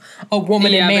have a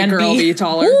woman and the man girl be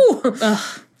taller. Woo!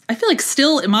 I feel like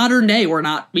still in modern day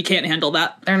we can't handle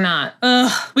that. They're not.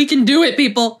 We can do it,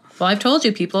 people. Well, I've told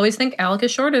you, people always think Alec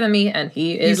is shorter than me, and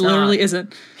he is He literally not.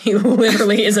 isn't. He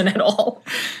literally isn't at all.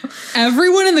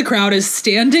 Everyone in the crowd is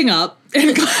standing up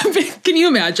and clapping. Can you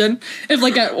imagine if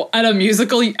like at a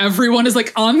musical, everyone is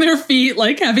like on their feet,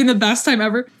 like having the best time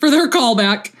ever for their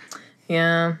callback.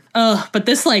 Yeah. But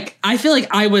this, like, I feel like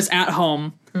I was at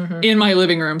home in my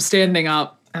living room, standing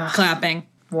up, clapping,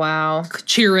 Wow.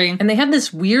 cheering. And they had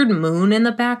this weird moon in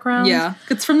the background. Yeah.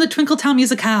 It's from the Twinkletown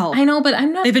Musicale. I know, but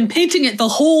I'm not. They've been painting it the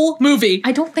whole movie.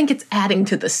 I don't think it's adding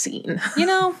to the scene. You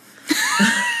know,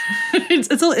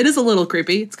 it is a little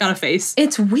creepy. It's got a face.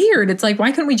 It's weird. It's like,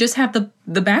 why couldn't we just have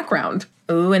the background?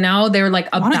 Ooh, and now they're like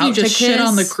about Why don't you just to kiss. shit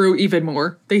on the crew even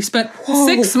more? They spent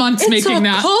 6 months making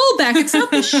that. Callback. It's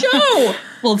not the show.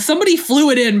 Well, somebody flew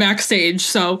it in backstage,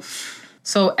 so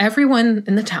So everyone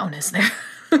in the town is there.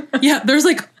 yeah, there's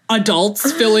like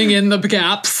adults filling in the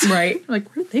gaps. Right.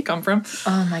 Like, where did they come from?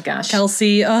 Oh my gosh.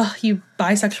 Kelsey, you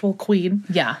bisexual queen.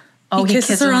 Yeah. Oh, He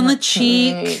kisses her on the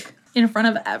cheek in front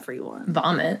of everyone.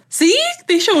 Vomit. See?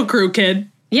 They show a crew kid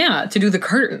Yeah, to do the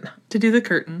curtain. to do the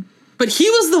curtain. But he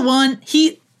was the one,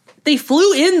 they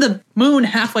flew in the moon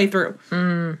halfway through.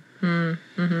 All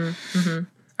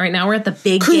right, now we're at the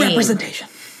big Crew game. representation.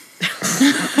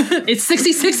 It's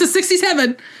 66 to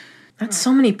 67. That's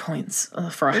so many points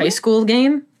for a high school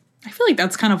game. I feel like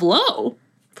that's kind of low.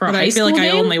 For a But high I feel school like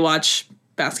game? I only watch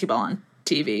basketball on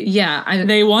TV. Yeah,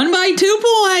 They won by 2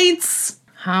 points.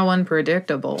 how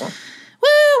unpredictable.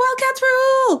 Woo, Wildcats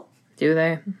rule. Do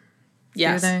they?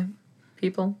 Yes. Do they?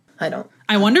 People? I don't.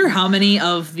 I wonder how many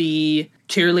of the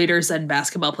cheerleaders and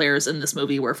basketball players in this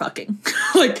movie were fucking.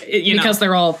 Because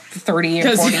they're all 30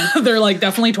 or 40. they're like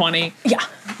definitely 20, Yeah.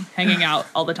 hanging out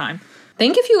all the time.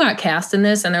 Think if you got cast in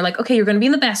this and they're like, okay, you're going to be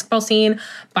in the basketball scene.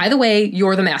 By the way,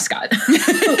 you're the mascot.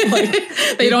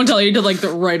 They don't tell you to like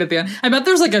right at the end. I bet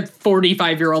there's like a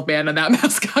 45-year-old man in that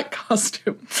mascot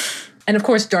costume. And of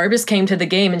course, Darbus came to the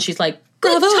game and she's like,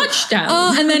 good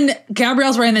touchdown. And then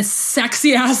Gabrielle's wearing this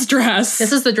sexy ass dress.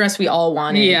 This is the dress we all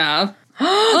wanted. Yeah. They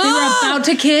were about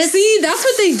to kiss. See, that's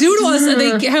what they do to us. And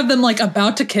they have them like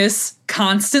about to kiss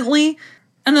constantly.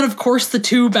 And then of course the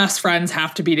 2 best friends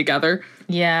have to be together.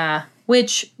 Yeah.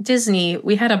 Which, Disney,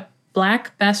 we had a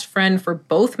black best friend for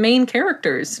both main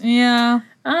characters. Yeah.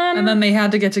 And then they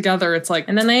had to get together. It's like,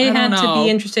 And then they I had don't to know. be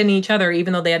interested in each other,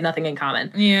 even though they had nothing in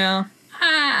common. Yeah.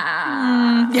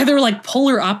 Yeah, they were like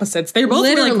polar opposites. They both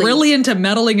were like really into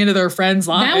meddling into their friends'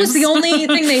 lives. That was the only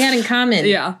thing they had in common.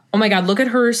 Yeah. Oh my God, look at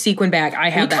her sequin bag. I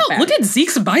have that bag. Look at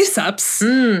Zeke's biceps.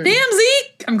 Damn,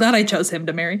 Zeke. I'm glad I chose him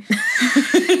to marry.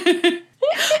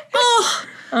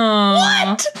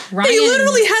 What? Ryan, they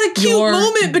literally had a cute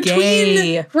moment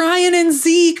between Ryan and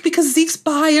Zeke because Zeke's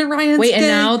bi and Ryan's Wait, gay. and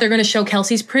now they're going to show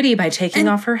Kelsey's pretty by taking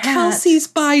off her hat. Kelsey's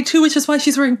bi too, which is why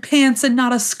she's wearing pants and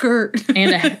not a skirt.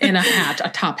 And a hat, a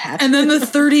top hat. And then the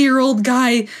 30-year-old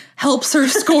guy helps her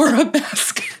score a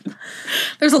basket.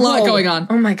 There's a lot going on.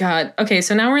 Oh my God. Okay,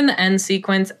 so now we're in the end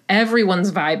sequence.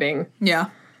 Everyone's vibing.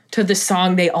 Yeah. To the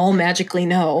song they all magically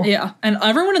know. Yeah. And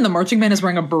everyone in the marching band is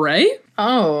wearing a beret.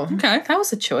 Oh. Okay. That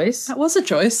was a choice. That was a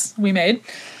choice we made.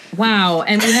 Wow.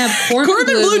 And we have Corbin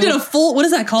Blue did a full, what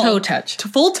is that called? Toe touch.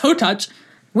 Full toe touch.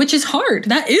 Which is hard.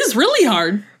 That is really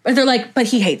hard. But they're like, but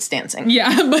he hates dancing.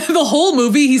 Yeah, but the whole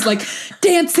movie, he's like,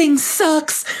 dancing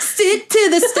sucks, stick to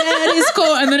the status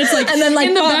quo. And then it's like, and then like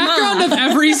in the background of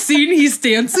every scene he's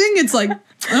dancing, it's like,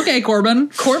 okay, Corbin.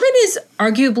 Corbin is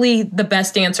arguably the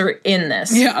best dancer in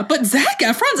this. Yeah, but Zac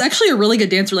Efron's actually a really good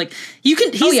dancer. Like, he's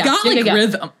got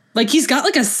rhythm. Like, he's got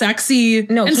like a sexy,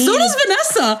 and so does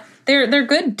Vanessa. They're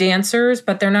good dancers,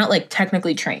 but they're not like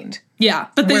technically trained. Yeah,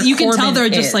 but you can tell they're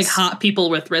just like hot people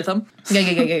with rhythm.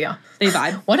 Yeah. They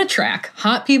vibe. What a track.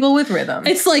 Hot people with rhythm.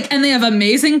 It's like, and they have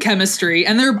amazing chemistry.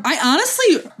 And I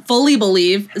honestly fully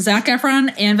believe Zac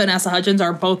Efron and Vanessa Hudgens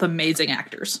are both amazing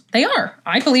actors. They are.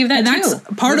 I believe that too. And that's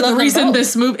part of the reason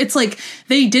this movie, it's like,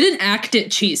 they didn't act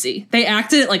it cheesy. They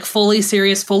acted it like fully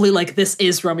serious, fully like this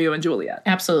is Romeo and Juliet.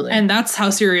 Absolutely. And that's how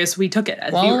serious we took it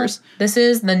as viewers. This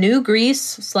is the new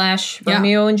Grease /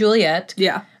 Romeo and Juliet.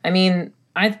 Yeah. I mean,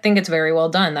 I think it's very well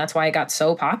done. That's why it got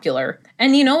so popular.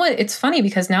 And you know what? It's funny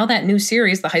because now that new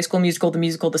series, the High School Musical,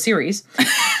 the series,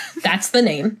 that's the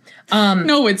name.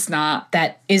 No, it's not.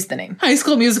 That is the name. High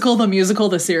School Musical,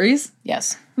 the series?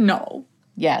 Yes. No.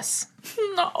 Yes.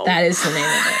 No. That is the name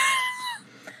of it.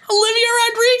 Olivia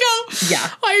Rodrigo. Yeah.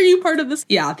 Why are you part of this?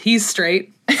 Yeah, he's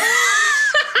straight.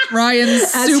 Ryan's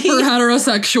super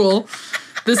heterosexual.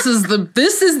 This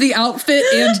is the outfit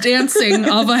and dancing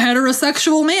of a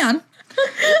heterosexual man.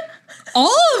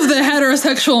 All of the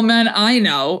heterosexual men I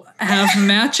know have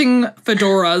matching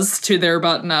fedoras to their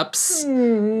button-ups.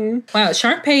 Wow,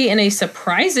 Sharpay in a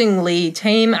surprisingly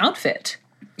tame outfit.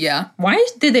 Yeah. Why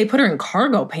did they put her in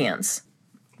cargo pants?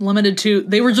 Limited 2.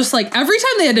 They were just like, every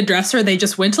time they had to dress her, they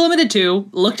just went to Limited 2,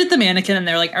 looked at the mannequin, and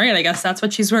they're like, all right, I guess that's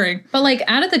what she's wearing. But like,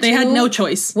 out of the two... They had no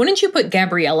choice. Wouldn't you put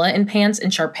Gabriella in pants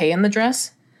and Sharpay in the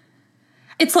dress?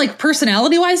 It's like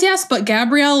personality-wise, yes, but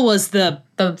Gabrielle was the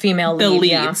female lead,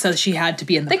 yeah. So she had to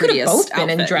be in the prettiest outfit. They could have both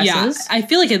been in dresses. Yeah, I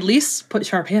feel like at least put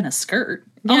Sharpay in a skirt.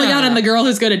 Yeah. Oh my God, and the girl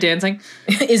who's good at dancing.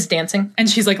 is dancing. And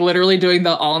she's like literally doing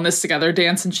the all in this together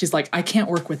dance, and she's like, I can't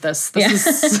work with this.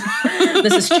 This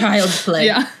is child's play.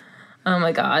 Yeah. Oh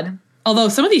my God. Although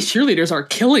some of these cheerleaders are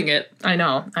killing it. I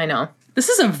know. This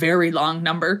is a very long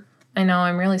number. I know,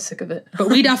 I'm really sick of it. But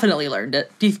we definitely learned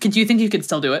it. Do you think you could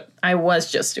still do it? I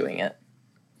was just doing it.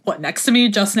 What, next to me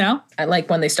just now? I like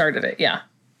when they started it, yeah.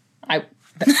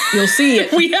 You'll see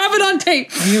it. We have it on tape.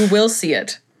 You will see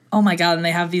it. Oh my God, and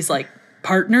they have these like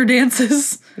partner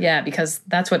dances. Yeah, because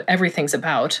that's what everything's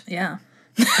about. Yeah.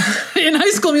 In High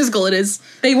School Musical it is.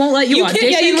 They won't let you audition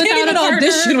you without can't even a partner.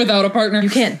 audition without a partner. You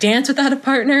can't dance without a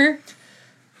partner.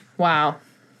 Wow.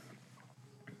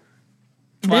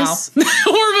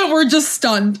 We're just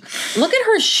stunned. Look at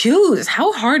her shoes.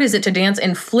 How hard is it to dance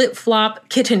in flip-flop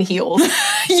kitten heels?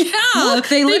 Yeah. Look,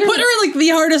 they put her in like the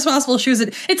hardest possible shoes.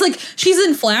 It's like she's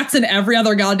in flats in every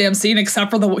other goddamn scene except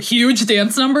for the huge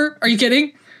dance number. Are you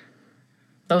kidding?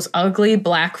 Those ugly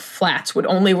black flats would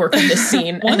only work in this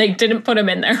scene, and they didn't put them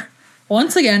in there.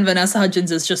 Once again, Vanessa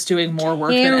Hudgens is just doing more work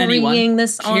than anyone. Carrying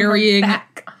this on her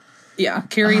back. Yeah,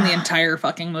 carrying the entire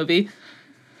fucking movie.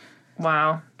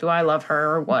 Wow. Do I love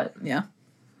her or what? Yeah.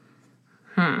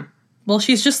 Well,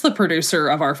 she's just the producer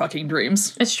of our fucking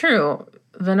dreams. It's true.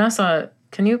 Vanessa,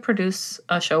 can you produce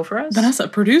a show for us? Vanessa,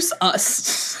 produce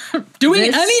us.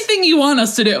 Doing anything you want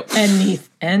us to do.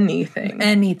 Anything.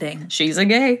 Anything. She's a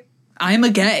gay. I'm a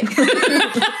gay.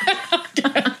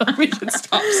 We should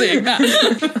stop saying that.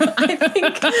 I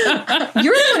think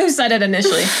you're the one who said it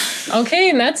initially. Okay,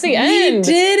 and that's the end.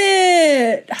 We did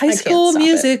it. High School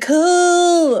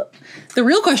Musical. The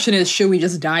real question is, should we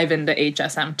just dive into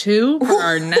HSM2 for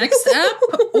our next ep,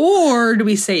 or do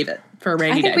we save it for a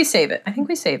rainy day? I think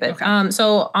we save it. Okay.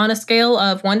 So on a scale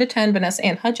of 1 to 10, Vanessa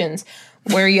and Hudgens,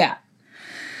 where are you at?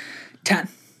 10.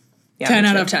 Yeah, 10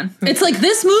 out of 10. It's like,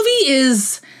 this movie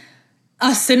is a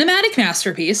cinematic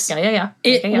masterpiece. Yeah.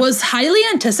 It was highly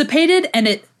anticipated, and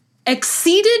it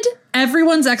exceeded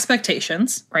everyone's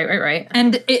expectations. Right.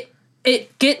 And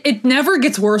it never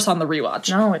gets worse on the rewatch.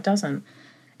 No, it doesn't.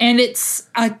 And it's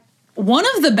one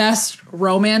of the best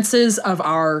romances of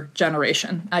our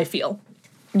generation, I feel.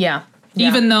 Yeah.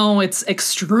 Even though it's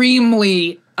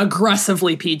extremely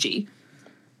aggressively PG.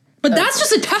 But that's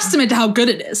just a testament to how good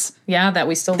it is. Yeah, that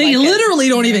we still They literally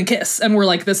don't even kiss. And we're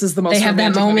like, this is the most They have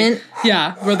that moment. movie.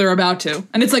 Yeah, where they're about to.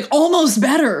 And it's like almost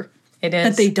better. It is.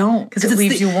 That they don't. Because it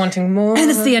leaves you wanting more.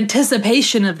 And it's the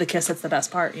anticipation of the kiss that's the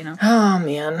best part, you know? Oh,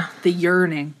 man. The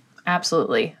yearning.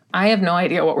 Absolutely. I have no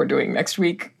idea what we're doing next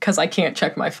week because I can't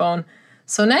check my phone.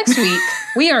 So next week,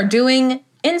 we are doing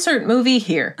insert movie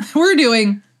here. We're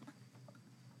doing...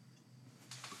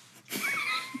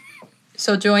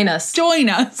 So join us. Join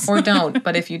us. Or don't.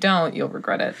 But if you don't, you'll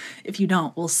regret it. If you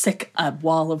don't, we'll stick a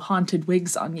wall of haunted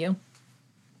wigs on you.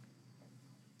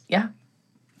 Yeah.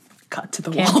 Cut to the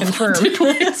Can't wall. confirm.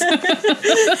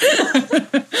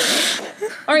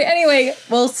 All right. Anyway,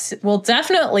 we'll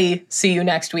definitely see you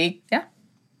next week. Yeah.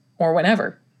 Or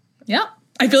whenever. Yeah.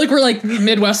 I feel like we're like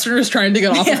Midwesterners trying to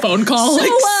get off a phone call.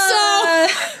 So,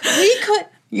 we could.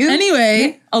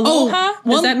 Anyway. Aloha?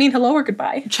 Does that mean hello or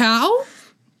goodbye? Ciao?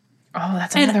 Oh,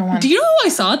 that's another one. Do you know who I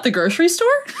saw at the grocery store?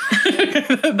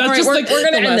 That's All right, we're going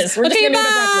to end this. We're just going to do it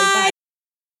abruptly. Bye.